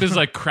sub is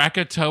like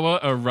Krakatoa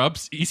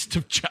erupts east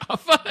of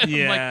Java. And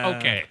Yeah. I'm like,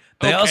 okay.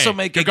 They also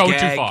make You're a going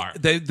gag. too far.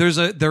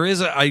 There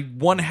is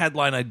one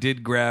headline I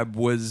did grab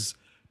was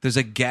there's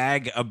a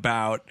gag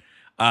about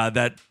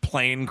that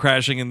plane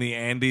crashing in the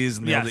Andes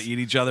and they're able to eat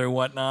each other and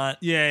whatnot.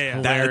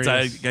 Yeah. That's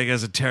I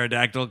guess a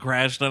pterodactyl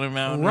crashed on a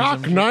mountain. Rock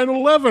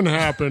 9/11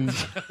 happened.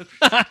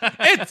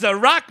 It's a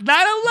rock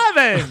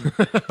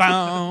 9/11.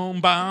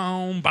 Boom,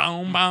 boom,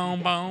 boom,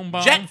 boom, boom,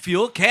 boom. Jet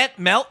fuel can't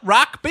melt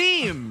rock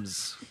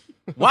beams.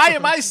 Why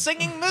am I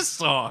singing this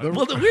song?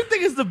 Well, the weird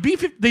thing is the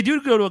B-50, they do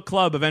go to a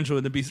club eventually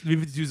when the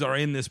B-52s are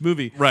in this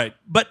movie. Right.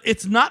 But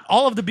it's not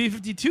all of the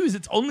B-52s.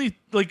 It's only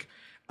like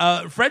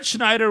Fred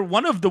Schneider,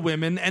 one of the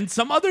women, and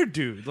some other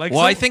dude. Like,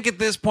 Well, I think at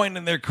this point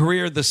in their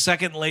career, the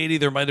second lady,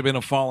 there might have been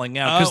a falling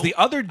out because the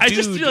other dude. I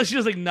just feel like she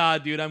was like, nah,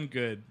 dude, I'm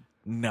good.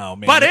 No,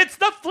 man. But it's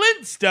the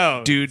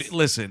Flintstones. Dude,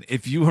 listen,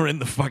 if you are in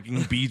the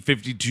fucking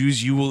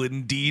B-52s, you will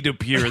indeed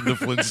appear in the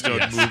Flintstone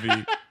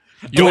movie.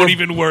 Don't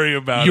even worry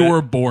about it. You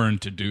were born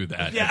to do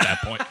that at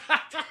that point.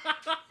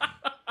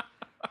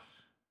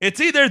 It's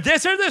either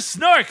this or the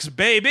Snorks,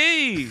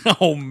 baby.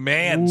 Oh,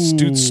 man.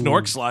 Dude,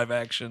 Snorks live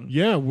action.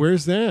 Yeah,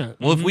 where's that?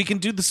 Well, if we can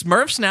do the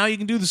Smurfs now, you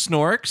can do the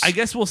Snorks. I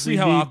guess we'll see We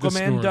how need the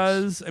Aquaman Snorks.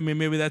 does. I mean,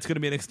 maybe that's going to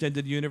be an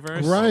extended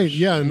universe. Right,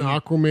 yeah, and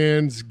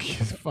Aquaman's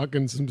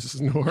fucking some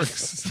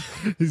snorks.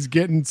 He's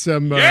getting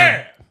some.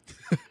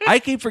 I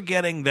keep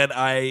forgetting that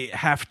I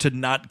have to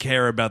not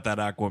care about that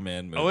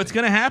Aquaman movie. Oh, it's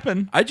going to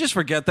happen. I just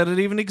forget that it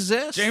even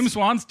exists. James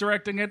Wan's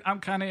directing it.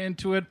 I'm kind of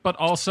into it. But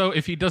also,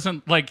 if he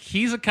doesn't, like,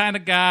 he's a kind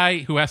of guy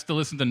who has to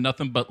listen to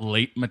nothing but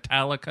late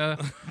Metallica.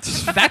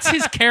 That's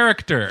his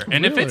character.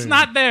 And if it's Really?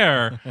 not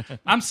there,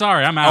 I'm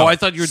sorry, I'm out. Oh, I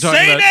thought you were talking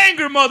Saint about...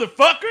 anger,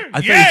 motherfucker.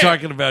 I thought you were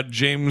talking about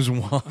James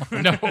Wan.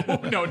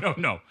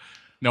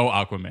 No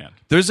Aquaman.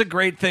 There's a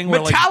great thing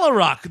where, like...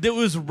 Metallirock that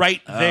was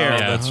right there.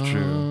 yeah. That's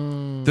true.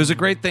 There's a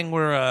great thing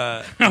where...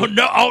 Oh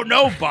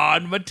no,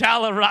 Bond.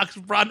 Metallirock's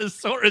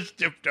brontosaurus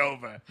tipped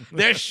over.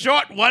 They're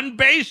short one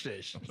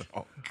basis.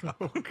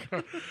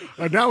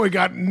 And now we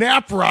got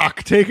Naprock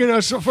taking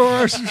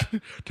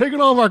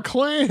taking all of our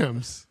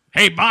clams.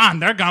 Hey,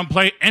 Bond, they're going to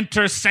play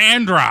Enter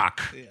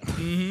Sandrock.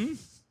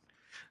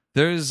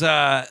 There's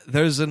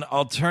an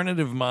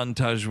alternative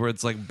montage where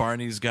it's like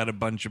Barney's got a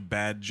bunch of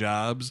bad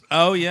jobs.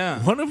 Oh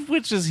yeah. One of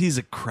which is he's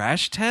a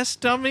crash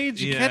test dummy. Did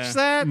you Yeah. catch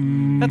that?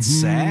 That's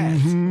sad.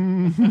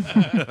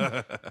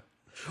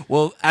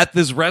 Well, at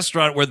this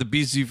restaurant where the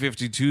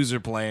BC-52s are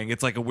playing,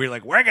 it's like a weird,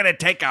 like, we're going to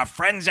take our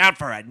friends out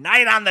for a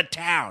night on the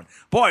town.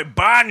 Boy,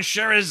 Bond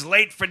sure is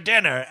late for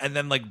dinner. And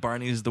then, like,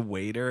 Barney's the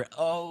waiter.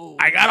 Oh.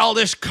 I got all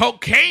this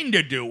cocaine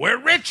to do. We're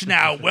rich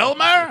now,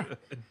 Wilmer.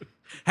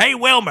 Hey,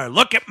 Wilmer,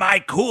 look at my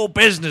cool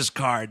business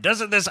card.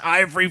 Doesn't this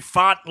ivory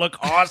font look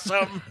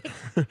awesome?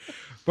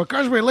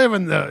 Because we live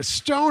in the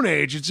Stone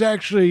Age, it's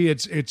actually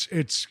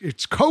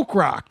it's Coke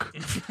Rock,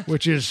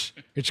 which is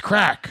it's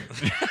crack.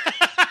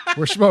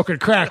 We're smoking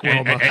crack,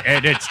 Wilma.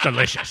 And it's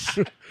delicious.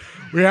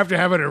 We have to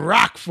have it in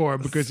rock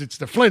form because it's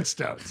the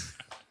Flintstones.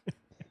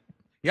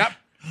 Yep.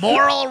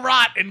 Moral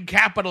rot and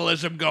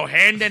capitalism go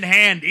hand in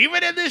hand,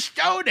 even in the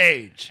Stone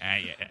Age.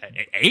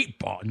 8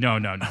 ball. No.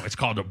 It's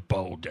called a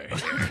boulder.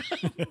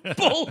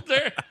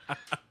 Boulder.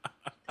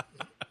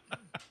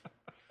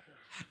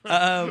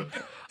 And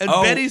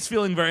Betty's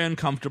feeling very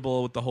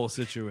uncomfortable with the whole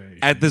situation.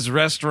 At this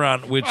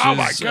restaurant, which Oh is...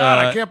 my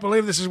God! I can't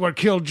believe this is what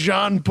killed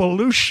John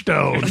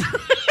Belushi.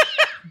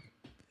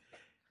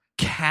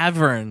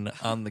 Cavern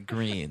on the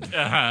Green.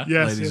 Yes,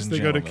 Ladies and they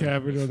go to gentlemen.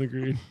 Cavern on the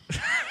Green.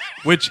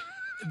 Which,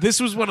 this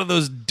was one of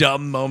those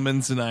dumb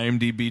moments in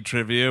IMDb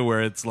trivia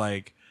where it's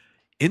like,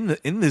 in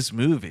this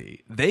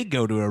movie, they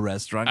go to a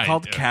restaurant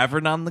called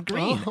Cavern on the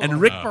Green,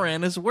 and Rick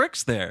Moranis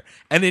works there.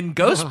 And in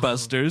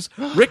Ghostbusters,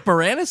 Rick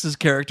Moranis'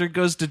 character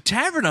goes to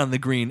Tavern on the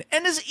Green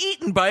and is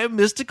eaten by a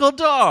mystical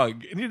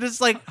dog. And you're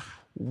just like,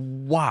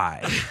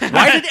 why?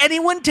 Why did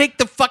anyone take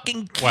the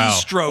fucking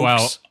keystrokes?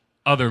 Well,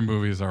 other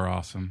movies are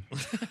awesome.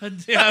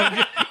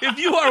 Yeah, if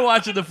you are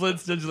watching the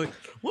Flintstones, you're like,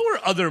 what were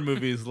other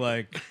movies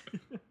like?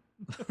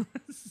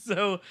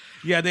 So,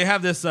 yeah, they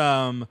have this...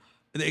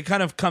 it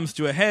kind of comes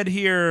to a head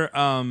here,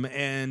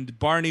 and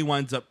Barney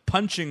winds up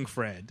punching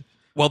Fred.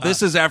 Well,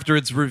 this is after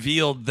it's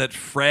revealed that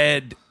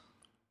Fred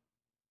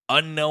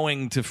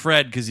unknowing to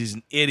Fred, because he's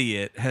an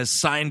idiot, has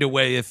signed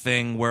away a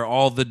thing where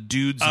all the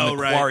dudes in the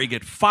quarry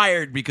get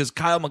fired because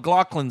Kyle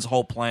MacLachlan's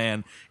whole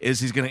plan is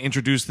he's going to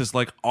introduce this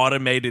like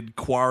automated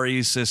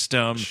quarry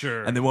system,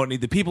 and they won't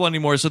need the people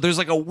anymore. So there's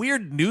like a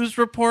weird news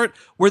report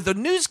where the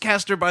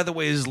newscaster, by the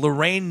way, is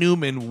Lorraine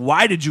Newman.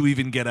 Why did you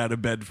even get out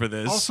of bed for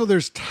this? Also,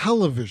 there's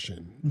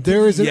television.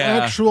 There is an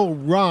actual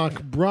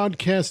rock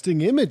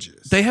broadcasting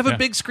images. They have a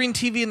big screen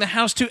TV in the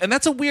house too, and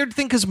that's a weird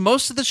thing because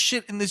most of the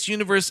shit in this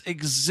universe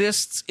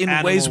exists in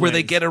ways where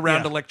they get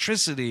around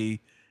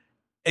electricity,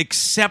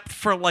 except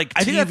for like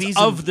I think TVs that's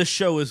of the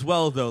show as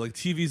well, though. Like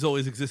TV's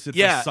always existed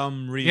for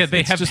some reason. Yeah,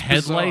 they have just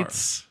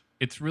headlights. Bizarre.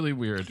 It's really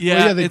weird.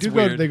 Yeah, they it's do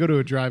weird. They go to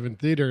a drive-in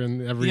theater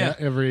in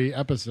every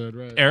episode,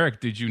 right? Eric,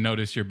 did you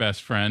notice your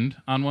best friend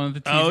on one of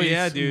the TVs? Oh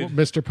yeah, dude.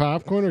 Mr.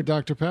 Popcorn or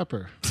Dr.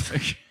 Pepper?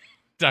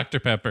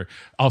 Dr. Pepper,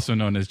 also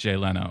known as Jay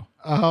Leno.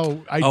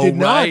 Oh, I did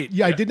not. Right.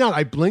 Yeah, I did not.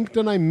 I blinked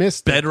and I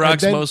missed it.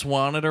 Bedrock's And then Most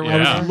Wanted or I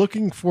whatever. was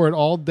looking for it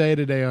all day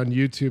today on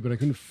YouTube, and I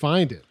couldn't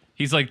find it.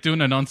 He's like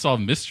doing an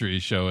unsolved mystery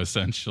show,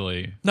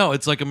 essentially. No,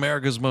 it's like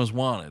America's Most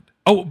Wanted.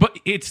 Oh, but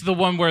it's the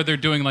one where they're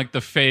doing like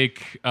the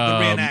fake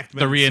reenactment.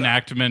 the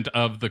reenactment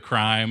of the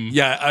crime.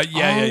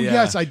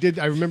 Yes, I did.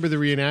 I remember the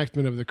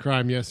reenactment of the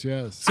crime. Yes.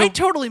 I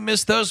totally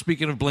missed those.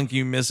 Speaking of Blink,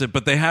 you miss it.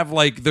 But they have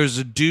like, there's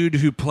a dude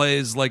who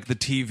plays like the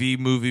TV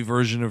movie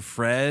version of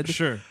Fred.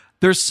 Sure.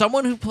 There's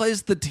someone who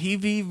plays the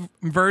TV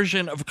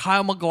version of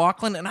Kyle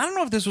MacLachlan, and I don't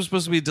know if this was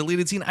supposed to be a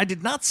deleted scene. I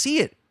did not see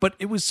it, but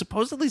it was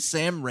supposedly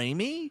Sam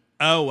Raimi.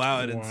 Oh wow,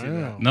 I didn't see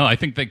that. No, I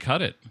think they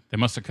cut it. They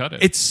must have cut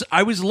it.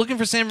 I was looking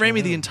for Sam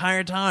Raimi the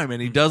entire time,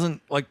 and he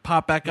doesn't like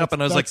pop back up.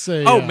 And I was like,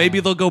 that's maybe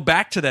they'll go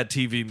back to that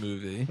TV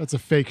movie. That's a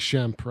fake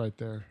Shemp right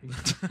there.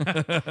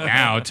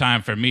 Now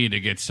time for me to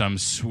get some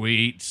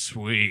sweet.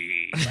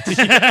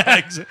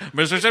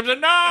 Mr.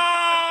 Simpson,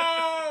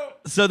 no!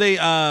 So they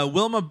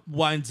Wilma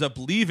winds up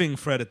leaving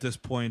Fred at this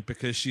point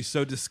because she's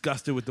so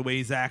disgusted with the way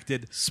he's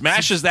acted.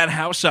 Smashes that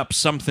house up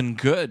something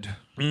good.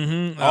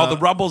 Mm-hmm. All the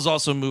Rubbles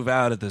also move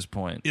out at this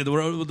point. Yeah, the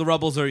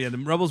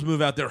Rubbles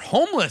move out. They're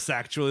homeless.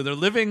 Actually, they're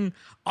living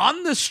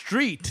on the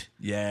street.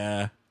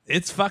 Yeah.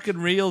 It's fucking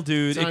real,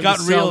 dude. Time It got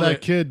to sell real.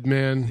 that kid,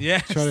 man.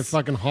 Yes. Try to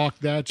fucking hawk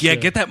that Yeah,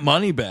 shit. get that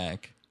money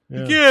back.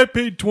 Yeah. I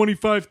paid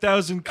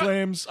 25,000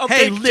 claims. I'll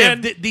Hey, take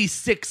Liv, 10. these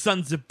sick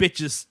sons of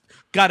bitches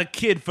got a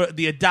kid for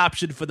the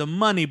adoption for the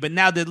money, but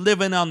now they're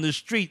living on the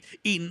street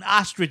eating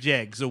ostrich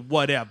eggs or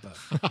whatever.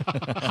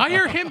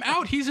 Hire him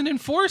out. He's an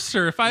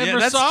enforcer. If I Yeah, ever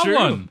that's saw true.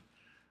 one.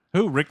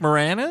 Who, Rick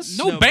Moranis?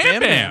 No,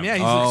 Bam Bam. Yeah,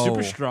 he's Oh. like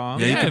super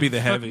strong. Yeah, he could be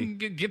the heavy.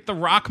 fucking Get the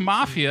Rock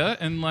Mafia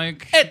and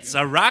like. It's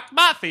a rock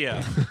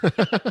mafia.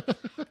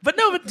 But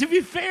to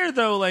be fair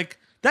though, like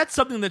that's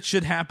something that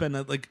should happen.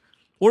 Like,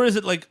 or is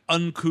it like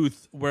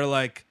uncouth where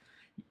like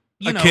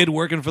A kid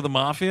working for the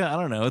mafia? I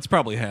don't know. It's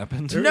probably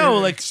happened. No,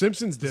 like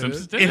Simpsons did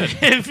Simpsons it. did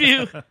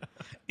it.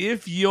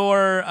 if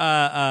your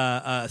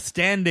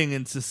standing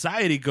in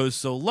society goes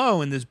so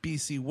low in this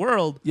BC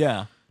world,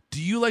 Yeah.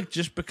 do you like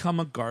just become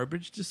a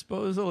garbage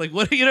disposal? Like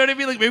what? You know what I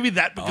mean? Like maybe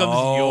that becomes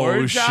Oh,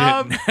 your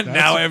job. shit.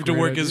 Now I have to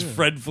great work as idea.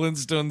 Fred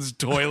Flintstone's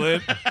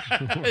toilet.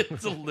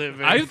 It's a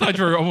living. I thought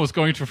you were almost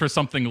going for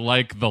something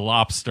like The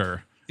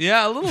Lobster.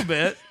 Yeah, a little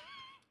bit.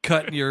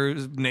 Cutting your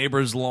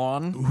neighbor's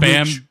lawn.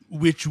 Bam.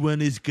 Which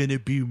one is gonna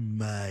be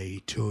my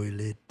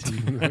toilet?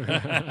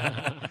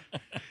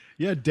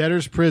 Yeah,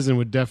 debtor's prison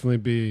would definitely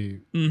be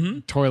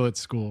toilet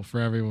school for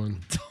everyone.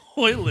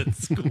 Toilet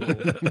school.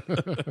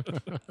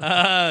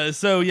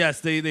 So yes,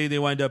 they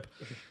wind up.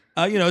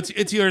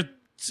 It's your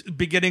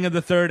beginning of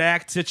the third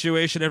act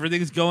situation.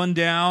 Everything's going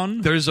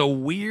down. There's a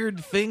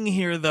weird thing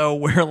here, though,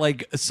 where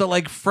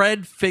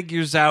Fred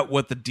figures out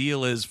what the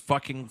deal is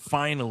fucking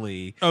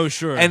finally. Oh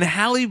sure. And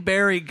Halle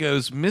Berry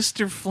goes,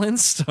 Mr.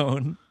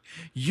 Flintstone,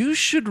 you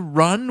should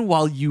run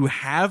while you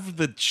have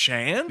the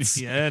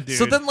chance. Yeah, dude.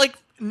 So then,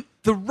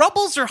 the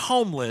Rubbles are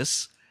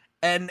homeless,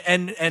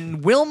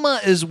 and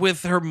Wilma is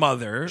with her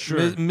mother,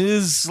 Sure.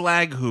 Ms.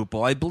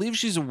 Slaghoople. I believe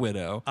she's a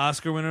widow.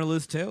 Oscar winner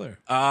Liz Taylor.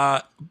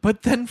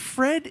 But then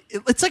Fred,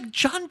 it's like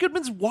John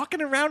Goodman's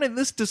walking around in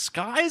this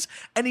disguise,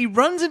 and he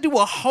runs into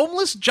a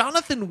homeless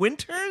Jonathan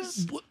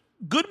Winters.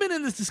 Goodman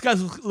in this disguise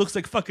looks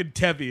like fucking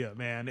Tevye,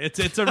 man. It's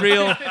a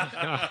real,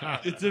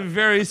 it's a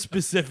very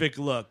specific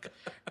look.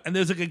 And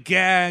there's like a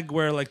gag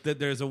where like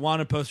there's a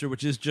wanted poster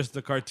which is just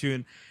the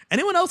cartoon.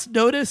 Anyone else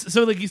notice?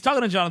 So like he's talking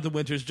to Jonathan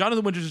Winters.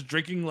 Jonathan Winters is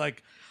drinking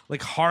like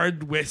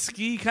hard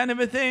whiskey kind of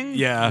a thing.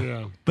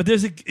 Yeah. But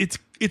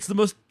it's the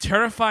most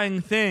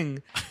terrifying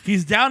thing.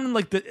 He's down in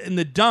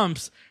the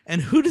dumps,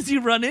 and who does he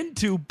run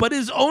into but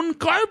his own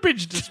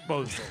garbage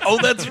disposal? Oh,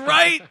 that's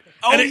right.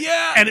 Oh,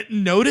 yeah. And it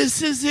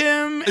notices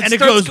him, and it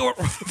starts goes, going,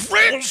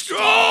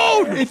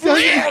 Flintstone! It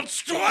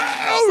does. It's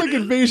like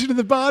Invasion of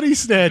the Body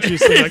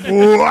Snatchers. It's like,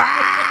 wow!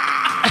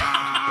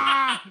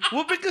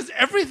 Well, because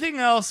everything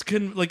else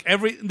can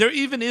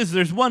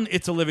there's one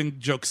It's a Living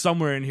joke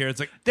somewhere in here. It's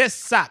like, this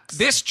sucks.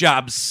 This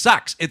job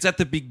sucks. It's at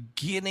the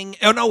beginning.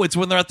 Oh no, it's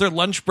when they're at their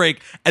lunch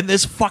break and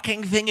this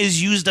fucking thing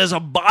is used as a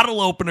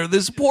bottle opener.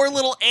 This poor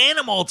little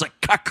animal. It's like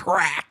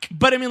crack.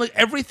 But I mean, like,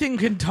 everything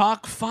can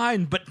talk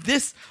fine, but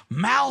this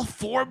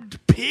malformed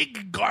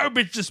pig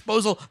garbage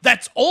disposal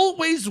that's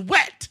always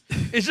wet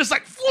is just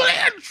like,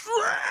 flinch.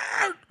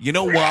 You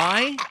know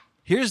why?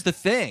 Here's the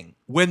thing.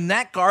 When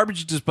that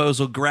garbage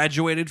disposal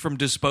graduated from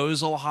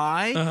Disposal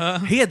High,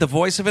 he had the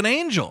voice of an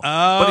angel.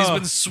 But he's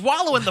been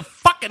swallowing the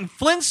fucking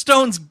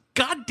Flintstones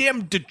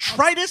goddamn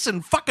detritus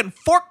and fucking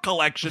fork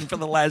collection for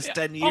the last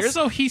 10 years.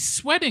 Also, he's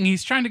sweating.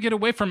 He's trying to get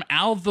away from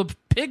Al the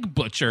pig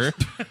butcher,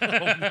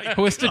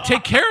 who has to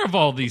take care of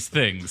all these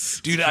things.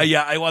 Dude,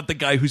 I want the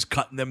guy who's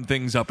cutting them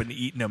things up and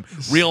eating them.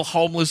 Real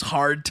homeless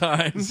hard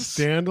times.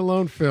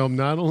 Standalone film,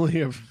 not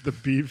only of the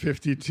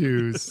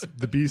B-52s,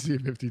 the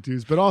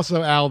BC-52s, but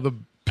also Al the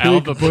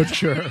pig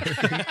butcher.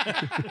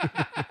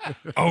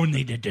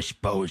 Only the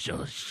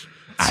disposals.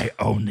 I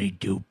only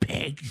do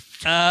pigs.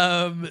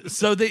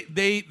 So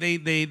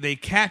they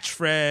catch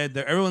Fred.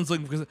 Everyone's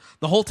looking because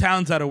the whole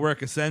town's out of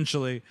work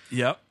essentially.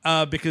 Yep.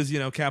 Because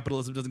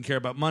capitalism doesn't care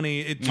about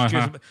money. It just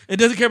cares about, it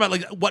doesn't care about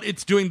like what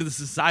it's doing to the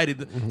society.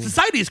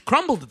 Society has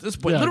crumbled at this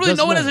point. Yeah, Literally,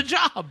 no one has matter. a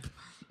job.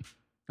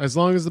 As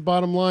long as the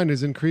bottom line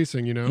is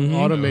increasing,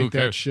 automate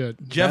that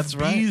shit. Jeff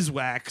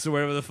Beeswax or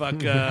whatever the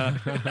fuck.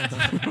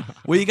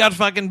 Well, you got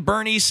fucking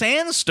Bernie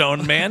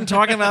Sandstone, man,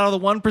 talking about how the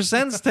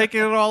 1%'s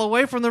taking it all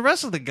away from the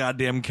rest of the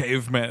goddamn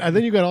cavemen. And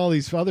then you got all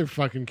these other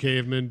fucking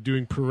cavemen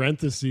doing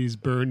parentheses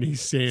Bernie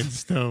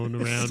Sandstone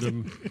around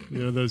him.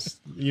 You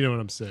know what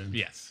I'm saying.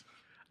 Yes.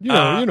 You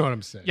know what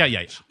I'm saying.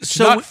 Yeah. It's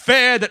not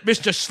fair that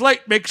Mr.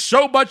 Slate makes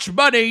so much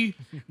money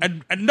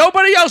and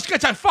nobody else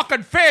gets a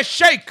fucking fair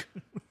shake.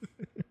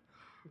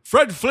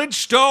 Fred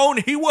Flintstone,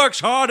 he works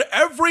hard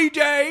every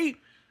day.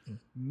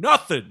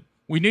 Nothing.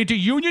 We need to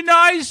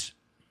unionize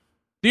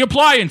the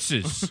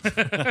appliances.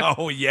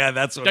 Oh, yeah,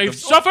 that's what They've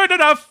suffered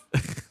enough.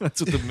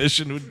 That's what the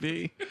mission would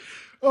be.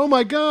 Oh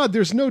my God,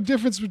 there's no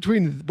difference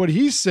between what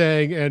he's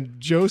saying and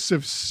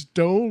Joseph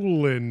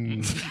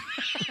Stalin.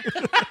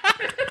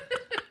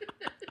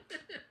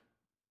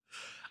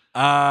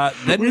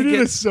 Then we need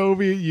get a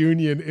Soviet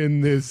Union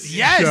in this show.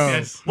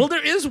 Yes. Well,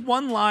 there is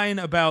one line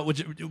about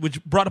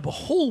which brought up a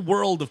whole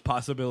world of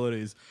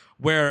possibilities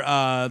where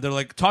they're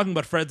like talking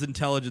about Fred's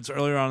intelligence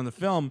earlier on in the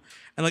film,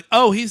 and like,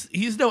 oh,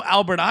 he's no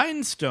Albert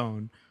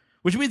Einstein,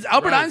 which means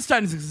Albert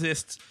Einstein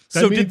exists.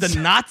 That So means- did the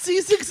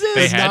Nazis exist?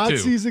 They had to.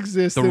 Nazis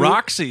exist. the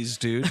Roxys,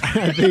 dude.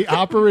 The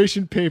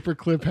Operation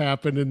Paperclip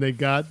happened, and they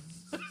got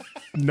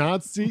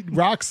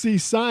Roxy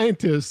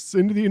scientists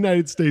into the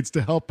United States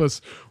to help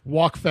us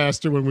walk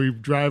faster when we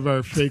drive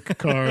our fake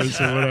cars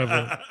or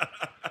whatever.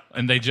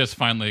 And they just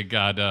finally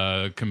got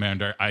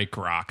Commander Ike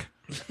Rock.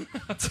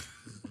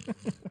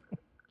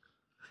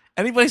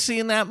 Anybody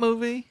seen that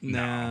movie?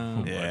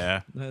 No.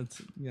 Yeah.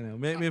 That's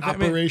maybe if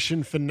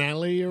Operation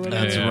Finale or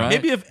whatever. That's right.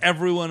 maybe if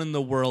everyone in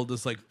the world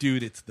is like,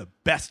 dude, it's the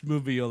best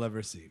movie you'll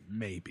ever see.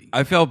 Maybe.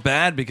 I felt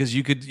bad because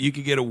you could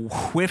get a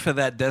whiff of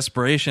that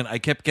desperation. I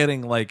kept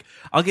getting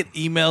I'll get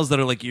emails that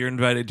are like, you're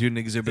invited to an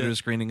exhibitor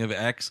screening of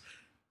X.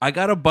 I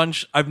got a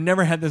bunch. I've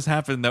never had this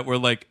happen that were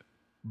like,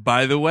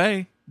 by the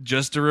way,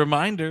 just a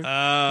reminder, you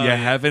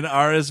haven't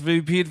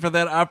RSVP'd for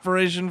that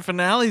Operation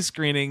Finale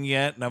screening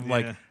yet. And I'm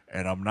like,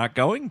 and I'm not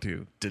going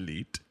to.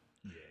 Delete.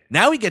 Yeah.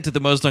 Now we get to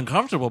the most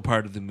uncomfortable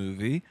part of the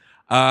movie.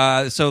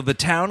 So the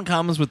town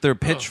comes with their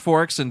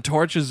pitchforks and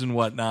torches and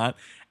whatnot.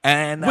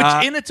 And Which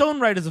in its own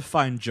right is a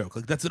fine joke.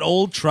 Like, that's an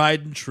old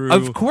tried and true.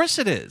 of course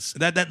it is.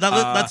 That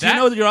lets you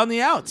know that you're on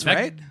the outs, That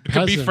right?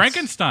 could be Peasants.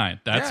 Frankenstein.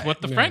 That's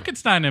what the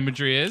Frankenstein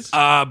imagery is.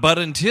 But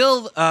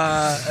until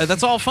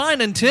that's all fine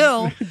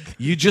until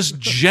you just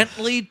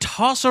gently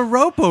toss a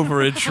rope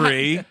over a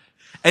tree.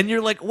 And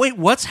you're like, wait,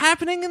 what's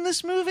happening in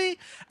this movie?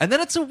 And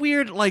then it's a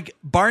weird,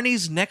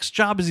 Barney's next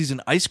job is he's an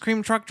ice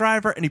cream truck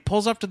driver, and he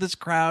pulls up to this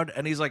crowd,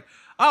 and he's like,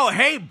 oh,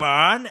 hey,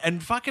 Barn.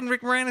 And fucking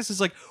Rick Moranis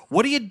is like,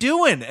 what are you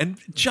doing? And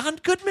John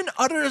Goodman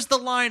utters the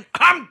line,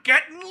 I'm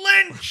getting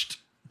lynched.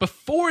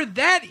 Before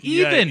that,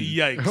 even.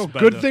 Yikes. Oh,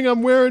 good thing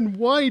I'm wearing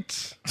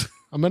white.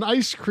 I'm an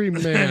ice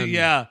cream man.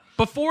 Yeah.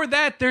 Before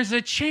that, there's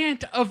a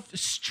chant of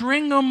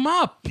 "String 'em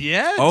up."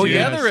 Yeah. Oh, dude.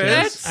 yeah, there is.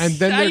 That's, And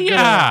then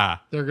yeah.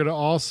 they're gonna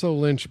also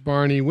lynch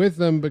Barney with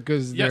them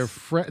because Yes.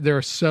 they're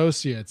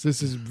associates.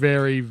 This is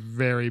very,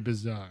 very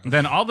bizarre.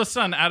 Then all of a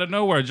sudden, out of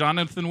nowhere,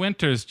 Jonathan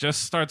Winters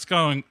just starts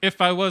going,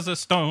 "If I was a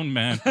stone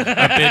man, a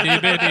bitty,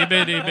 bitty,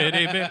 bitty,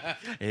 bitty, bitty."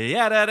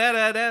 Yeah, da, da,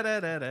 da, da, da,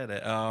 da, da, da.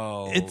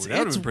 Oh, that would It's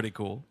have been pretty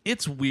cool.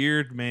 It's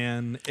weird,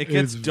 man. It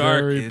gets It's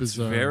dark. very It's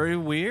bizarre. very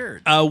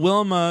weird.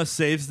 Wilma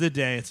saves the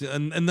day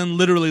and then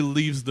literally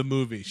leaves the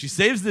movie. She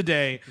saves the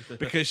day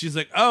because she's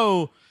like,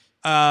 the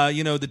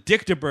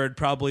Dictabird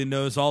probably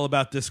knows all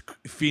about this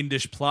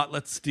fiendish plot.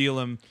 Let's steal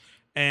him.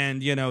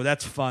 And,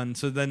 that's fun.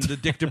 So then the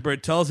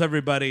Dictabird tells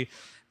everybody.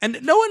 And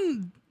no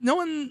one,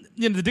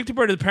 the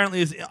Dictabird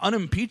apparently is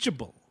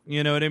unimpeachable.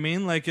 You know what I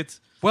mean? Like, it's,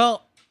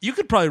 Well, you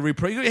could probably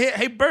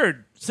hey,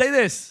 Bird, Say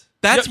this.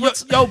 That's yo,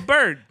 what's yo,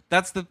 Bird.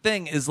 That's the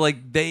thing is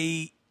like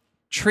they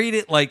treat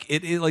it like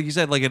like you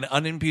said, like an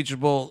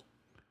unimpeachable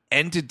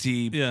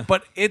entity. Yeah.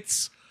 But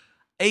it's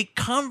a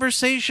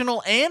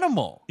conversational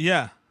animal.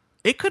 Yeah.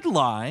 It could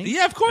lie.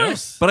 Yeah, of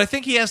course. But I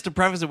think he has to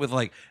preface it with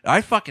like,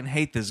 I fucking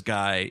hate this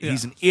guy. Yeah.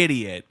 He's an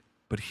idiot.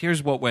 But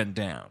here's what went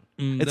down.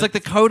 It's like the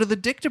code of the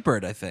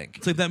Dictabird, I think.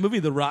 It's like that movie,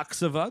 The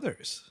Rocks of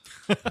Others.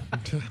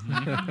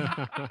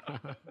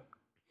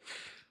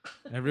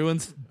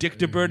 Everyone's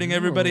dictabirding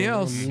everybody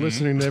else. I'm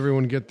listening to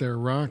everyone get their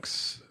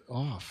rocks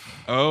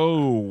off.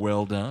 Oh,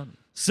 well done.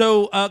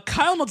 So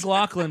Kyle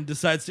MacLachlan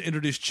decides to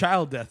introduce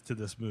child death to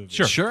this movie.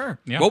 Sure.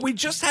 Yeah. Well, we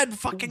just had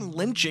fucking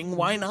lynching.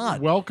 Why not?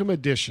 Welcome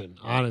addition,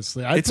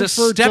 honestly. I It's a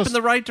prefer step just in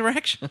the right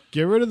direction.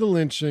 get rid of the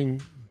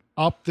lynching,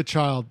 up the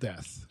child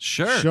death.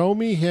 Sure. Show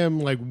me him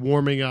like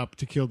warming up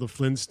to kill the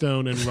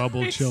Flintstone and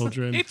Rubble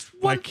children it's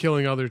by one-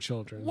 killing other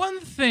children. One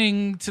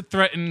thing to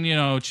threaten,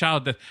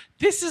 child death.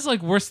 This is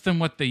like worse than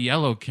what the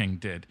Yellow King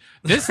did.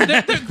 They're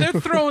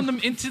throwing them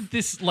into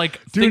this like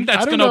thing Dude,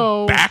 that's I don't gonna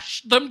know.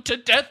 bash them to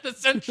death.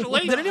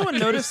 Essentially, Did anyone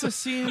notice the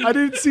scene? I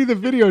didn't see the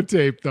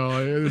videotape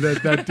though.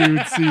 That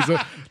dude sees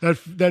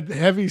that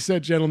heavy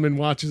set gentleman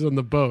watches on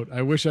the boat.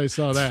 I wish I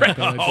saw that. but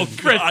I Oh,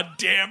 didn't. God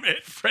damn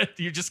it, Fred!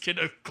 You just get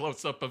a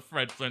close up of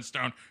Fred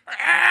Flintstone.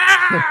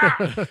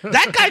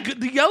 That guy,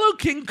 the Yellow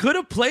King, could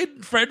have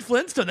played Fred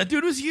Flintstone. That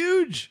dude was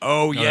huge.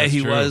 Oh, yeah, that's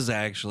he true. was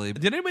actually.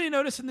 Did anybody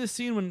notice in this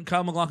scene when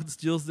Kyle MacLachlan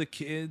steals the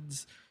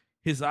kids,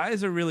 his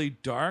eyes are really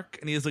dark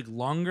and he has like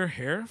longer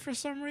hair for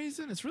some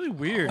reason? It's really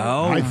weird.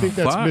 Oh, I think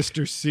that's fuck.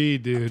 Mr. C,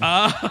 dude.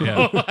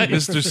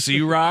 Mr.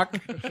 C Rock.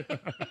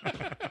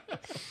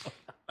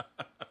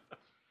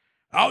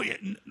 Oh, yeah,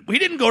 we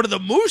didn't go to the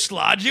Moose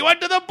Lodge. You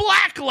went to the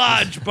Black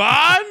Lodge,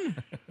 Bon.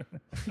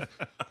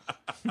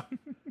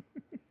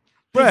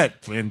 Fred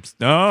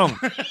Flintstone.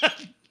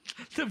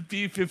 The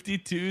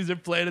B-52s are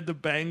playing at the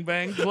Bang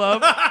Bang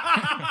Club.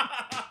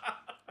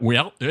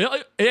 Well,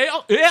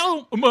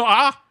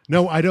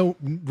 No, I don't,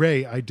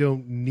 Ray. I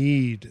don't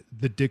need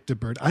the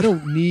Dictabird. I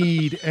don't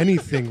need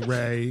anything,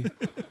 Ray.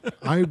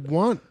 I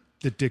want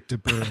the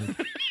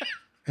Dictabird,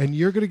 and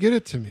you're gonna get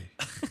it to me.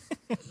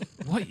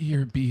 what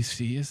year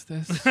BC is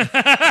this?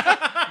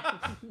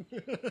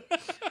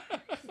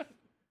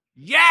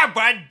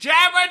 Yabba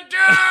Jabba Doo!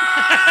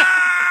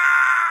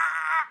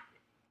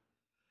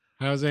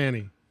 How's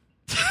Annie?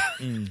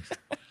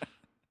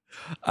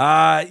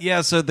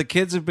 Yeah, so the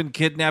kids have been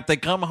kidnapped. They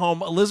come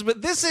home.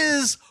 Elizabeth, this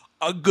is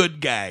a good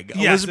gag. Yes,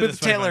 it Elizabeth is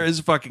funny. Taylor is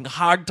fucking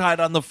hogtied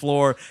on the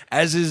floor,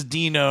 as is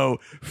Dino.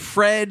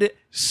 Fred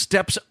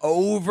steps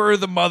over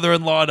the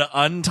mother-in-law to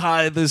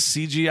untie the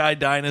CGI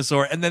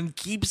dinosaur and then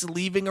keeps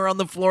leaving her on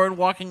the floor and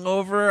walking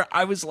over.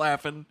 I was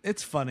laughing.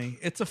 It's funny.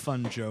 It's a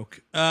fun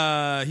joke.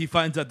 He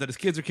finds out that his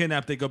kids are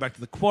kidnapped. They go back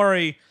to the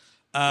quarry.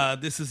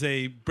 This is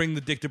a bring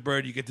the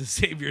Dictabird. You get to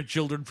save your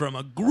children from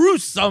a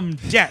gruesome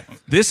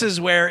death. This is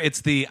where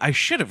it's the I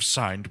should have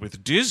signed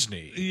with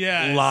Disney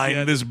Yes, line.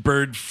 yes. This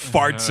bird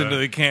farts into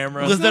the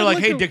camera. Because they're like,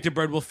 like hey, a-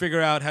 Dictabird, we'll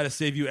figure out how to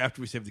save you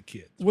after we save the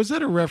kids. Was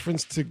that a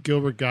reference to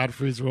Gilbert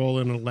Gottfried's role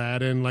in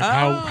Aladdin? Like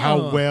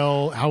how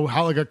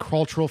like a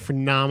cultural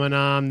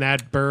phenomenon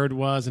that bird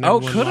was, and Oh,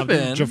 everyone could have loved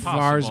it. been.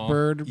 Jafar's Possible.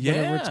 bird,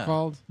 whatever it's Yeah.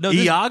 called. No, this,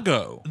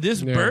 Iago.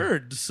 this Yeah.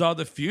 bird saw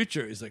the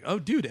future. He's like, oh,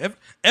 dude,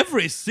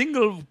 every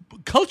single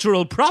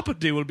cultural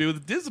property will be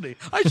with Disney.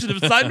 I should have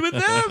signed with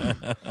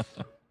them.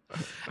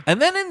 And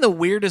then in the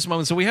weirdest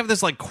moment, so we have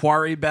this like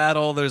quarry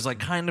battle. There's like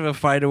kind of a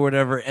fight or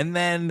whatever. And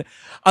then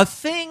a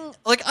thing,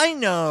 like I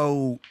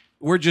know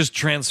we're just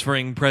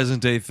transferring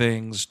present day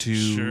things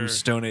to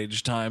Stone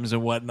Age times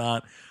and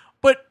whatnot.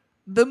 But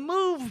the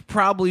move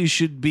probably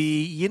should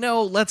be,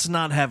 let's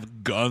not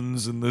have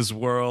guns in this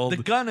world. The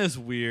gun is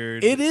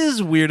weird. It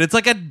is weird. It's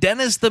like a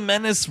Dennis the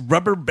Menace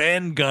rubber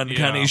band gun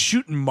kind of. He's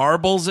shooting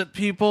marbles at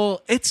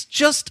people. It's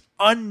just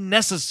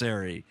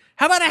unnecessary.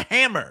 How about a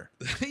hammer?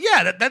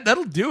 Yeah,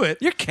 that'll do it.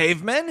 You're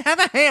cavemen. Have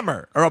a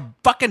hammer or a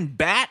fucking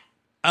bat.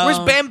 Where's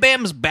Bam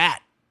Bam's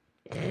bat?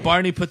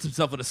 Barney puts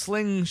himself in a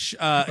sling.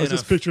 I was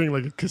just picturing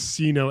like a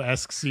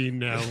casino-esque scene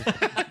now.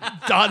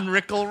 Don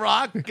Rickle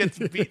Rock gets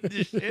beaten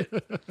to shit.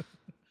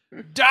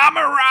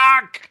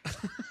 Damarock.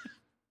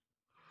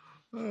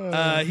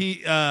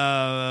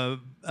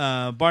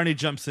 Barney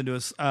jumps into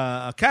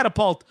a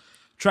catapult,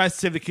 tries to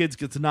save the kids,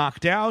 gets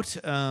knocked out.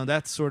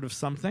 That's sort of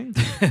something.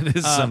 It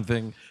is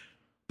something.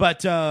 But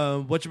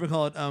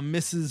whatchamacallit,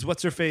 Mrs.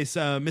 What's-Her-Face,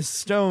 Miss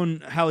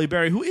Stone, Halle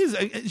Berry, who is,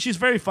 she's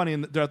very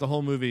funny throughout the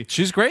whole movie.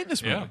 She's great in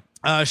this movie.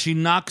 She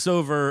knocks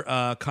over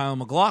Kyle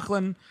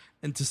MacLachlan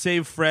and to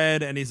save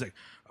Fred, and he's like,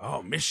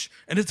 oh, Miss,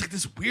 and it's like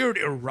this weird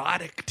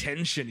erotic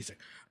tension. He's like,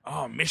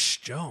 oh, Miss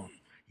Stone,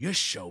 you're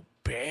so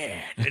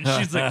bad. And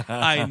she's like,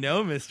 I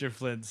know, Mr.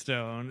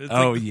 Flintstone. It's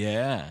Oh, like,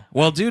 yeah.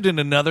 Well, dude, in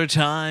another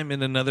time,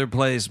 in another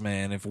place,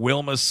 man, if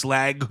Wilma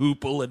Slag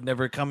Hoople had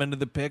never come into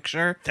the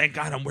picture, thank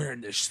God I'm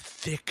wearing this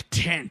thick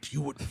tent.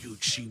 You'd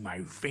see my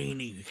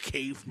veiny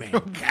caveman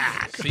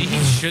cock. See,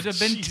 he should have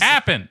been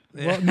tapping.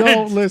 Well,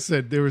 no,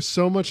 listen, there was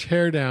so much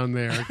hair down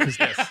there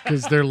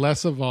because they're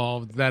less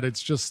evolved that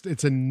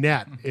it's a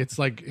net. It's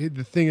like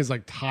the thing is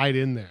like tied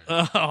in there.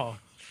 Oh,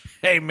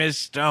 hey, Miss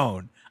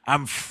Stone,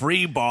 I'm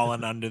free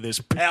balling under this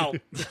pelt.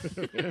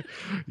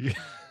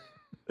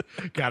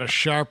 Got a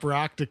sharp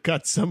rock to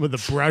cut some of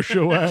the brush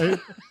away.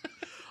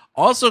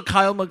 Also,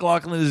 Kyle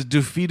MacLachlan is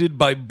defeated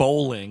by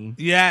bowling.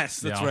 yes,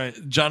 that's Yeah.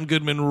 right. John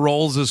Goodman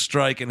rolls a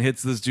strike and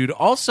hits this dude.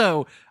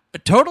 Also, a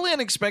totally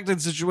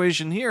unexpected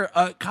situation here.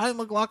 Kyle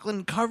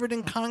MacLachlan covered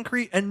in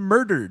concrete and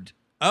murdered.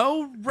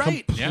 Oh,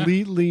 right.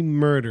 Completely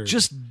murdered.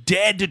 Just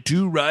dead to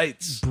two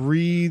rights.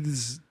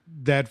 breathes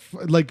that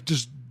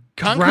just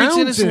Concrete's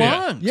in drowns his it.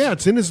 lungs. Yeah,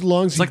 it's in his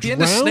lungs. It's like the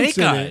end of Snake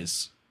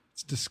Eyes.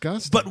 It's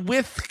disgusting. But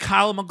with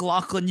Kyle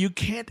MacLachlan, you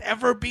can't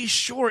ever be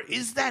sure.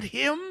 Is that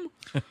him?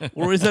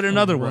 Or is that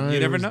another one? Right, You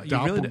never it know. was You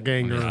really don't-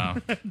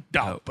 Doppelganger.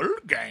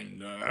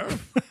 Doppelganger.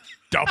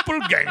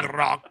 Doppelganger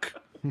rock.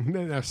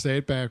 Now say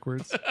it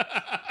backwards.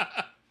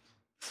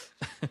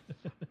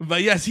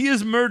 But yes, he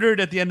is murdered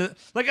at the end of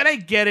and I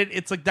get it.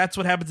 It's like that's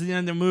what happens at the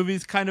end of the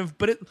movies, kind of.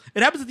 But it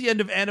happens at the end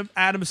of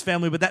Adam's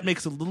Family, but that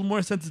makes a little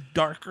more sense,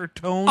 darker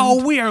tone.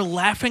 Oh, we are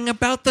laughing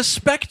about the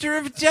specter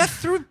of death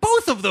through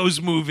both of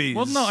those movies.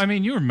 Well, no, I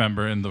mean, you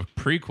remember in the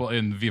prequel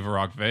in Viva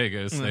Rock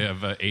Vegas, they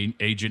have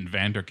Agent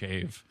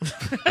Vandercave,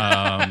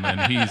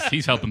 and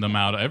he's helping them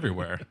out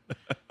everywhere,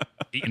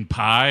 eating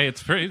pie.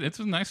 It's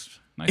a nice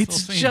little it's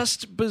scene.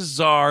 just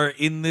bizarre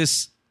in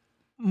this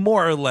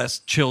more or less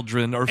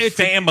children or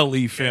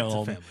family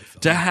film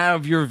to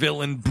have your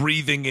villain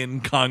breathing in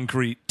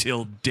concrete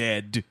till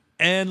dead.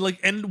 and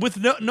with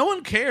no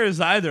one cares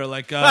either.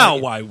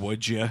 Well, why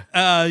would you?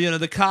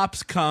 The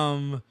cops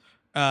come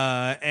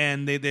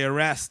and they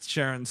arrest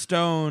Sharon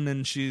Stone,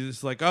 and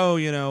she's like, oh,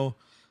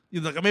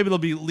 maybe they'll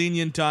be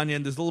lenient on you,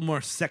 and there's a little more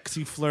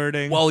sexy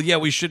flirting. Well, yeah,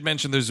 we should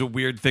mention there's a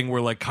weird thing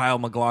where Kyle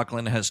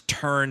MacLachlan has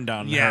turned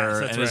on Yes, her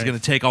that's and is right. going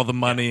to take all the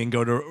money and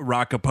go to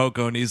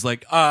Acapulco, and he's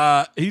like,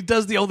 he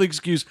does the old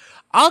excuse,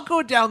 I'll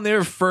go down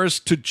there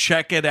first to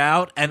check it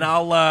out, and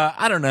I'll,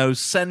 I don't know,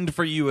 send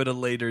for you at a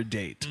later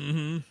date.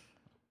 Mm-hmm.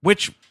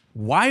 Which,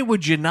 why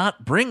would you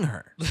not bring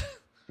her?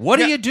 What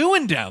are you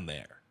doing down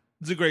there?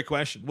 It's a great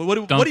question. What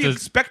do you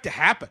expect to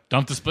happen?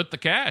 Don't to split the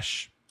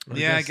cash. I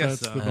guess that's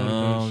so. the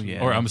motivation.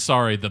 yeah. Or I'm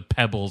sorry, the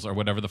pebbles or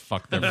whatever the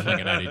fuck they're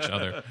flinging at each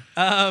other.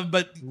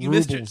 But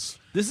Rubles.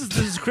 this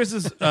is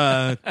Chris's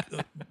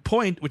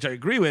point, which I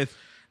agree with.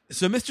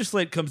 So Mr.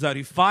 Slate comes out.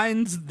 He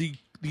finds the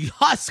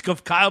husk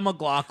of Kyle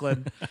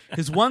MacLachlan,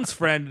 his once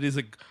friend, and he's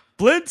like,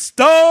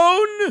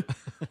 Flintstone!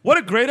 What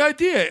a great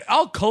idea.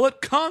 I'll call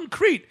it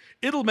concrete.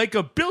 It'll make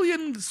 1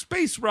 billion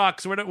space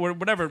rocks or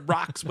whatever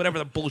rocks, whatever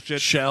the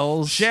bullshit.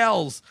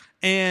 Shells.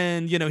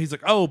 And, he's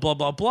like, oh, blah,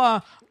 blah,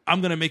 blah. I'm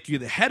going to make you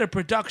the head of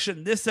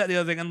production, this, that, the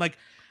other thing. And,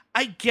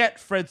 I get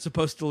Fred's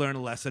supposed to learn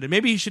a lesson. And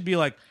maybe he should be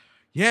like,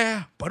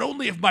 yeah, but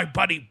only if my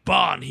buddy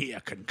Bon here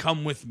can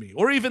come with me.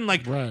 Or even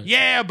Right.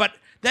 yeah, but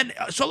then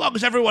so long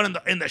as everyone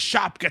in the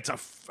shop gets a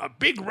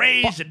big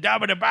raise and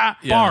da-ba-da-ba.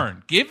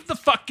 Barn. Give the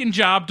fucking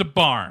job to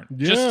Barn.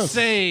 Yes. Just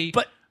say,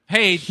 But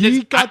hey,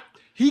 He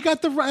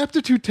got the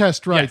aptitude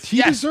test right. Yes, he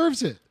yes.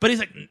 deserves it. But he's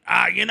like,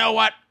 you know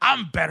what?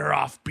 I'm better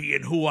off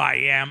being who I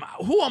am.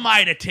 Who am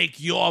I to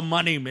take your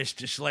money,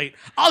 Mr. Slate?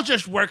 I'll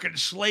just work in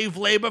slave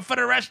labor for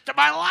the rest of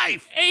my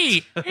life.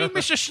 hey,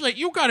 Mr. Slate,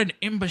 you got an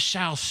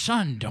imbecile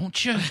son,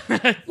 don't you?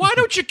 Why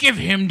don't you give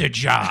him the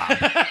job?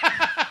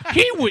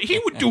 He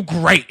would do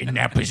great in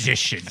that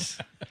position.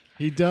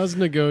 He does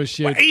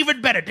negotiate. Well,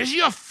 even better, does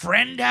your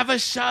friend have a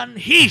son?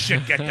 He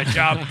should get the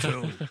job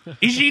too.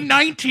 Is he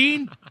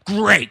 19?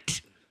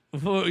 Great.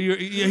 Well,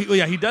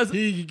 he does.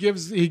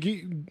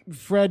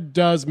 Fred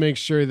does make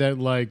sure that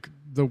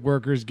the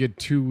workers get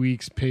 2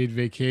 weeks paid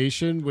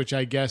vacation, which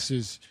I guess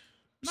is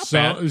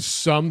is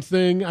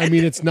something. I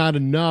mean, it's not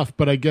enough,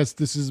 but I guess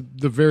this is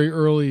the very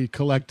early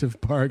collective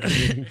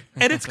bargaining.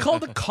 And it's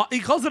called he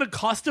calls it a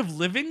cost of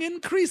living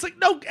increase.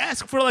 No,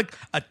 ask for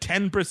a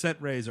 10%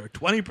 raise or a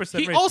 20%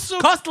 He raise. also-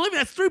 cost of living,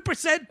 that's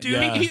 3%, dude.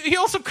 Yeah. He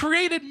also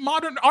created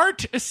modern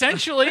art,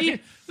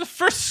 essentially. The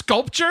first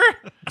sculpture.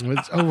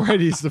 Right,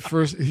 he's the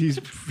first. He's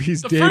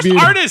The Damien,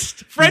 first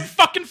artist. Fred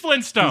fucking He's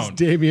Flintstone.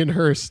 Damien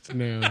Hirst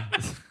now.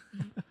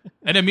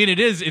 And I mean,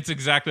 it's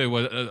exactly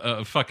what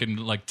a fucking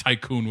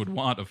tycoon would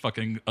want,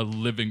 a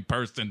living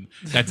person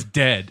that's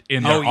dead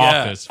in their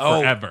office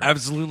forever. Oh,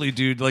 absolutely,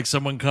 dude.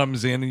 Someone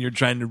comes in and you're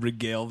trying to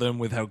regale them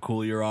with how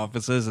cool your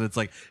office is, and it's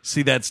like,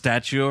 see that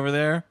statue over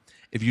there?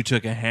 If you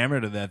took a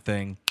hammer to that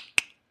thing,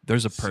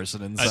 There's a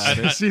person inside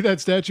it. See that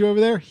statue over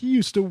there? He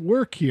used to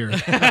work here.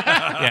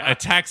 Yeah, a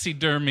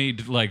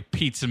taxidermied like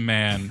pizza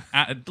man,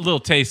 a little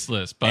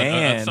tasteless, but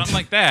And- something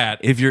like that.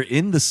 If you're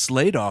in the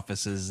Slate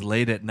offices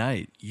late at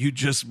night, you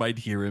just might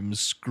hear him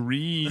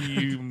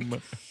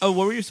scream. Oh,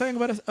 what were you saying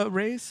about a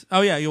raise?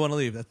 Oh, yeah, you want to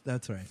leave.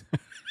 That's right.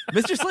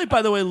 Mr. Slate,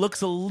 by the way,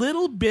 looks a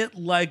little bit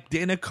like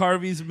Dana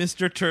Carvey's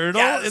Mr.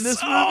 Turtle in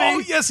this movie.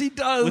 Oh, yes, he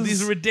does. With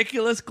these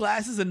ridiculous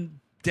glasses and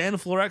Dan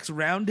Florek's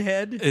round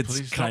head. It's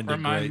Please kind don't of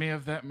remind great. me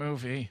of that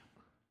movie.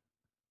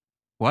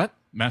 What?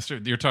 Master,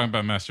 you're talking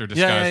about Master of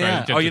Disguise, Yeah, yeah,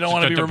 right? yeah. Oh, you don't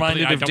want to be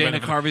reminded I of don't Dana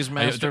wanna- Carvey's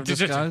Master of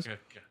Disguise?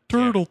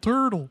 Turtle,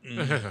 turtle.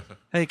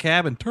 Hey,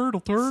 cabin, turtle,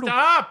 turtle.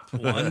 Stop!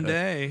 One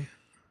day.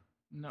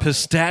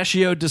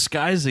 Pistachio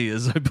Disguisey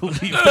is, I believe,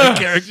 the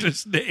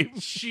character's name.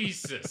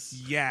 Jesus.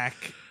 Yak.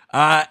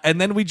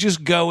 And then we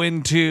just go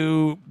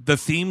into the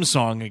theme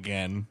song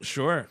again.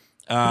 Sure.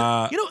 You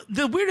know,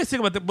 the weirdest thing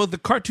about both the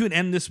cartoon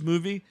and this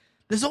movie,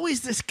 there's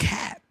always this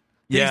cat.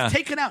 that Yeah. He's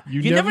taken out.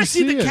 You never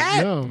see the it,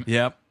 cat. no.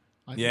 Yep.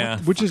 Yeah.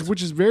 Which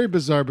is very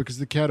bizarre because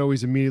the cat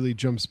always immediately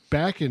jumps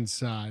back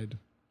inside.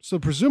 So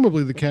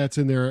presumably the cat's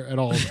in there at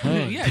all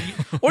times. Yeah.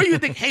 Or you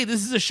think, hey,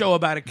 this is a show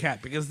about a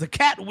cat because the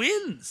cat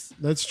wins.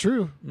 That's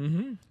true.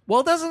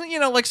 Well, doesn't,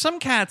 like some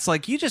cats,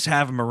 like you just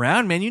have them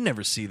around, man. You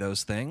never see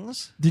those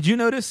things. Did you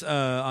notice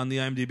on the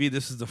IMDb,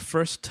 this is the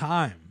first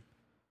time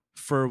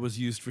fur was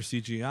used for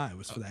CGI,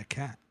 was for that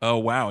cat. Oh,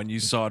 wow. And you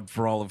saw it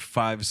for all of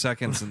 5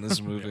 seconds in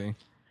this movie.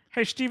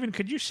 Hey, Steven,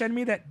 could you send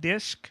me that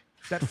disc?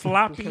 That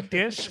floppy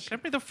disc?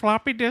 Send me the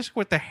floppy disk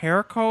with the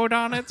hair code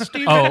on it,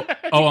 Steven.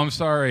 I'm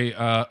sorry,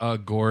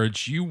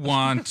 Gorge. You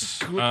want? It's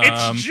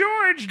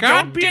George.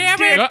 God Don't be damn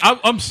a it. dick.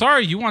 I'm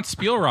sorry. You want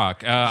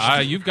Spielrock?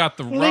 You've got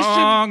the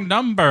wrong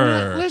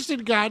number.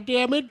 Listen,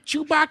 goddammit,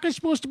 Chewbacca's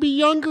supposed to be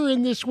younger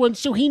in this one,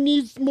 so he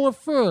needs more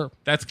fur.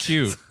 That's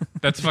cute.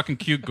 That's fucking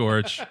cute,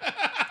 Gorge.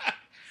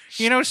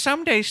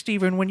 Someday,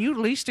 Steven, when you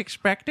least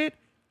expect it,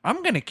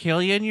 I'm going to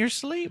kill you in your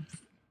sleep.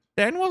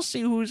 Then we'll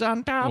see who's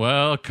on top.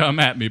 Well, come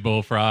at me,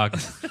 Bullfrog.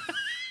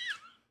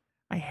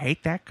 I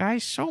hate that guy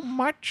so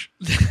much.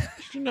 Did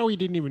you know he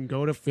didn't even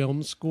go to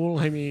film school?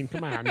 I mean,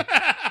 come on.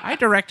 I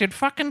directed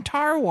fucking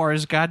Tar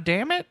Wars,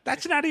 goddammit.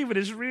 That's not even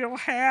his real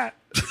hat.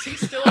 Is he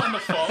still on the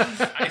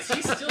phone? Is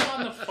he still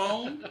on the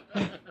phone?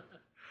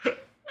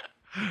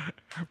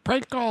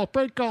 Prank call.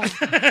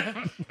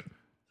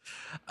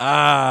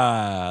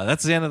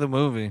 That's the end of the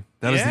movie.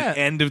 That was Yeah. the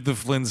end of the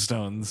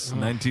Flintstones,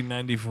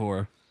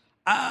 1994.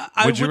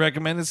 I Would you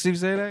recommend it, Steve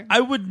Zadek?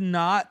 I would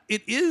not.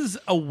 It is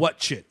a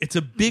whatchit. It's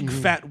a big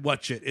fat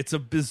whatchit. It's a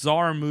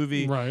bizarre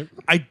movie. Right.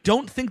 I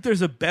don't think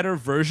there's a better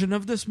version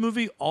of this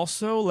movie.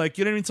 Also, like,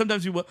 you know what I mean?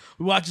 Sometimes we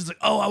watch it's like,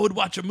 oh, I would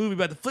watch a movie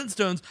about the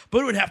Flintstones, but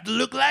it would have to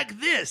look like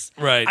this.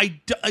 Right.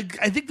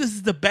 I think this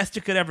is the best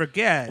it could ever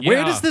get. Where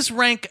Yeah. does this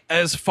rank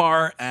as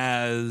far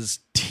as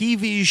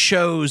TV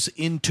shows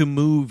into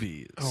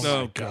movies?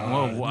 Oh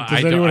God. Whoa,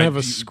 Does anyone have a do you have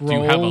a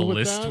scroll with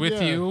list that? with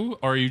Yeah. you,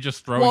 or are you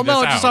just throwing Well, this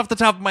no, out? just off the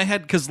top of my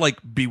head, because like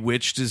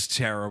Bewitched is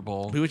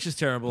terrible. Which is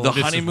terrible. The This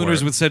is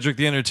Honeymooners where- with Cedric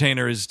the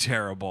Entertainer is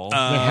terrible. They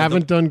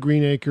haven't done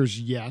Green Acres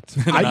yet.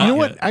 You know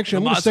what? Actually,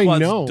 I'm going to say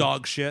Squad's no.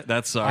 dog shit.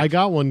 that sucks. I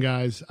got one,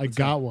 guys. I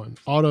got one.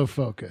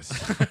 Autofocus.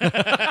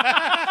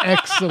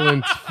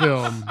 Excellent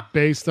film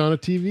based on a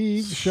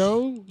TV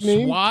show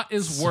named. SWAT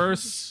is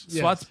worse.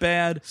 SWAT's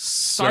bad.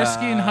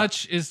 Starsky and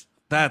Hutch is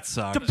that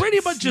sucks. The Brady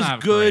Bunch is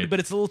not good, great. but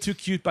it's a little too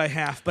cute by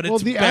half. But Well,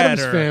 it's the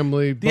better. Addams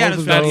Family. The both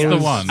Addams of Family. That's the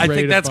those one. I think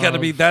right that's got to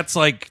above. be. That's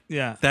like.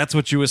 Yeah. That's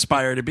what you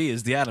aspire to be.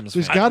 Is the Addams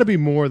There's Family. got to be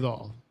more,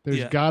 though. There's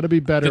Yeah. got to be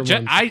better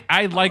ones.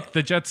 I like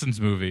the Jetsons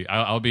movie.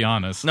 I'll be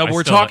honest. No, I but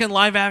we're still- talking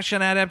live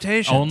action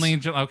adaptations. only.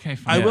 Okay,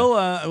 fine. I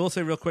will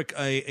say real quick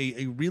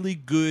a really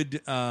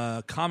good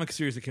comic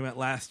series that came out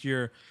last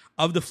year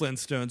of the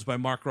Flintstones by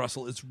Mark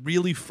Russell. It's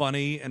really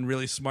funny and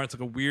really smart. It's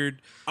like a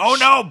weird. Oh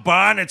no,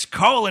 Bon! It's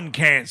colon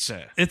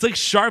cancer. It's like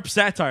sharp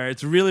satire.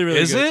 It's really really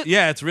Is good. it?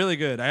 Yeah, it's really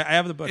good. I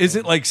have the book. Is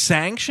it like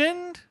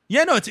sanctioned?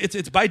 Yeah, no,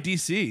 it's by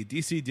DC.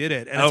 DC did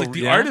it, and it's Oh, like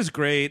the yeah? art is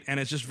great, and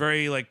it's just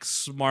very like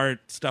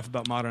smart stuff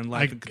about modern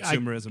life and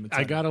consumerism.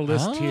 I etc. got a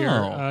list Oh.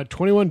 here.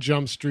 21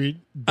 Jump Street.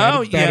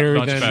 Oh, yeah. Better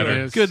Much than better.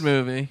 this. Good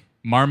movie.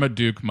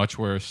 Marmaduke, much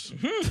worse.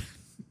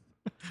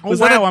 Was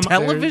that a I'm-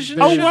 television?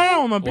 there's- show? Oh,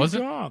 wow, I'm a big Was it?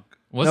 dog.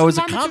 No, it was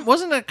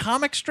wasn't it a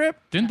comic strip?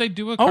 Didn't they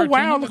do a Oh, cartoon?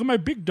 wow, of look it? at my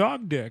big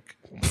dog dick.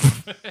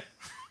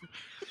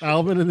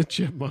 Alvin and the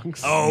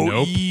Chipmunks. Oh,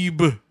 Nope.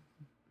 Ebe.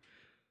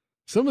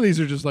 Some of these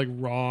are just like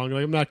wrong.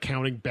 Like I'm not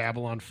counting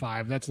Babylon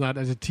 5. That's not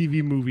as a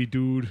TV movie,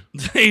 dude.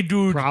 hey,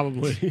 dude.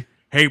 Probably.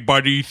 Hey,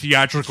 buddy,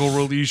 theatrical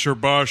release or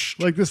bust.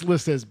 Like this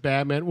list says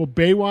Batman. Well,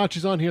 Baywatch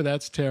is on here.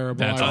 That's terrible.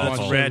 That's I awful.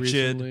 watched that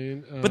Wretched.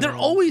 recently. But they're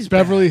always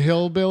Beverly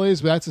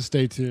Hillbillies. But that's a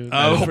stay tuned.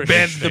 Oh, for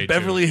Ben, sure. the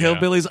Beverly Yeah.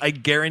 Hillbillies. I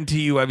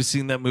guarantee you, I've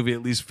seen that movie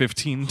at least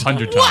 15 times.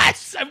 100 times.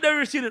 What? I've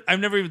never seen it.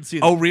 I've never even seen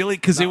it. Oh, really?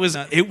 Because No,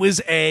 it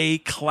was a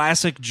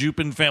classic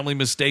Jupin family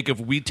mistake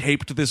of we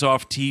taped this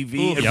off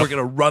TV and Yep. we're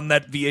gonna run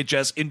that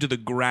VHS into the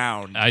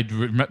ground. I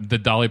remember the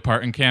Dolly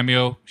Parton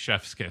cameo,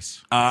 Chef's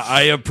Kiss.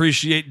 I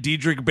appreciate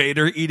Diedrich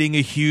Bader eating a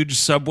a huge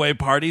Subway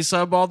party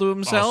sub all to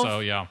himself. Also,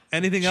 yeah.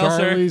 Anything else,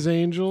 Eric? Charlie's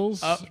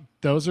Angels.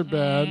 Those are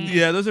bad.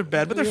 Yeah, those are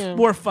bad, but they're Yeah.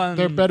 more fun.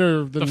 They're better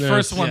than The this.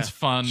 first one's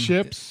fun.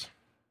 Chips.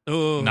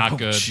 Oh, Not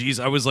good. Jeez,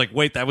 I was like,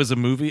 wait, that was a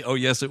movie? Oh,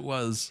 yes, it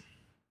was.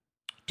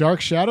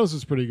 Dark Shadows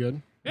is pretty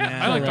good. Yeah,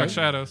 Yeah. I like Dark Alright.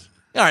 Shadows.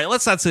 All right,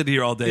 let's not sit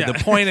here all day. Yeah. The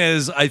point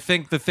is, I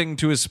think the thing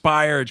to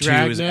aspire to is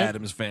Dragnet?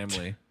 Adam's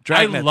Family. I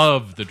Dragnet.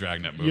 love the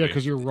Dragnet movie. Yeah,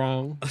 because you're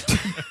wrong.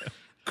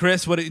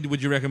 Chris,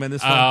 would you recommend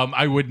this one?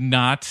 I would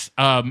not.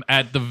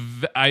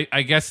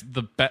 I guess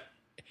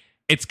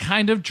it's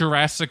kind of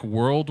Jurassic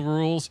World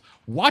rules.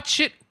 Watch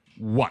it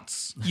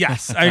once.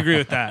 Yes, I agree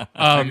with that.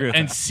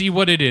 And see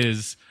what it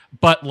is.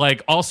 But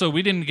like, also,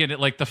 we didn't get it.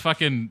 Like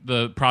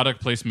the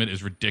product placement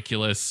is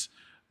ridiculous.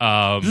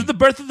 This is the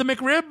birth of the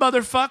McRib,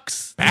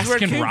 motherfucks. This is where it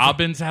came Baskin from.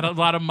 Robbins had a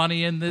lot of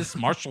money in this.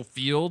 Marshall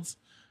Fields,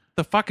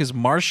 The fuck is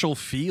Marshall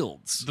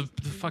Fields? the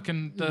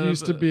fucking It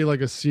used to be like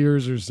a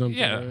Sears or something.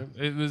 yeah. right?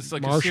 It was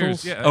like Marshalls?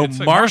 A Sears, yeah. Oh, it's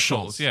like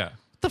Marshalls. Yeah.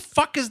 What the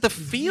fuck is the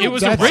Fields? It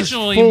was That's his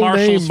originally full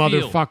Marshall's name,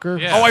 Field. motherfucker.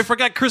 Yeah. Oh, I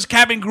forgot. Chris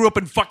Cabin grew up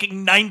in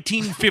fucking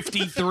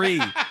 1953.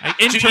 I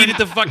interned at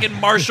the fucking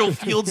Marshall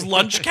Fields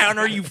lunch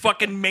counter. You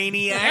fucking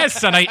maniac.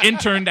 Yes, and I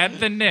interned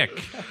at the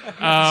Nick.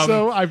 By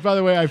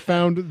the way, I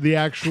found the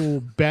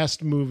actual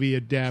best movie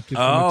adapted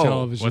from Oh, a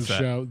television what's that?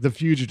 show, The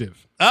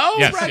Fugitive. Oh,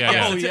 Yes, right. yeah,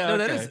 yeah. Oh, Yeah, no,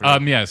 that okay.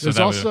 is- Yeah. So There's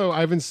that was also, I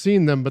haven't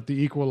seen them, but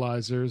The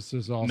Equalizers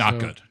is also not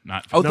good.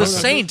 Not. Oh, No, The no,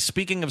 Saint.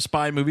 Speaking of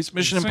spy movies,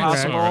 Mission Saint-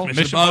 Impossible. Mission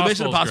Mission Impossible's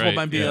Impossible great,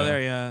 might be yeah.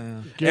 there.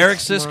 Yeah. Get Eric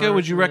Smart, Siska,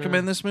 would you yeah.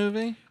 recommend this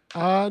movie?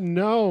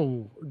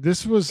 No,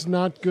 this was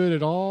not good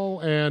at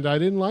all, and I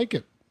didn't like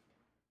it.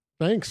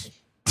 Thanks.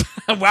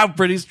 Wow,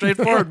 pretty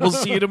straightforward. We'll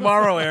see you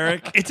tomorrow,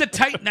 Eric. It's a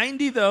tight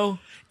 90 though.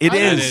 It I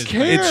is. don't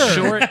care. It's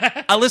short.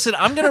 Listen,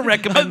 I'm going to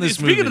recommend this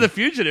Speaking movie. of the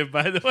fugitive,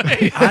 by the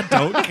way, I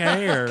don't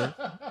care.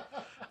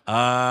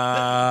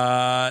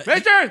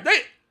 Mister,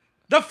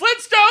 the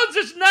Flintstones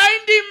is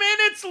 90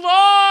 minutes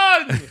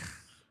long.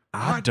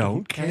 I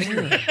don't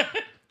care.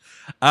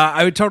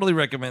 I would totally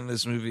recommend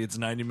this movie. It's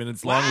 90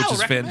 minutes long, which is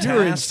You're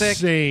fantastic.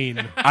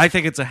 insane. I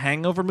think it's a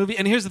hangover movie.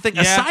 And here's the thing: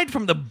 Yeah. aside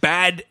from the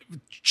bad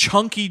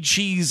chunky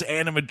cheese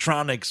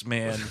animatronics,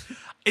 man,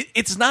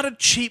 it's not a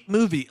cheap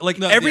movie. Like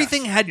No,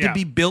 everything yes, had to yeah.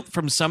 be built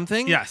from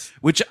something. Yes.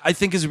 Which I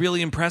think is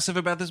really impressive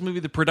about this movie.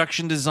 The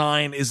production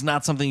design is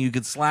not something you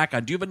could slack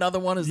on. Do you have another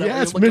one? Is that what Yes,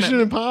 you're looking Mission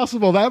at?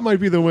 Impossible. That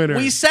might be the winner.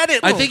 We said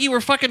it. I think you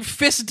were fucking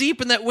fist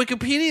deep in that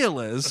Wikipedia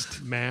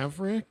list.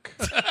 Maverick.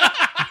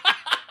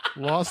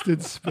 Lost in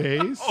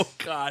Space. Oh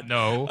God,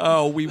 No.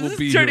 Oh, we will This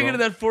be is turning here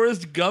into that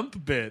Forrest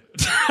Gump bit.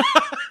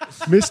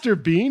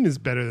 Mr. Bean is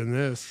better than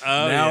this.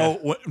 now,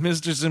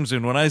 Mr.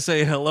 Simpson, when I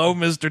say hello,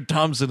 Mr.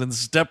 Thompson, and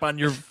step on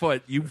your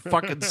foot, you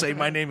fucking say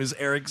my name is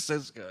Eric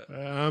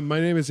Siska. My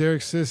name is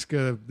Eric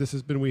Siska. This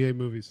has been We Hate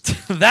Movies.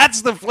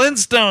 That's the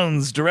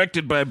Flintstones,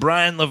 directed by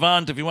Brian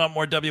Levant. If you want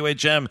more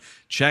WHM,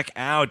 check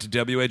out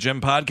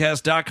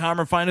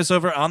WHMpodcast.com or find us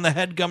over on the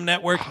HeadGum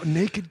Network.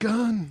 Naked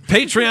Gun.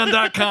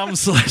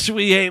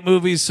 Patreon.com/We Hate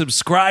Movies.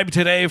 Subscribe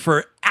today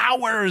for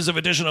hours of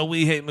additional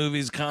We Hate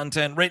Movies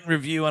content. Rate and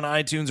review on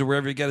iTunes or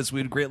wherever you get us.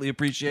 We'd greatly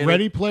appreciate it.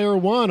 Ready Player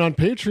One on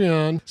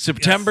Patreon.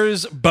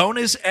 September's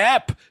bonus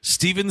ep,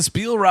 Steven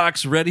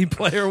Spielrock's Ready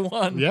Player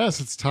One. Yes,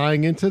 it's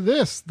tying into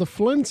this. The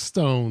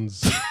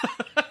Flintstones.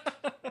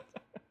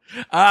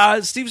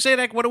 Steve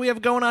Sadek, what do we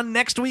have going on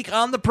next week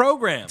on the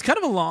program? It's kind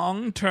of a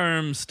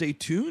long-term stay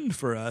tuned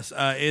for us.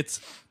 It's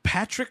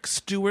Patrick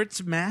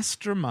Stewart's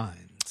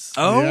Masterminds.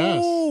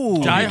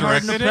 Oh, Die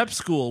Hard in a directed Prep it?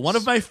 School. One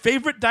of my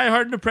favorite Die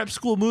Hard in a Prep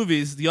School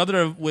movies, the other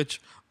of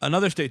which,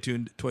 another stay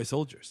tuned, Toy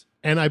Soldiers.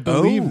 And I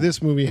believe this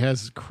movie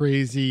has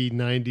crazy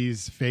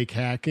 90s fake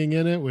hacking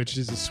in it, which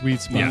is a sweet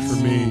spot for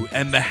me. Ooh,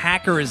 and the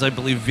hacker is, I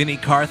believe, Vinnie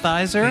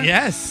Kartheiser.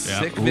 Yes,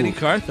 sick Vinnie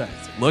Kartheiser.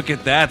 Look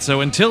at that.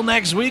 So until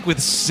next week with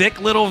sick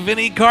little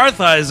Vinnie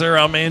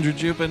Kartheiser, I'm Andrew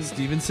Jupin.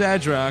 Steven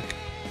Sadrock.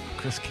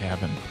 Chris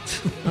Cabin.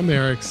 I'm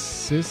Eric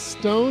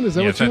Sistone. Is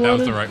that Yes, what you that was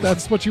wanted? the right one.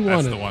 That's what you That's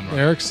wanted. the one, right.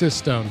 Eric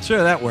Sistone.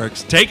 Sure, that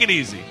works. Take it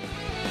easy.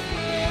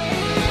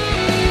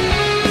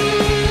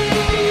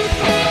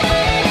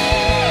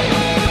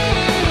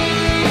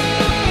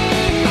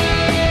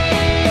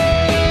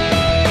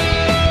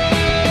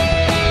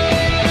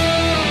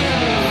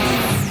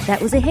 That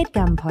was a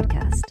HeadGum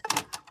podcast.